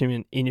watch him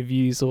in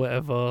interviews or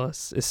whatever,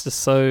 it's just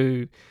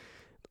so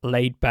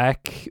laid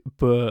back,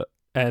 but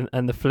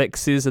and the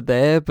flexes are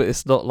there, but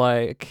it's not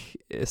like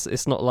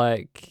it's not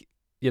like,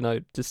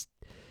 just,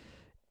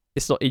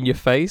 it's not in your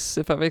face,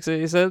 if that makes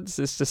any sense.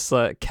 It's just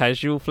like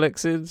casual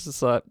flexes.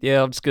 It's like,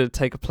 yeah, I'm just gonna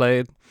take a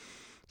plane,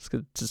 just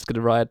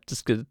gonna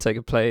take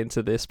a plane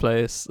to this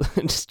place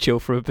and just chill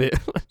for a bit.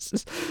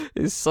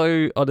 It's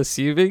so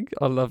unassuming.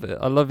 I love it.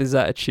 I love his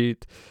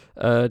attitude,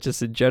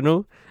 just in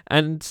general.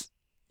 And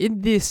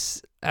in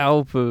this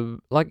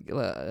album, like,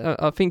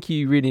 I think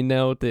you really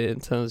nailed it in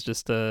terms of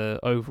just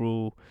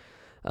overall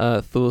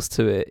thoughts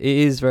to it. It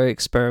is very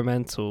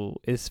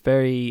experimental. It's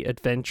very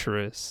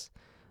adventurous.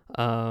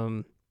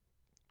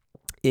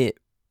 It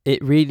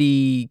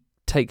really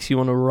takes you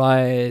on a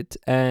ride,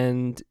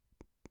 and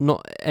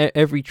not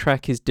every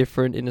track is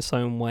different in its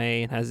own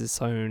way and has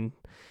its own,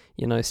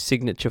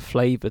 signature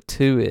flavor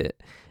to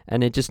it,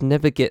 and it just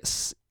never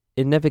gets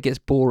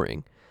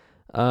boring.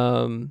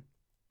 I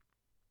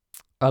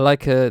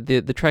like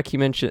the track you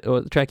mentioned, or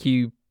the track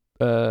you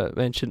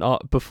mentioned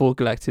before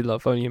Galactic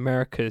Love, Only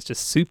America, is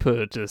just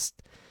super, just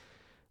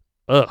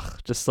like,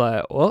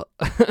 what?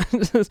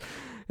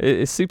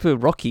 It's super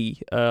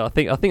rocky. I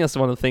think that's the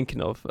one I'm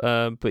thinking of.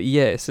 But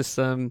yeah, it's just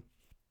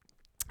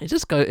it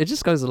just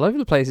goes all over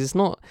the place.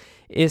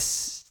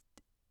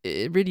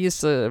 It really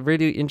is a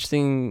really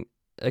interesting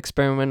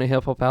experimental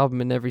hip hop album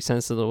in every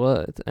sense of the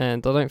word.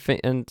 And I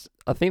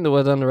think the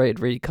word underrated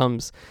really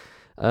comes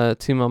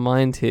to my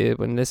mind here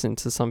when listening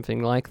to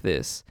something like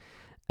this.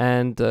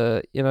 And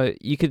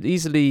you could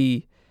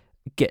easily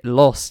get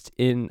lost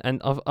in,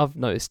 and I've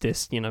noticed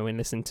this, when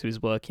listening to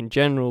his work in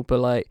general, but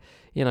like,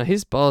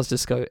 his bars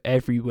just go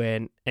everywhere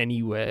and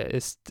anywhere.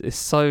 It's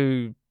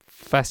so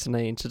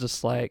fascinating to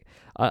just like,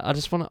 I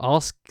just want to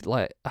ask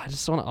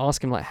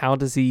him, like, how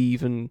does he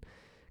even,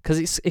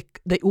 because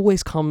they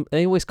always come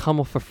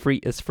off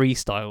as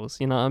freestyles,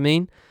 you know what I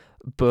mean?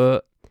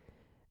 But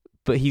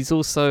he's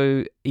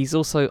also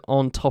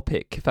on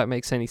topic, if that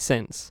makes any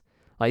sense.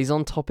 Like, he's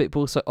on topic but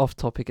also off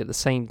topic at the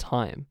same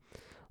time.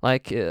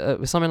 Like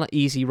with something like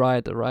Easy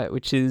Rider, right,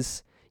 which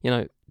is,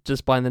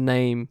 just by the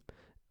name,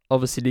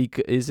 obviously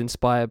is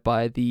inspired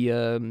by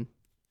the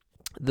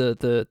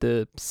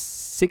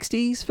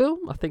 60s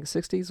film, I think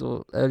 60s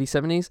or early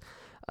 70s.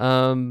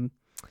 And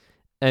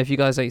if you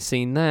guys ain't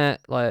seen that,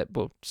 like,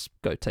 well, just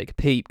go take a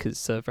peep, because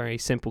it's a very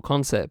simple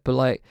concept. But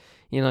like,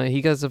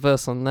 he goes a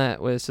verse on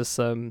that where it's just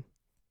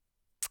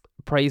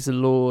praise the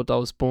Lord, I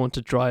was born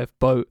to drive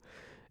boat.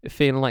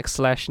 Feeling like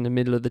Slash in the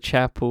middle of the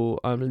chapel,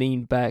 I'm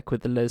leaned back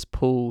with the Les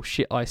Paul.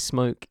 Shit I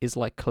smoke is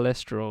like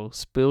cholesterol.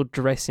 Spilled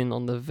dressing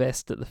on the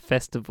vest at the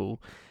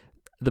festival.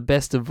 The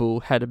best of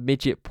all, had a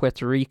midget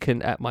Puerto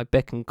Rican at my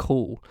beck and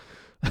call.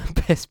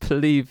 Best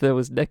believe there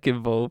was neck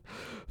involved.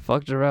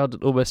 Fucked around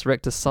and almost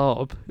wrecked the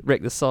Saab.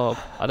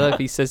 I don't know if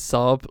he says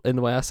Saab in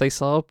the way I say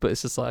Saab, but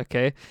it's just like,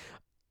 okay.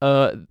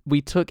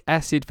 We took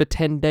acid for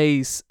 10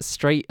 days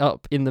straight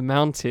up in the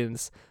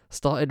mountains.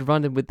 Started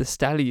running with the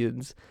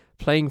stallions.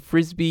 Playing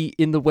frisbee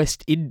in the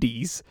West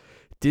Indies.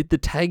 Did the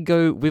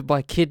tango with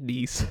my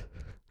kidneys.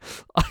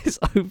 Eyes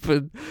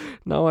open.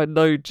 Now I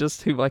know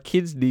just who my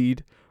kids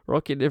need.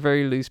 Rocking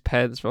very loose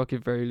pants.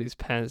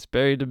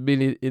 Buried a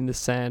minute in the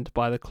sand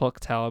by the clock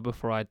tower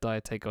before I die.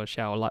 Take a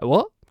shower. Like,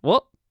 what?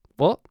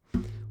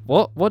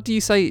 What do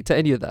you say to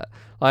any of that?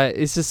 Like,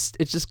 it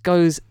just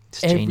goes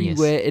it's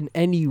everywhere genius. And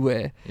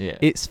anywhere. Yeah.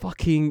 It's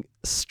fucking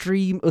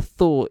stream of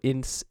thought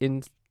in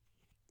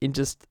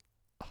just.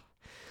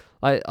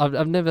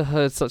 I've never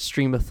heard such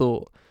stream of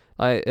thought.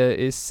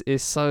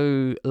 It's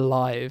so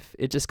live.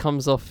 It just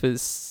comes off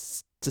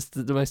as just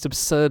the most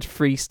absurd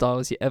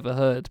freestyles you ever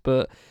heard,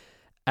 but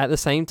at the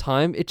same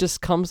time, it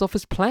just comes off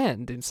as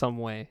planned in some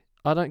way.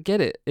 I don't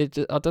get it.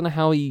 I don't know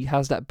how he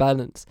has that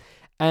balance.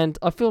 And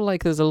I feel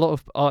like there's a lot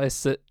of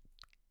artists that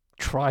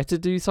try to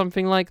do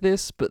something like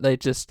this, but they're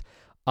just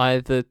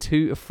either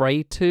too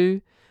afraid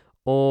to,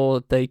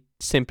 or they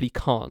simply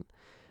can't.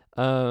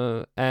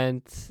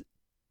 And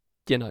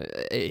you know,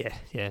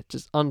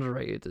 just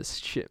underrated as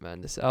shit,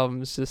 man. This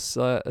album is just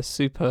a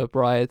superb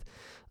ride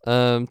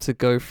to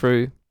go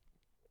through.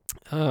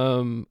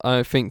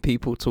 I think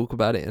people talk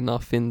about it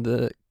enough in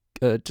the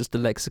just the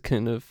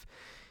lexicon of,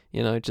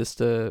 you know,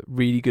 just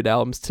really good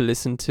albums to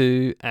listen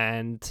to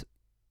and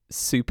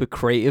super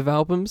creative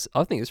albums.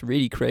 I think it's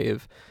really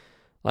creative.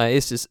 Like,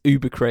 it's just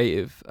uber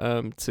creative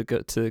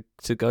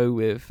to go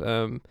with.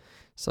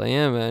 So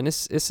yeah, man,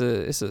 it's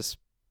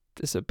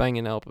a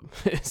banging album.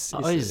 It's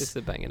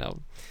a banging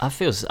album. I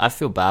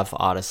feel bad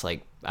for artists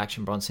like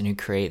Action Bronson who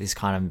create this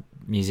kind of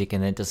music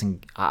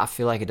and I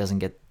feel like it doesn't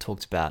get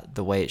talked about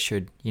the way it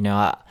should. You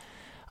know,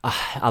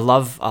 I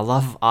love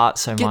art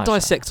so much. Get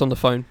Dissect on the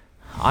phone.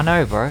 I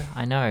know, bro.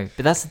 I know,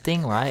 but that's the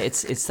thing, right?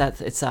 It's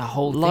that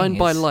whole line thing.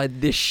 by line.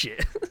 This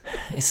shit.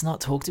 It's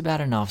not talked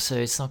about enough, so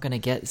it's not gonna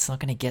get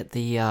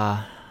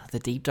the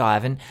deep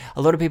dive. And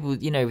a lot of people,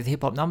 you know, with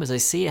hip hop numbers, I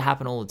see it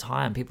happen all the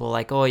time. People are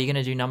like, "Oh, you're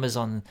gonna do numbers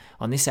on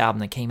this album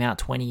that came out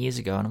 20 years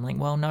ago," and I'm like,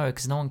 "Well, no,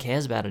 because no one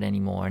cares about it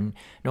anymore, and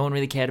no one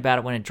really cared about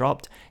it when it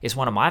dropped. It's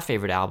one of my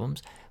favorite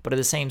albums." But at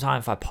the same time,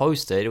 if I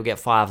post it, it'll get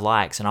 5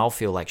 likes, and I'll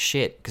feel like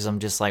shit because I'm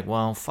just like,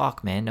 well,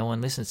 fuck, man, no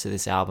one listens to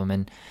this album,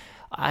 and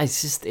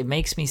it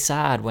makes me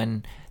sad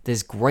when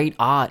there's great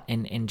art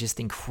and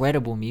just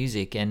incredible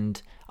music. And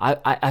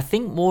I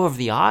think more of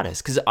the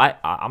artists, because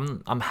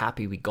I'm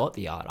happy we got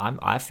the art.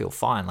 I feel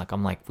fine. Like,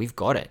 I'm like, we've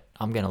got it.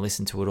 I'm gonna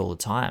listen to it all the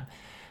time.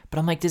 But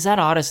I'm like, does that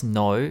artist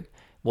know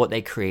what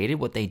they created,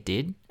 what they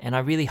did? And I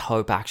really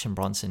hope Action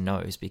Bronson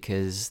knows,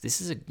 because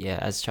this is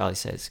as Charlie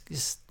says,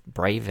 just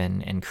brave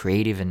and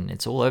creative, and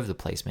it's all over the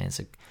place, man.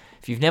 So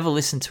if you've never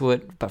listened to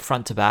it, but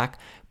front to back,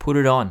 put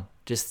it on.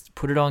 Just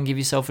put it on, give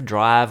yourself a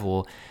drive,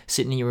 or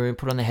sit in your room,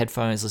 put on the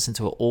headphones, listen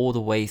to it all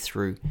the way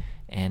through.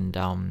 And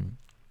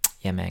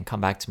yeah, man,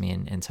 come back to me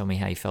and tell me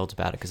how you felt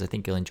about it, because I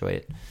think you'll enjoy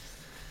it.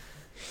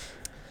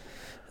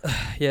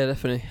 Yeah,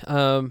 definitely.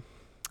 All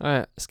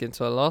right, let's get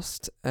into our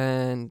last,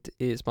 and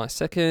it's my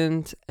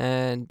second,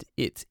 and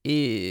it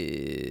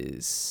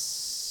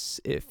is,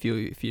 if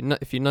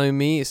you know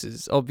me, this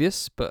is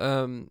obvious, but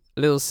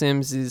Lil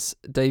Simz'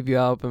 debut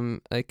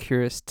album, A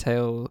Curious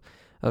Tale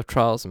of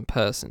Trials and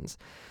Persons.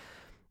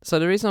 So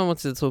the reason I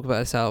wanted to talk about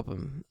this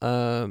album,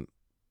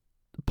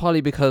 partly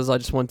because I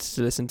just wanted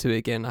to listen to it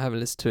again. I haven't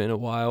listened to it in a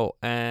while,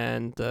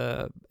 and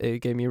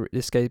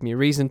this gave me a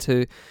reason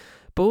to.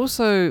 But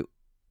also,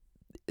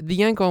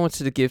 the angle I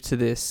wanted to give to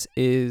this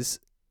is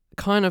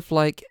kind of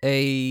like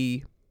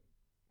a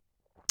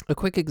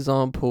quick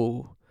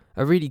example,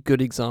 a really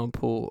good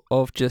example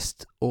of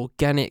just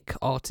organic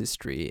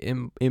artistry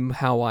in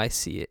how I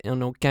see it,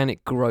 and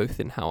organic growth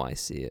in how I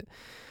see it.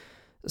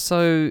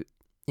 So,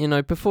 you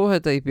know, before her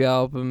debut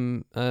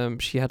album,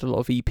 she had a lot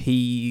of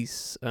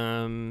EPs.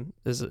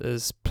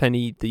 There's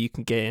plenty that you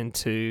can get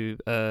into.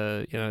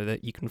 You know,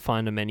 that you can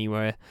find them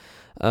anywhere.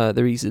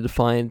 They're easy to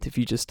find if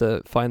you just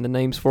find the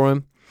names for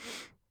them.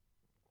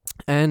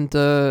 And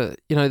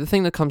you know, the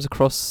thing that comes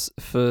across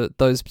for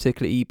those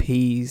particular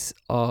EPs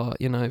are,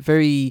 you know,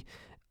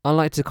 I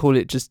like to call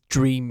it just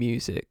dream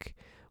music,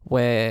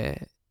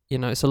 where, you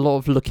know, it's a lot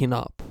of looking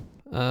up.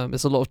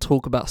 There's a lot of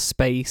talk about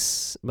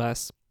space.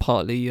 That's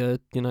partly, you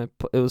know,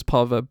 it was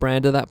part of a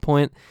brand at that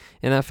point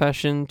in that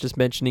fashion, just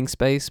mentioning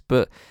space.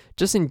 But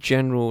just in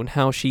general, and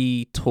how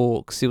she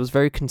talks, it was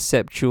very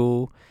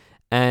conceptual,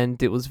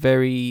 and it was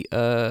very,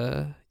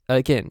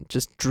 again,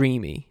 just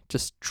dreamy,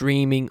 just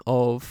dreaming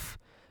of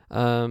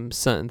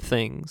certain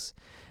things.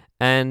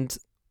 And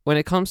when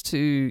it comes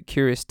to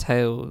Curious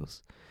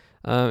Tales,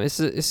 it's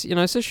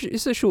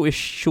a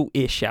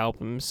shortish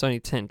album. It's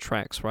only 10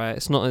 tracks, right?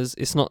 It's not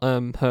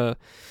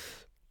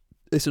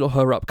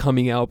her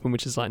upcoming album,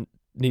 which is like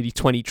nearly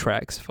 20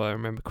 tracks, if I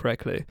remember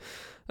correctly.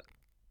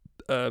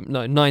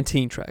 No,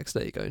 19 tracks.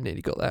 There you go.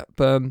 Nearly got that.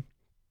 But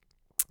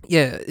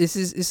yeah, this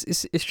is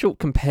it's short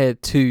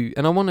compared to,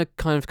 and I want to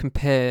kind of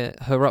compare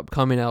her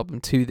upcoming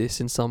album to this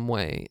in some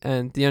way.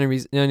 And the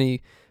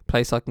only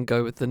place I can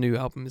go with the new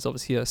album is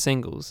obviously her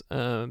singles,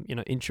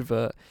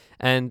 Introvert,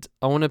 and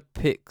I want to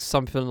pick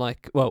something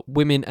like, well,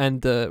 Women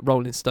and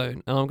Rolling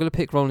Stone, and I'm going to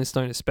pick Rolling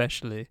Stone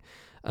especially,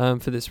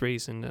 for this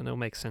reason, and it'll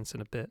make sense in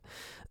a bit.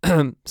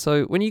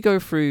 So when you go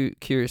through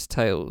Curious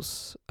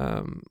Tales,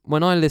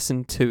 when I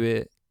listen to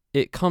it,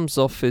 it comes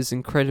off as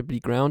incredibly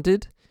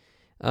grounded.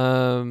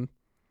 But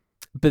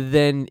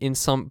then in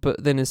some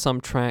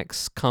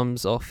tracks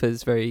comes off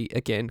as very,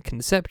 again,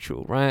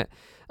 conceptual, right?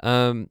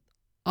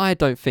 I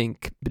don't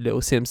think Little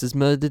Simz has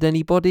murdered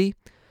anybody,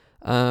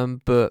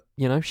 but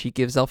she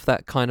gives off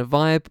that kind of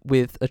vibe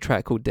with a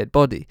track called Dead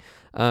Body.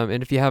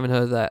 And if you haven't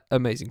heard that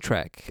amazing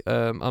track,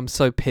 I'm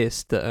so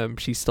pissed that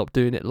she stopped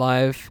doing it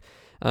live.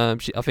 I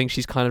think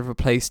she's kind of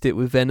replaced it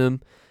with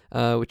Venom,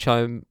 which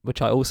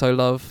I also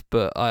love,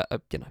 but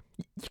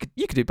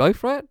you could do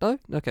both, right? No,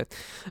 okay.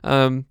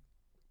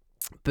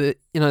 But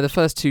the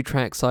first two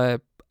tracks I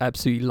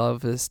absolutely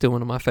love. Are still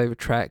one of my favorite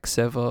tracks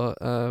ever,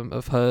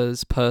 of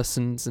hers,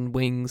 Persons and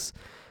Wings.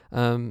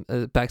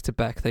 Back to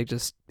back, they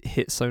just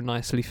hit so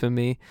nicely for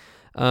me.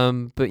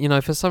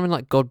 But for something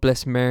like God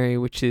Bless Mary,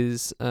 which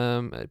is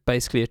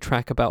basically a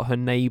track about her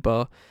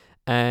neighbor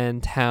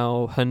and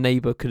how her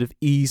neighbor could have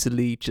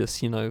easily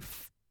just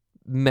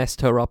messed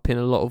her up in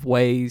a lot of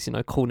ways,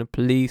 calling the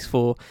police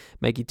for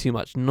making too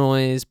much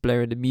noise,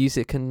 blaring the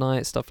music at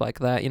night, stuff like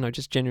that,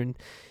 just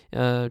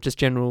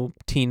general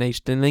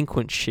teenage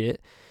delinquent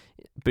shit.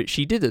 But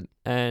she didn't,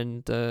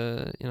 and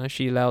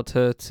she allowed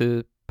her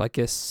to, I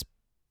guess,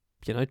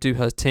 do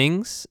her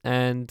things.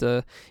 And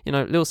Lil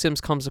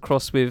Simz comes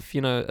across with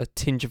a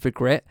tinge of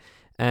regret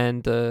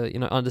and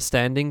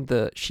understanding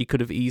that she could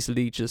have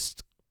easily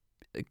just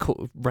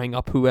rang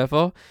up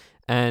whoever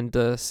and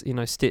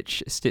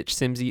stitch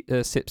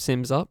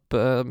Sims up,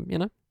 but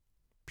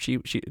she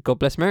God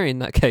bless Mary in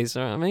that case.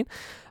 You know what I mean?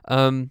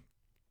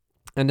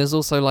 And there's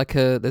also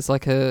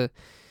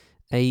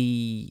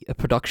a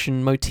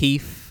production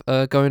motif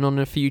going on in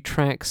a few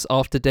tracks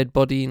after Dead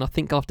Body, and I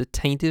think after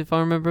Tainted, if I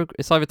remember,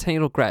 it's either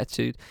Tainted or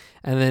Gratitude,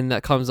 and then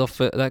that comes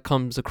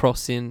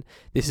across in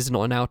This Is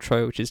Not an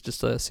Outro, which is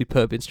just a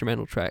superb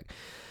instrumental track.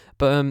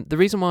 But the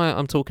reason why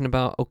I'm talking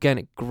about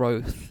organic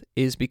growth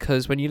is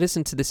because when you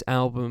listen to this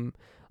album,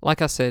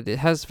 like I said, it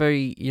has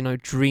very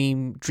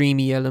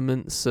dreamy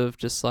elements of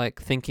just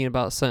like thinking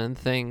about certain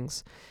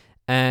things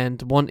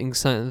and wanting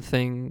certain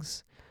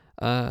things.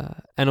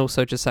 And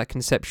also just that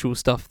conceptual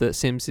stuff that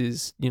Simz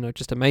is,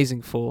 just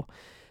amazing for.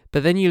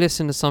 But then you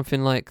listen to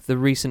something like the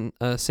recent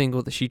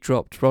single that she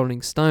dropped,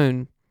 Rolling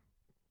Stone.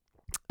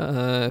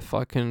 If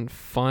I can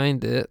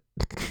find it,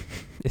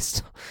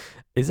 it's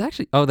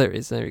actually, oh, there it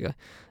is. There we go.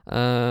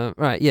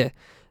 Right, yeah.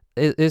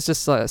 It's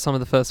just like some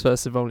of the first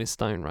verse of Rolling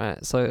Stone,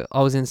 right? So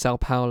I was in Sao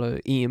Paulo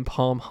eating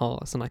palm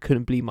hearts and I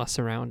couldn't believe my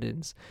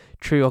surroundings.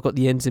 True, I got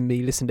the ends in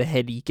me, listen to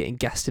Heady getting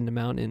gassed in the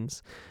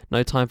mountains.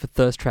 No time for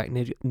thirst track,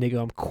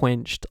 nigga, I'm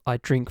quenched. I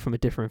drink from a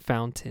different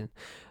fountain.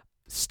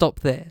 Stop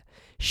there.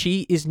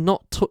 She is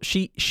not,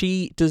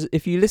 she does,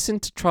 if you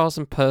listen to Trials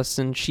in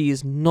Person, she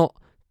is not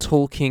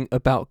talking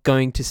about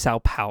going to Sao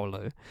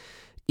Paulo,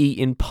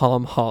 eating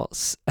palm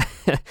hearts.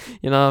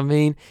 You know what I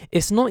mean?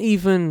 It's not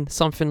even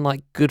something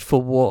like Good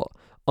for What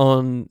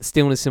on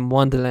Stillness in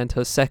Wonderland,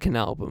 her second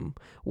album,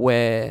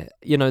 where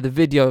the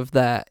video of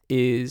that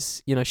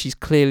is she's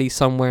clearly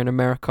somewhere in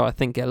America, I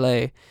think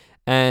LA,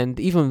 and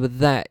even with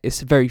that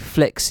it's very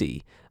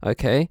flexy.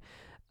 Okay,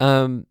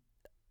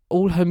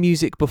 all her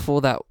music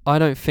before that, I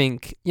don't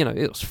think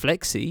it was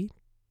flexy.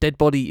 Dead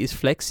Body is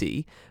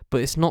flexy,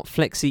 but it's not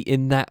flexy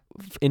in that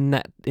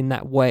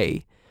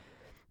way.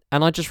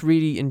 And I just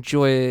really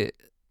enjoy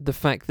the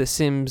fact that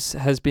Simz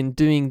has been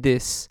doing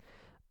this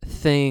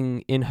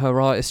thing in her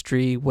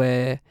artistry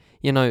where,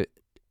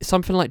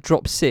 something like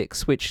Drop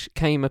 6, which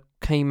came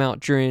out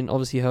during,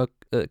 obviously, her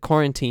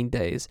quarantine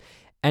days,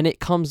 and it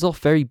comes off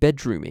very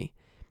bedroomy.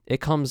 It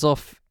comes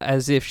off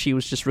as if she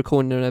was just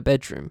recording in her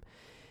bedroom.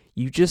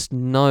 You just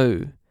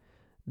know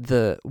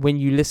that when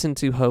you listen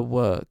to her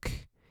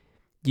work,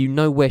 you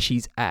know where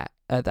she's at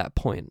that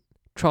point.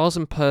 Trials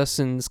and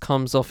Persons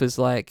comes off as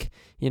like,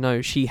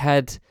 she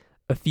had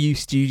a few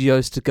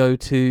studios to go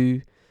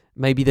to.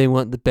 Maybe they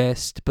weren't the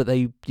best, but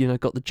they,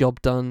 got the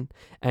job done.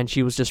 And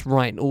she was just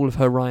writing all of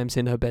her rhymes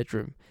in her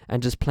bedroom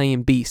and just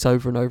playing beats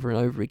over and over and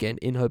over again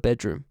in her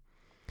bedroom.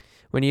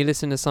 When you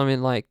listen to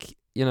something like,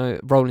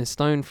 Rolling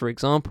Stone, for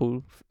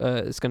example,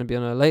 it's going to be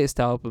on her latest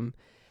album.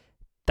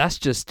 That's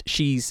just,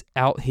 she's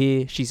out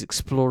here, she's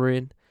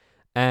exploring,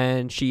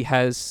 and she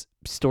has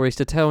stories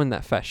to tell in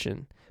that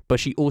fashion. But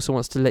she also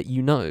wants to let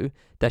you know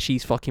that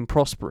she's fucking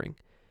prospering.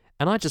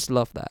 And I just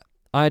love that.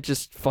 I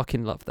just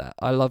fucking love that.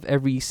 I love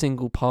every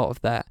single part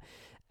of that.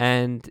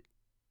 And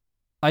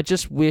I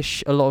just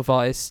wish a lot of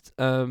artists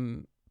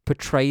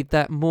portrayed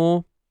that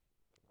more,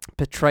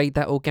 portrayed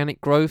that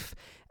organic growth,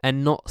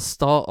 and not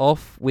start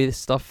off with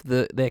stuff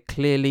that they're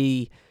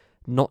clearly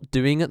not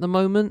doing at the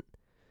moment.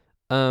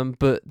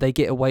 but they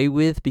get away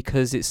with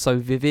because it's so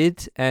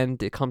vivid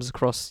and it comes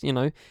across,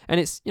 and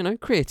it's,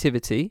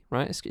 creativity,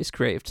 right? It's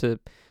creative to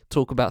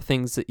talk about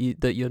things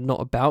that you're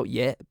not about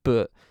yet,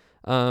 but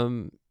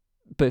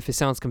if it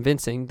sounds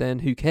convincing, then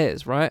who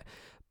cares, right?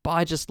 But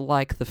I just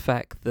like the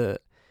fact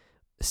that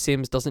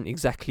Sims doesn't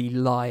exactly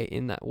lie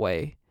in that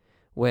way,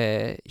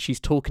 where she's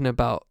talking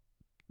about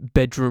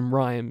bedroom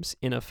rhymes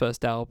in her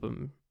first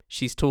album.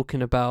 She's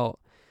talking about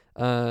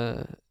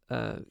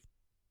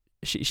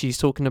she's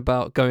talking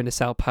about going to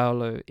Sao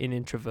Paulo in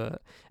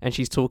Introvert, and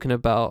she's talking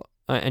about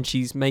and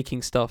she's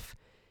making stuff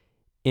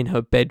in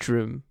her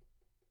bedroom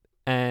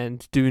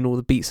and doing all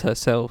the beats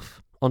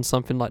herself on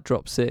something like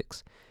Drop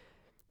 6.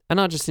 And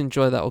I just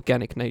enjoy that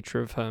organic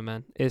nature of her,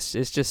 man. It's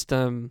just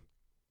so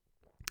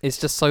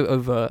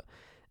overt,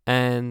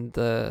 and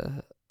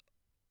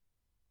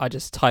I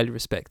just highly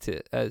respect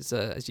it, as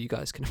you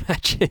guys can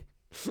imagine.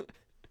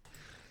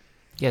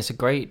 Yeah, it's a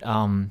great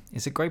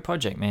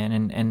project, man,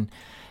 and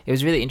it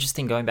was really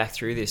interesting going back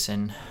through this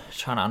and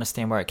trying to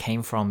understand where it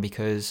came from,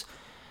 because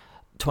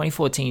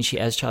 2014, she,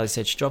 as Charlie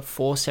said, she dropped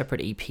 4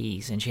 separate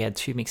EPs, and she had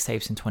 2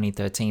 mixtapes in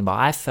 2013. But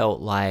I felt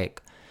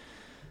like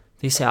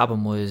this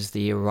album was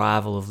the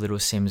arrival of Little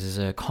Simz as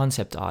a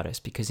concept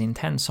artist, because in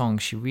 10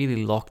 songs, she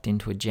really locked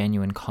into a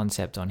genuine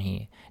concept on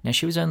here. Now,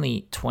 she was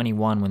only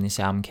 21 when this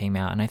album came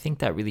out, and I think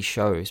that really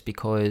shows,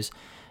 because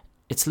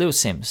it's Little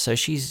Simz, so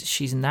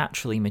she's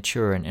naturally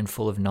mature and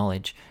full of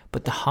knowledge,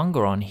 but the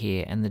hunger on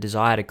here and the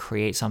desire to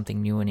create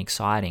something new and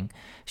exciting.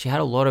 She had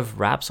a lot of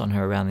raps on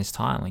her around this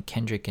time, like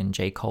Kendrick and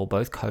J. Cole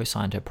both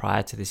co-signed her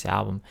prior to this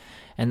album,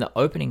 and the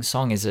opening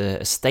song is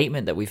a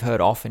statement that we've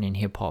heard often in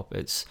hip-hop.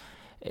 It's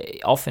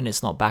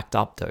not backed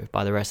up though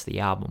by the rest of the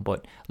album,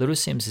 but Little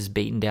Simz has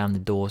beaten down the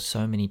door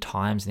so many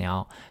times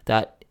now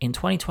that in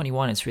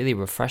 2021, it's really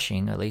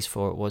refreshing, at least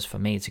it was for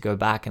me, to go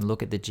back and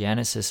look at the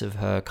genesis of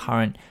her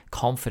current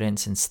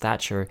confidence and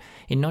stature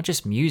in not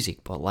just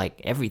music, but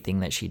like everything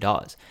that she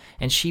does.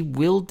 And she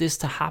willed this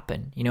to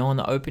happen. On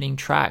the opening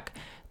track,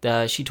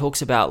 she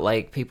talks about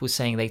like people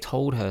saying they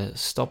told her,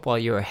 stop while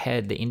you're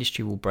ahead, the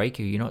industry will break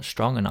you, you're not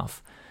strong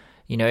enough.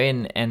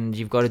 And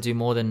you've got to do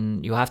more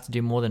than, you have to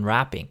do more than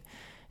rapping.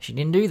 She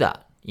didn't do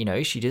that.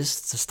 She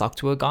just stuck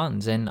to her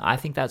guns. And I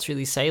think that's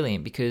really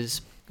salient,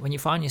 because when you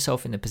find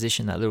yourself in the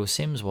position that Little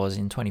Simz was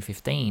in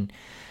 2015,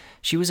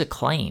 she was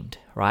acclaimed,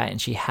 right?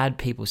 And she had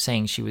people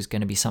saying she was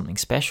going to be something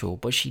special,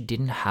 but she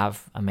didn't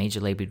have a major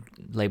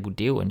label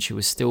deal, and she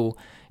was still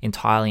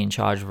entirely in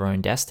charge of her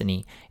own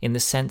destiny, in the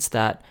sense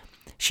that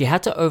she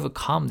had to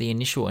overcome the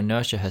initial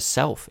inertia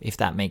herself, if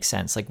that makes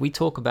sense. Like we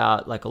talk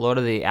about, like a lot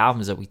of the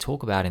albums that we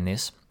talk about in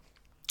this,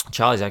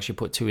 Charlie's actually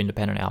put 2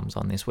 independent albums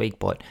on this week,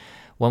 but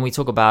when we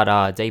talk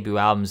about debut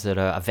albums that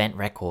are event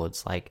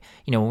records, like,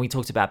 when we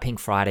talked about Pink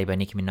Friday by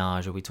Nicki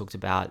Minaj, or we talked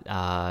about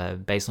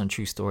Based on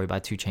True Story by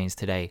 2 Chainz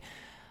Today,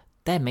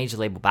 they're major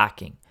label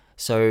backing.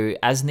 So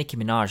as Nicki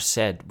Minaj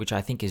said, which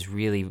I think is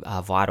really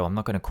vital, I'm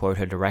not going to quote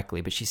her directly,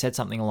 but she said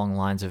something along the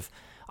lines of,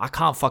 I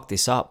can't fuck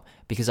this up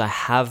because I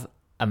have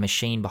a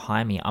machine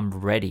behind me. I'm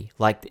ready.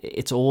 Like,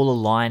 it's all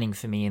aligning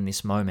for me in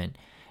this moment.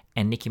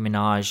 And Nicki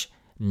Minaj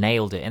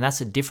nailed it. And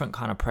that's a different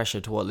kind of pressure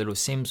to what Little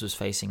Simz was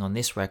facing on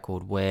this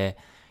record, where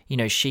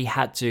she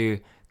had to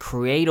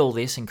create all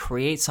this and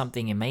create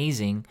something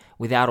amazing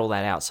without all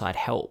that outside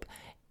help,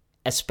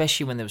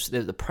 especially when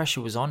the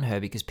pressure was on her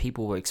because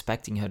people were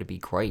expecting her to be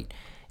great.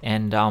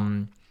 And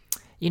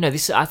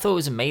this, I thought it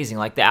was amazing.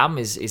 Like, the album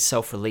is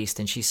self-released,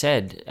 and she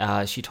said,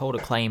 she told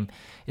Acclaim,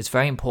 it's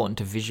very important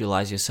to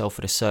visualize yourself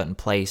at a certain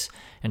place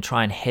and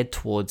try and head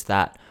towards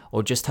that,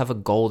 or just have a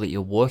goal that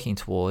you're working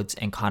towards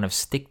and kind of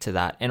stick to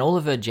that. And all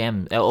of her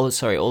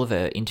all of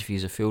her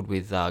interviews are filled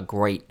with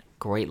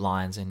great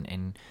lines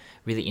and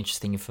really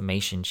interesting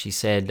information. She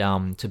said,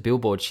 to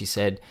Billboard, she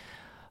said,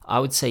 I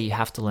would say you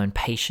have to learn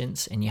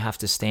patience, and you have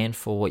to stand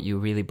for what you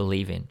really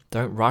believe in.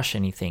 Don't rush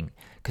anything,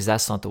 because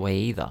that's not the way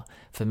either.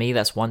 For me,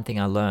 that's one thing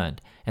I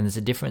learned. And there's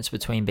a difference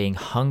between being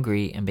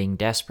hungry and being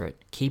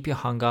desperate. Keep your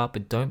hunger,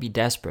 but don't be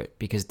desperate,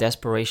 because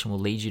desperation will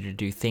lead you to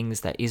do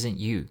things that isn't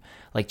you,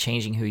 like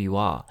changing who you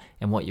are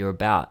and what you're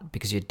about,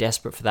 because you're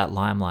desperate for that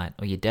limelight,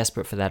 or you're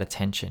desperate for that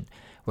attention.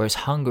 Whereas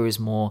hunger is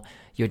more,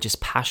 you're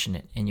just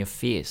passionate and you're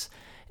fierce.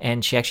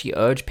 And she actually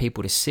urged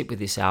people to sit with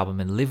this album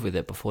and live with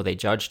it before they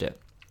judged it.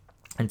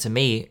 And to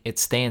me, it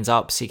stands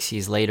up 6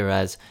 years later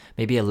as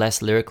maybe a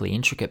less lyrically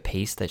intricate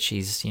piece that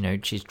she's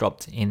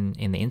dropped in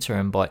the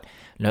interim, but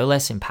no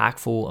less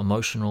impactful,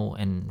 emotional,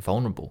 and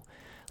vulnerable.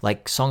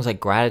 Like, songs like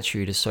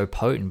Gratitude is so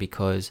potent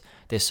because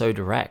they're so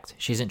direct.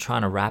 She isn't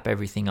trying to wrap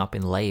everything up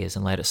in layers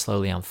and let it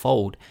slowly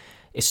unfold.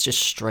 It's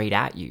just straight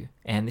at you.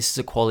 And this is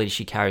a quality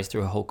she carries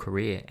through her whole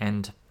career.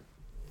 And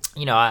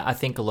I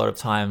think a lot of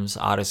times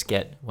artists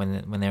get,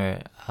 when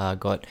they're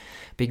got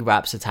big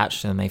raps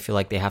attached to them, they feel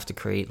like they have to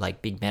create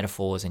like big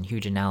metaphors and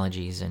huge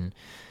analogies and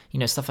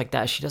stuff like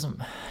that. She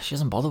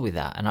doesn't bother with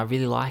that, and I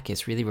really like it.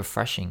 It's really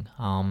refreshing.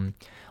 On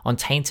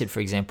Tainted, for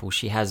example,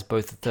 she has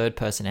both the third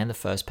person and the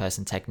first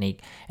person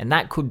technique, and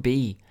that could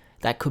be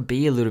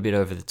a little bit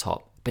over the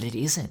top, but it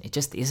isn't. It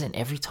just isn't.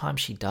 Every time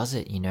she does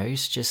it,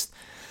 it's just,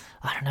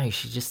 I don't know,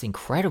 she's just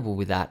incredible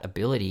with that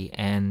ability.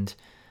 And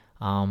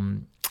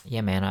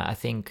yeah, man, I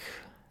think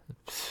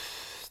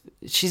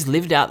she's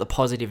lived out the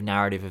positive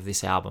narrative of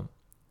this album.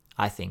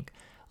 I think,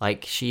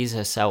 like, she's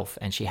herself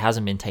and she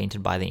hasn't been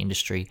tainted by the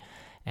industry,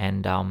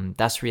 and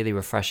that's really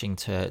refreshing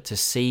to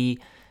see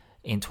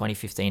in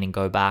 2015 and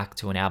go back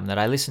to an album that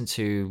I listened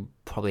to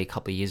probably a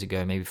couple of years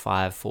ago, maybe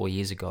 4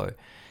 years ago,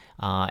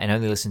 and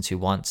only listened to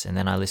once, and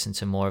then I listened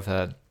to more of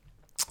her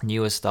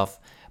newer stuff.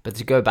 But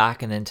to go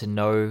back and then to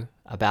know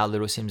about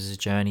Little Simz'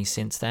 journey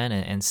since then,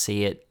 and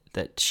see it,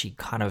 that she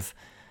kind of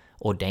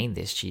ordained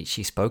this,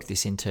 she spoke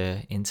this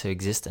into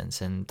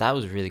existence, and that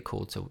was really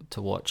cool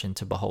to watch and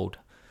to behold.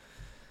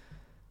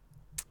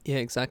 Yeah,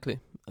 exactly.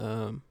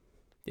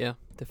 Yeah,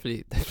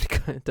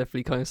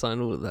 definitely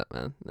co-sign all of that,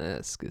 man. Yeah,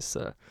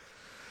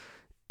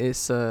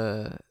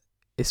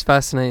 it's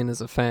fascinating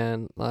as a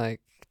fan,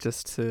 like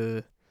just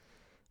to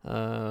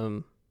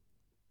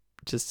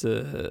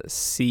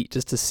see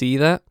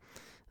that,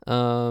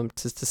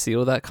 just to see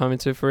all that coming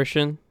to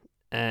fruition.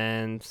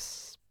 And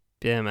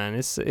yeah, man,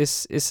 it's a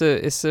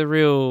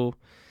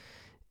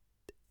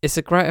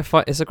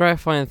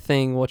gratifying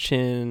thing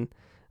watching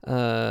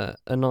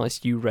an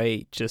artist you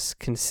rate just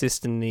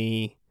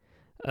consistently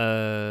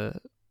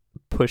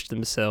push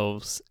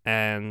themselves,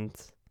 and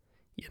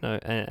you know,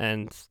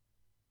 and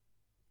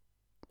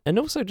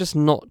also just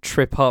not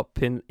trip up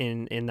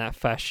in that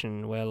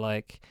fashion where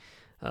like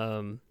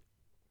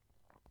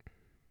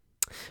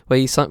where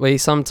you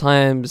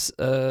sometimes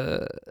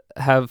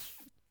have,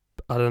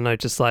 I don't know,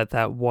 just like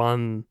that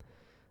one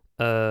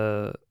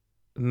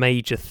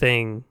major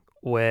thing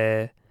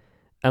where,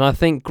 and I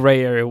think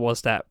Grey Area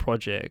was that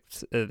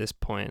project at this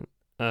point,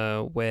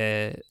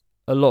 where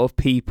a lot of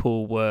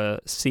people were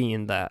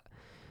seeing that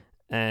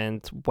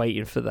and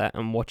waiting for that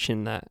and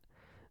watching that.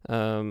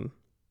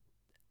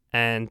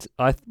 And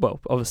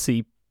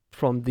obviously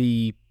from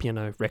the, you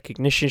know,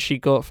 recognition she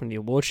got, from the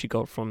awards she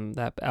got from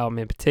that album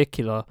in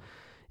particular,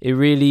 it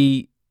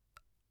really,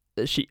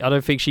 I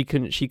don't think she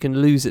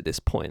can lose at this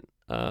point.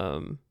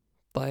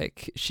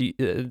 Like she,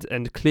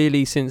 and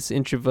clearly since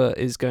Introvert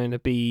is going to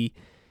be,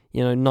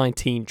 you know,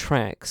 19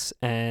 tracks,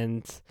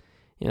 and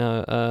you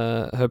know,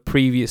 her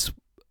previous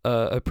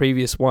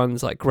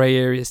ones like Grey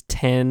Area's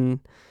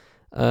 10,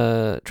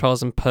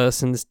 Trials and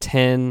Persons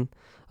 10,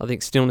 I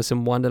think Stillness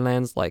in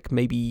Wonderland's like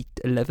maybe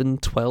 11,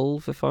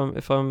 12 if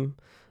I'm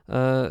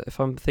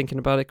thinking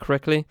about it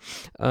correctly.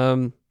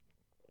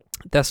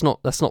 That's not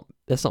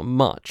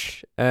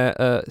much.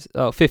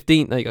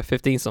 15. There you go.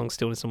 15 songs,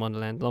 Stillness in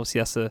Wonderland. And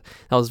obviously,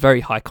 that was very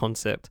high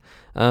concept.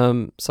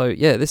 So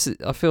yeah,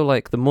 I feel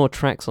like the more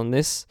tracks on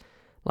this,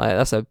 like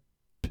that's a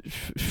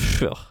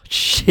oh,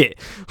 shit.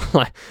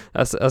 Like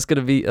that's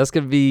gonna be a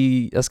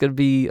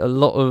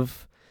lot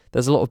of.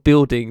 There's a lot of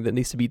building that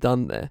needs to be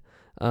done there.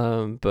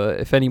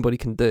 But if anybody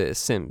can do it, it's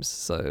Simz.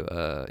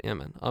 So yeah,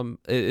 man.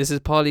 This is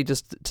partly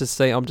just to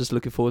say I'm just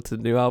looking forward to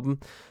the new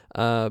album.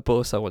 But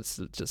also I want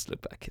to just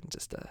look back and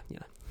just you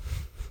know,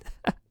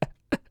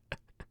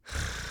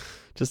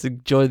 just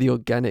enjoy the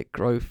organic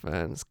growth,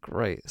 man. It's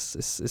great.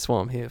 It's what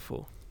I'm here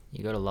for.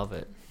 You gotta love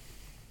it.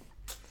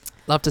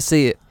 Love to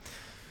see it.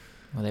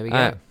 Well, there we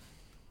go.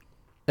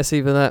 It's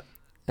either that,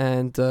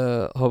 and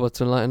how about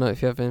to enlighten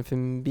if you have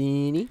anything,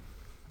 Beanie?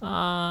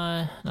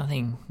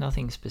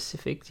 Nothing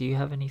specific. Do you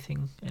have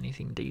anything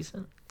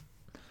decent?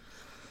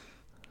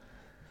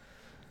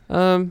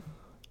 Not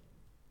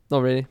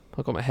really.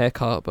 I got my hair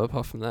cut, but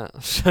apart from that.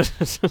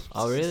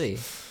 Oh, really?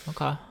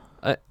 Okay.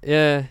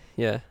 Yeah.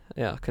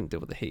 I couldn't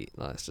deal with the heat.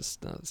 Like, it's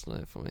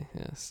not for me.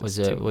 Yeah. Was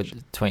it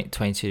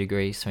 22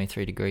 degrees,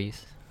 23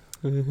 degrees?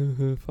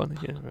 Funny,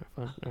 yeah. Right,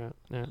 fine. All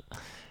right.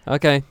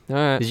 Okay, all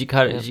right. Did you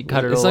cut it? Did you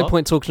cut it all? There's no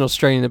point talking to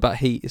Australian about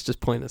heat. It's just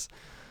pointless.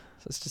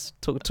 So it's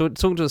just talk to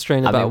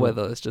Australian about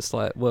weather. It's just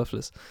like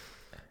worthless.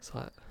 It's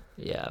like,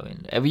 yeah, I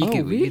mean,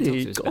 really? Talk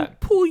to us about.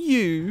 Poor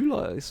you!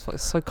 Like it's like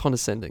so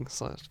condescending. It's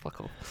like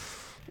fuck off.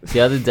 The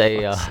other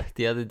day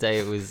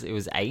it was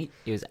 8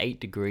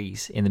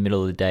 degrees in the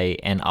middle of the day,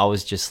 and I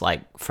was just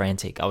like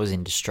frantic. I was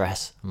in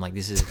distress. I'm like,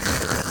 this is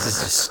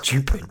just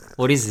stupid.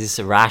 What is this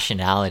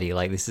irrationality?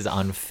 Like, this is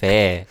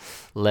unfair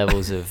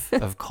levels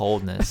of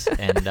coldness,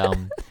 and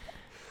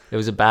it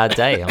was a bad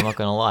day. I'm not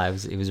gonna lie.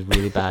 It was a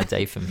really bad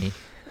day for me.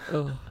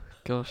 Oh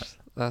gosh,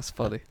 that's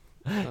funny.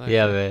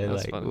 Yeah, man.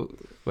 Like,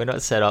 we're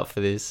not set up for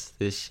this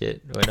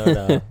shit. We're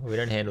not. We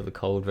don't handle the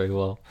cold very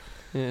well.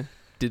 Yeah.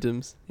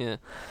 Diddums, yeah.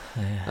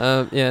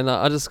 No,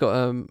 I just got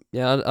I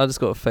just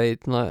got a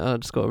fade. Like, I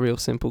just got a real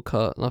simple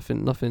cut.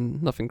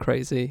 Nothing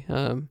crazy.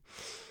 I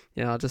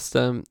just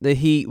the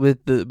heat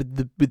with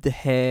the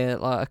hair.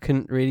 Like, I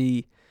couldn't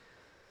really.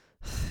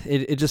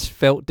 It just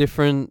felt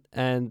different,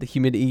 and the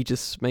humidity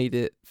just made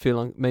it feel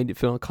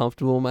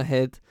uncomfortable in my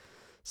head.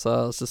 So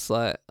I was just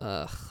like,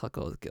 I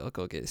gotta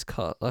get this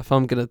cut. Like, if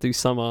I'm gonna do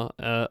summer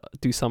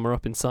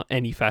up in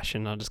any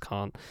fashion, I just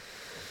can't.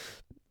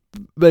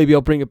 Maybe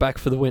I'll bring it back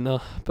for the winter,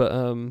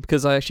 but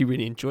because I actually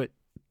really enjoyed.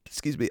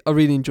 I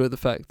really enjoyed the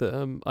fact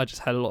that I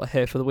just had a lot of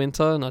hair for the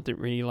winter, and I didn't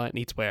really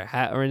need to wear a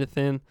hat or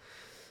anything.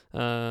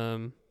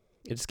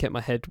 it just kept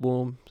my head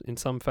warm in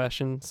some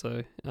fashion.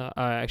 So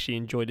I actually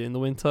enjoyed it in the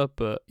winter.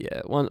 But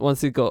yeah,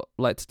 once it got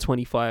like to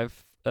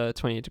 25,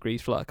 20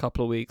 degrees for like a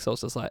couple of weeks, I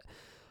was just like,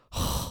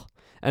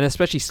 and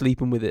especially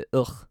sleeping with it,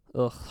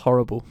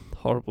 horrible.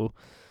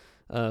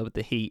 With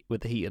the heat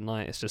at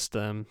night, it's just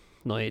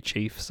not it,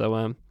 chief.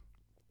 So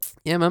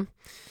yeah, man,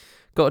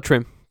 got a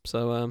trim.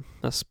 So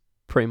that's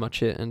pretty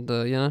much it. And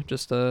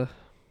just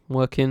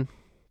working,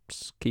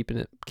 just keeping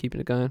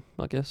it going,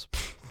 I guess.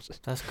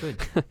 That's good.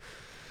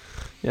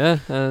 Yeah,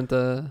 and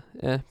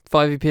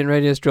 5VPN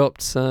Radio's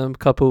dropped a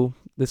couple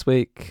this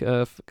week.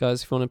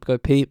 Guys, if you want to go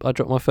peep, I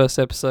dropped my first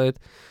episode.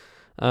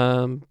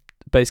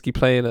 Basically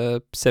playing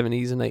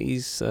 70s and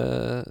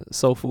 80s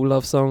soulful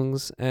love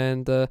songs,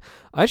 and I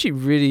actually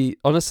really,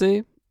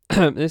 honestly,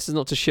 this is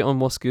not to shit on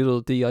What's Good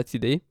or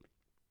DITD,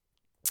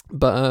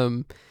 but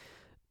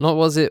not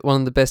was it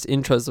one of the best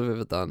intros I've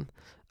ever done,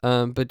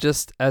 but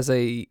just as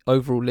a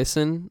overall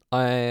listen,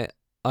 I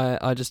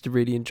just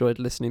really enjoyed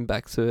listening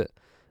back to it.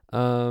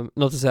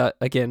 Not to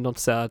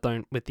say I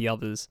don't with the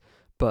others,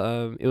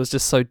 but it was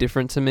just so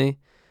different to me,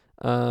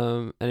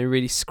 and it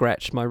really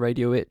scratched my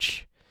radio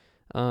itch.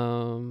 I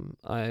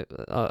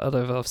don't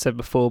know if I've said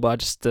before, but I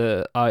just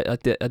I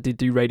did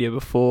do radio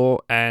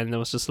before, and there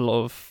was just a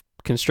lot of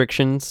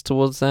constrictions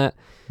towards that.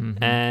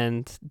 Mm-hmm.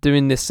 And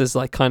doing this as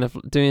like kind of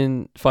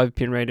doing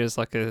 5VPN Radio is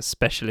like a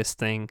specialist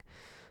thing.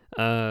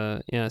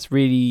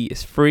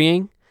 It's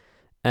freeing,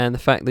 and the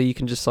fact that you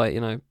can just like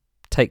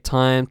take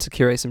time to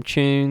curate some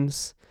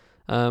tunes.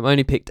 I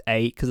only picked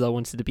 8 because I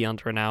wanted to be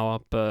under an hour,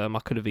 but I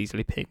could have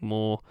easily picked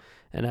more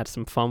and had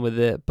some fun with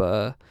it.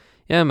 But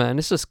yeah, man,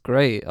 it's just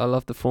great. I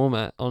love the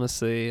format,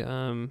 honestly.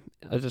 I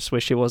just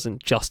wish it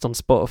wasn't just on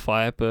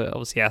Spotify, but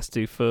obviously it has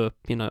to for,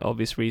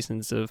 obvious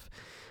reasons of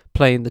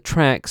playing the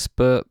tracks.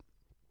 But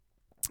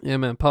yeah,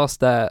 man, past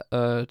that,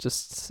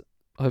 just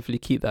hopefully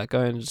keep that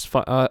going.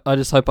 I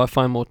just hope I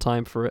find more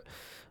time for it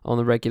on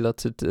the regular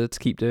to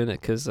keep doing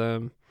it, because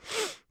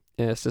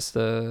it's just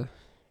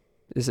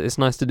it's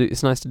nice to do.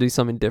 It's nice to do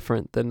something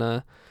different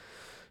than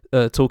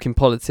talking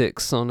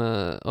politics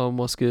on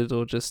What's Good,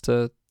 or just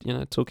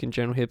talking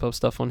general hip hop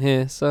stuff on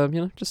here. So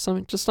just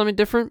something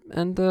different,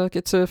 and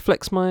get to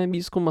flex my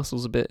musical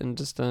muscles a bit, and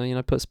just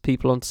put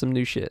people onto some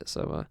new shit.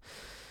 So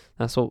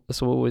that's what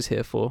we're always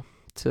here for,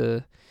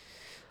 to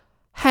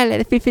highlight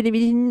the fifth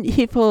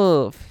hip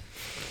hop,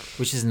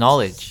 which is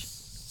knowledge.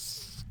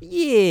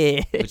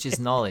 Yeah, which is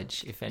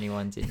knowledge. If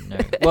anyone didn't know,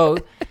 well.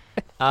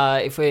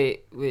 If we're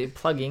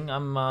plugging,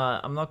 I'm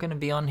not going to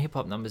be on hip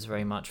hop numbers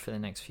very much for the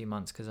next few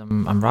months, because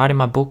I'm writing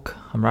my book.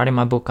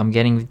 I'm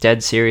getting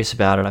dead serious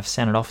about it. I've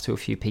sent it off to a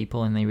few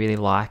people and they really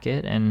like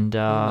it. And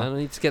I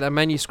need to get that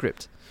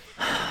manuscript.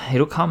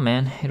 It'll come,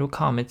 man. It'll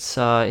come. It's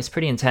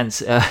pretty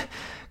intense.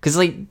 Because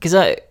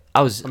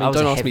I was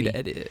don't ask me to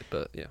edit it,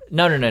 but yeah.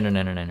 No.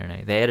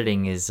 The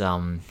editing is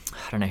I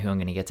don't know who I'm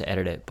going to get to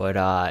edit it, but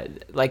I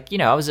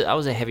was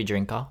a heavy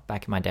drinker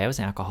back in my day. I was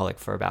an alcoholic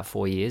for about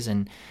 4 years,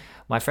 and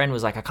my friend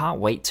was like, I can't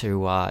wait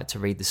to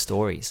read the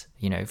stories,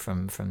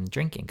 from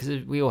drinking,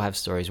 because we all have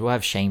stories. We all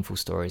have shameful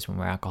stories when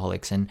we're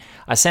alcoholics. And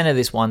I sent her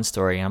this one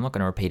story, and I'm not going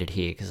to repeat it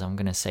here because I'm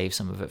going to save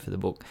some of it for the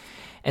book.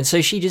 And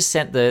so she just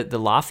sent the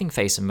laughing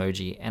face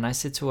emoji, and I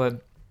said to her,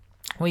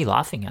 "What are you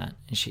laughing at?"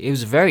 And it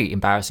was a very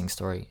embarrassing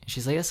story. And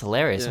she's like, "That's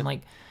hilarious." Yeah. I'm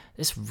like,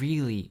 "It's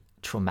really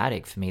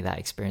traumatic for me, that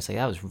experience. Like,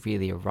 that was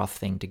really a rough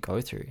thing to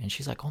go through." And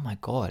she's like, "Oh my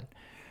God.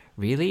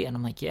 Really?" And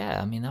I'm like,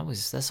 "Yeah, I mean,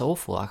 that's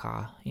awful. Like,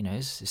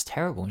 it's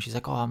terrible." And she's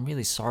like, "Oh, I'm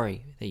really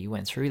sorry that you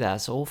went through that.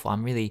 It's awful.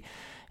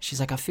 She's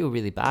like, "I feel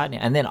really bad now."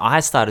 And then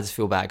I started to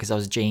feel bad because I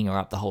was G'ing her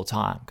up the whole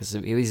time, because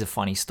it is a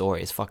funny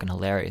story. It's fucking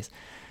hilarious.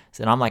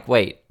 So then I'm like,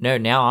 wait, no,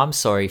 now I'm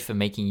sorry for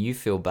making you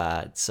feel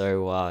bad.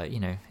 So,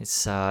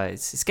 it's going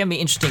to be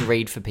an interesting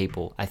read for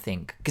people, I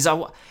think. Because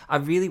I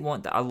really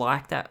want that. I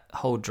like that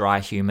whole dry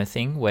humor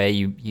thing where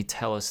you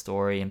tell a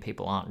story and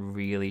people aren't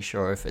really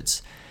sure if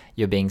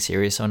you're being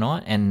serious or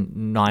not, and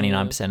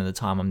 99% of the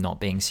time I'm not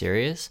being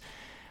serious,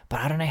 but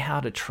I don't know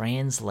how to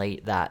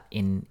translate that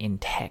in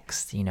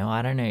text.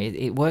 I don't know.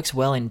 It works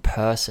well in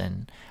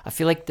person. I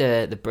feel like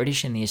the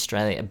British and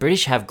the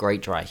British have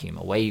great dry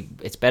humor.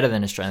 It's better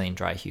than Australian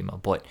dry humor,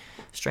 but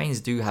Australians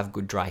do have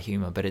good dry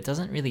humor, but it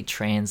doesn't really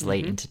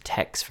translate into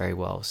text very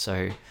well.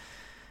 So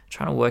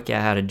trying to work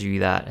out how to do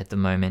that at the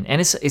moment,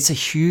 and it's a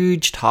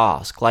huge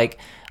task. Like,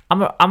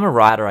 I'm a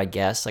writer, I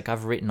guess. Like,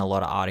 I've written a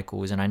lot of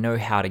articles, and I know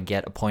how to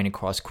get a point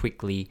across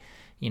quickly,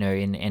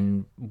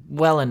 and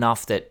well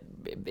enough that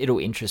it'll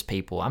interest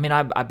people. I mean,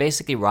 I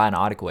basically write an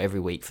article every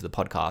week for the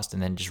podcast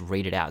and then just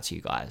read it out to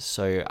you guys.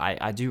 So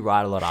I do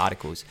write a lot of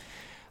articles.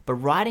 But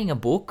writing a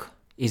book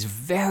is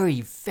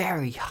very,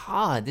 very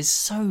hard. There's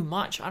so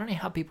much. I don't know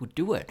how people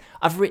do it.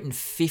 I've written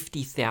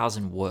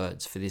 50,000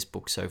 words for this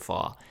book so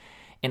far.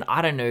 And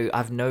I don't know, I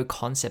have no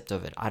concept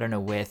of it. I don't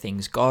know where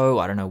things go.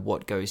 I don't know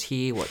what goes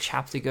here, what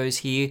chapter goes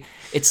here.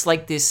 It's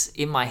like this,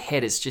 in my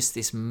head, it's just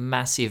this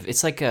massive,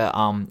 it's like a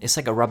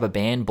rubber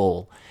band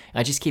ball. And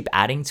I just keep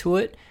adding to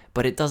it,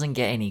 but it doesn't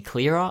get any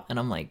clearer. And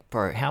I'm like,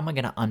 bro, how am I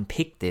going to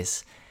unpick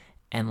this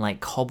and like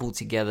cobble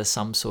together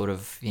some sort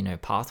of, you know,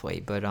 pathway.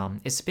 But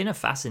it's been a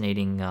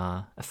fascinating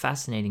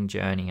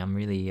journey. I'm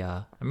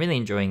really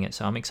enjoying it.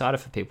 So I'm excited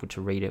for people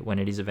to read it when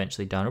it is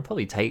eventually done. It'll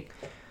probably take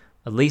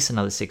at least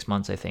another 6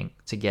 months, I think,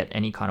 to get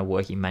any kind of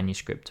working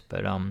manuscript.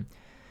 But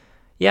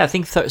yeah, I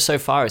think so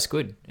far it's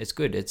good. It's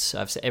good.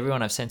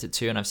 Everyone I've sent it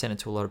to, and I've sent it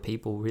to a lot of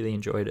people, really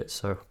enjoyed it.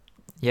 So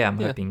yeah, I'm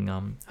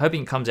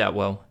hoping it comes out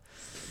well.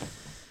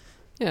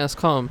 Yeah, it's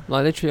calm.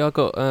 Like literally,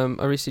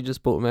 I recently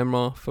just bought a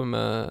memoir from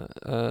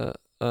one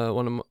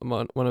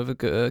of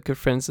the good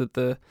friends of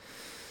 5e,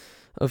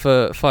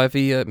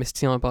 Miss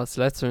Tiana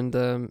Bartoletta, and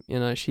you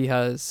know, she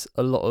has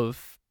a lot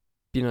of,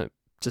 you know,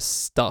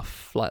 just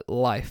stuff like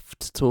life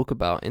to talk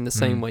about in the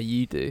same way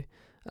you do,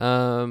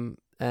 and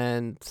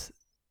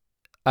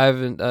I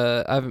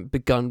haven't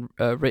begun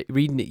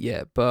reading it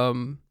yet, but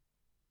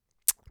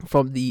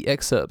from the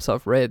excerpts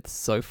I've read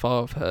so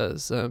far of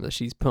hers that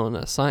she's put on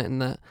her site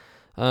and that,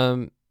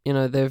 you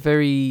know, they're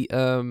very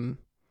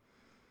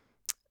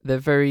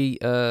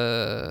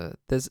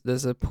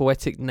there's a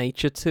poetic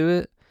nature to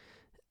it,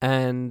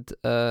 and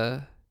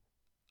I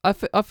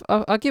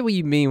get what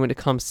you mean when it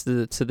comes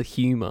to the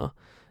humor.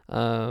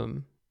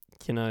 You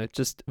know,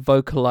 just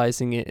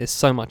vocalizing it is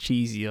so much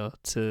easier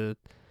to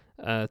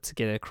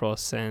get it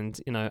across, and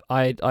you know,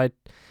 I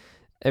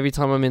every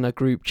time I'm in a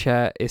group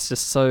chat, it's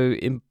just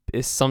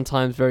it's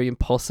sometimes very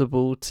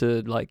impossible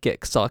to like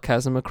get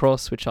sarcasm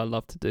across, which I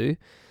love to do.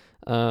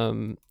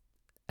 And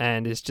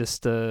it's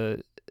just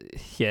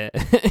yeah,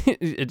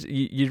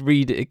 you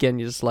read it again,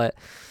 you're just like,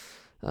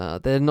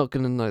 they're not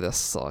gonna know that's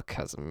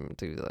sarcasm,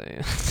 do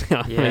they? You know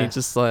what I mean?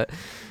 Just like,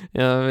 you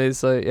know what I mean?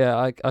 So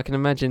yeah, I can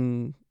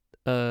imagine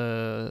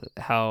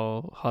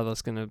how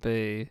that's gonna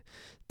be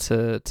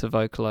to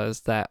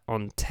vocalize that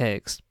on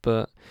text,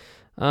 but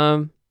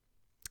maybe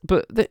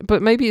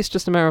it's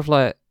just a matter of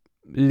like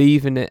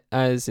leaving it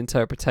as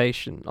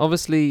interpretation.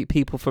 Obviously,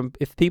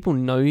 if people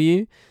know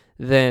you,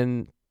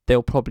 then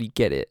they'll probably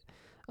get it.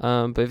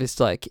 But if it's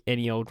like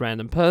any old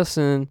random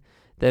person,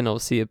 then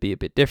obviously it'd be a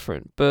bit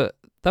different. But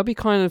that'd be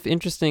kind of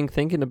interesting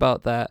thinking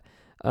about that.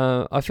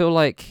 I feel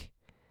like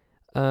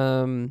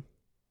there's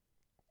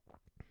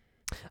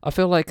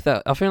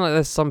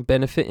some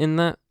benefit in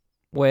that,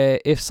 where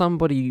if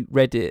somebody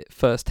read it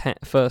first,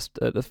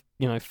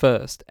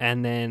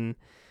 and then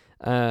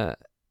I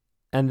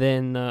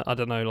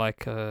don't know,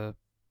 like you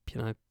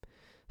know,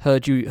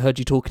 heard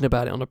you talking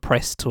about it on a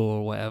press tour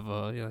or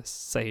whatever, you know,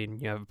 saying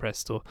you have a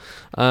press tour,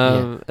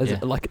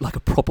 like a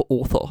proper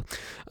author,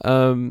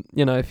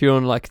 you know, if you're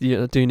on like, you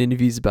know, doing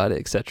interviews about it,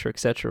 etc.,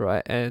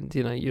 right, and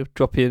you know, you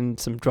drop in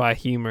some dry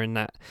humor in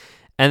that,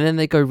 and then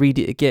they go read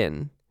it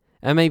again,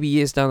 and maybe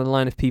years down the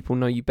line, if people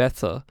know you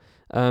better,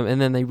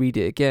 and then they read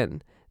it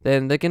again,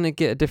 then they're gonna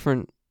get a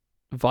different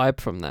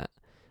vibe from that,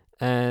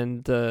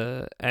 and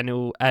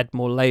it'll add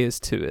more layers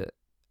to it,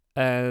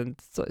 and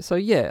so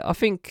yeah, I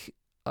think.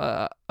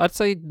 I'd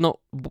say not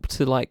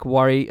to like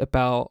worry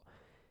about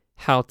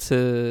how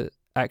to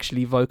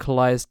actually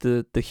vocalize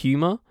the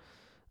humor.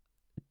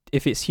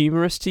 If it's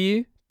humorous to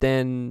you,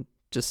 then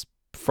just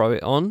throw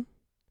it on,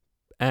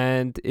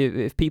 and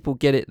if people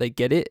get it, they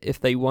get it. If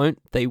they won't,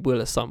 they will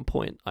at some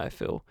point, I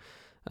feel.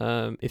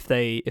 If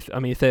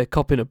they're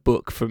copying a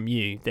book from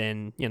you,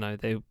 then you know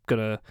they're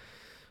gonna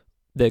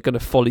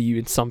follow you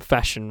in some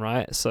fashion,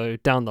 right? So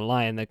down the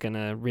line, they're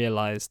gonna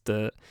realize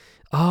that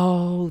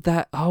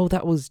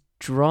that was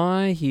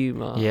dry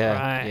humor.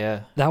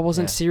 Yeah. That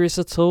wasn't serious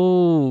at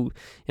all.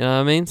 You know what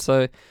I mean?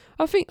 So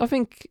I think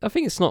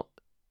it's not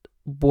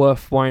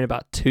worth worrying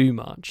about too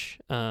much.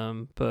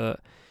 But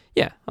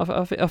yeah,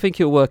 I think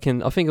it'll work in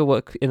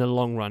the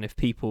long run if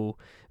people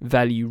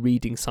value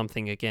reading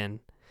something again.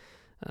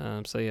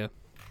 So yeah.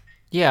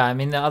 Yeah, I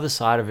mean, the other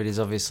side of it is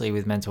obviously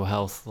with mental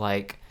health.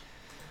 Like,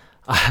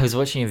 I was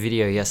watching a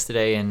video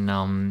yesterday,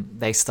 and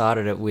they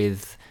started it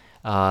with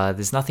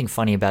there's nothing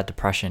funny about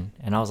depression,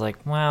 and I was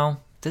like,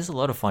 well, there's a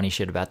lot of funny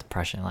shit about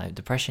depression. Like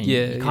depression,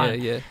 you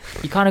kind of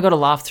got to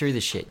laugh through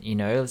the shit, you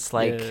know. It's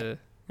like,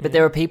 but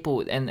there are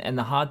people, and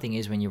the hard thing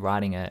is when you're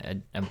writing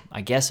a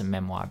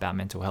memoir about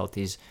mental health,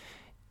 is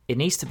it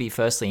needs to be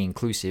firstly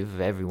inclusive of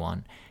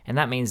everyone, and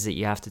that means that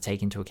you have to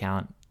take into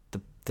account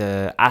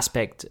the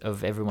aspect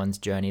of everyone's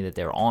journey that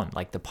they're on,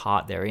 like the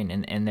part they're in,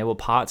 and there were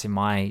parts in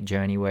my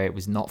journey where it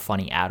was not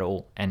funny at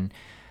all, and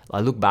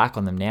I look back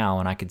on them now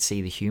and I could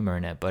see the humor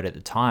in it, but at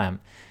the time,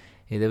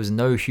 there was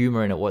no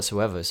humor in it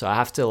whatsoever. So I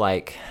have to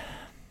like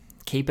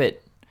keep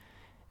it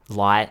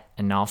light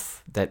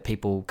enough that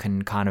people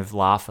can kind of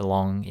laugh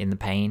along in the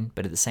pain,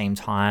 but at the same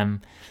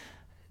time,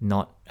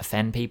 not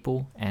offend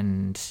people.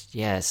 And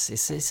yes,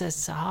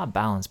 it's a hard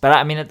balance. But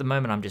I mean, at the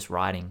moment, I'm just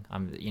writing.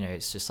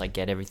 It's just like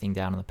get everything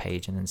down on the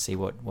page and then see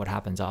what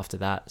happens after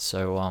that.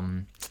 So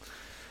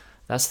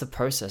that's the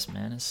process,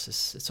 man.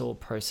 It's all a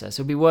process.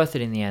 It'll be worth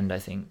it in the end, I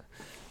think.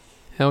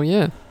 Hell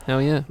yeah.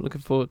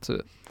 Looking forward to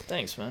it.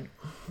 Thanks, man.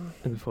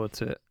 Looking forward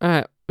to it. All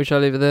right, we shall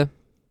leave it there.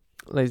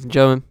 Ladies and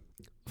gentlemen,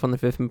 from the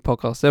Fifth Element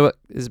Podcast Network,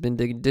 this has been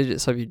Digging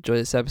Digits. Hope you enjoyed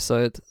this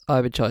episode.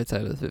 I've been Charlie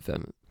Taylor of the Fifth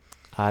Element.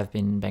 I've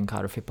been Ben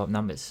Carter of Hip Hop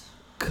Numbers.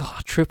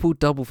 God, triple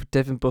double for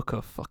Devin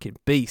Booker, fucking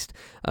beast.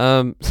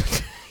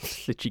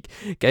 Literally,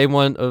 game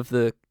 1 of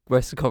the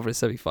Western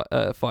Conference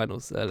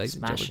finals, ladies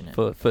and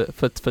gentlemen.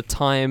 For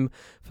time,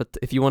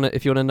 if you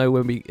wanna know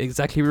when we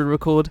exactly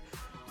record,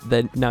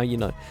 then now you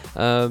know.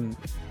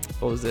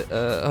 What was it?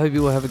 I hope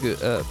you will have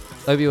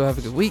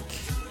a good week.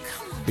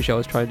 Wish I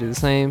was trying to do the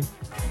same.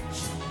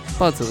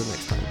 But until the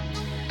next time,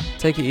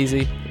 take it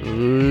easy,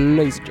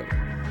 ladies and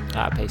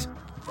gentlemen. Peace.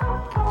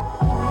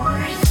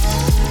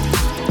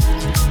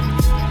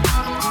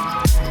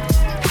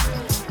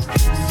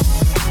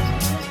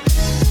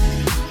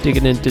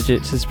 Digging in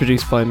Digits is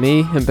produced by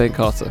me and Ben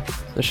Carter.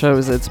 The show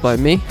is edited by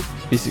me.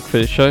 Music for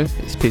the show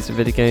is Piece of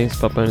Video Games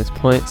by Bonus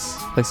Points.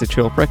 Place to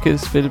Chill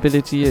Records,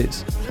 availability to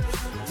use.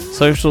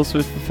 Socials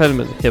with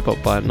Fulfillment, Hip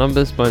Hop by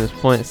Numbers, Bonus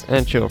Points,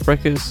 and Chill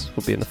Records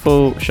will be in the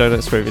full show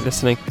notes wherever you're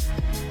listening.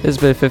 This has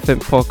been a Fifth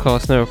Imp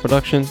Podcast Network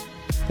production.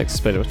 Thanks for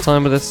spending your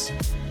time with us.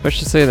 We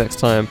shall see you next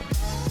time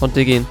on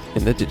Digging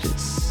in the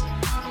Digits.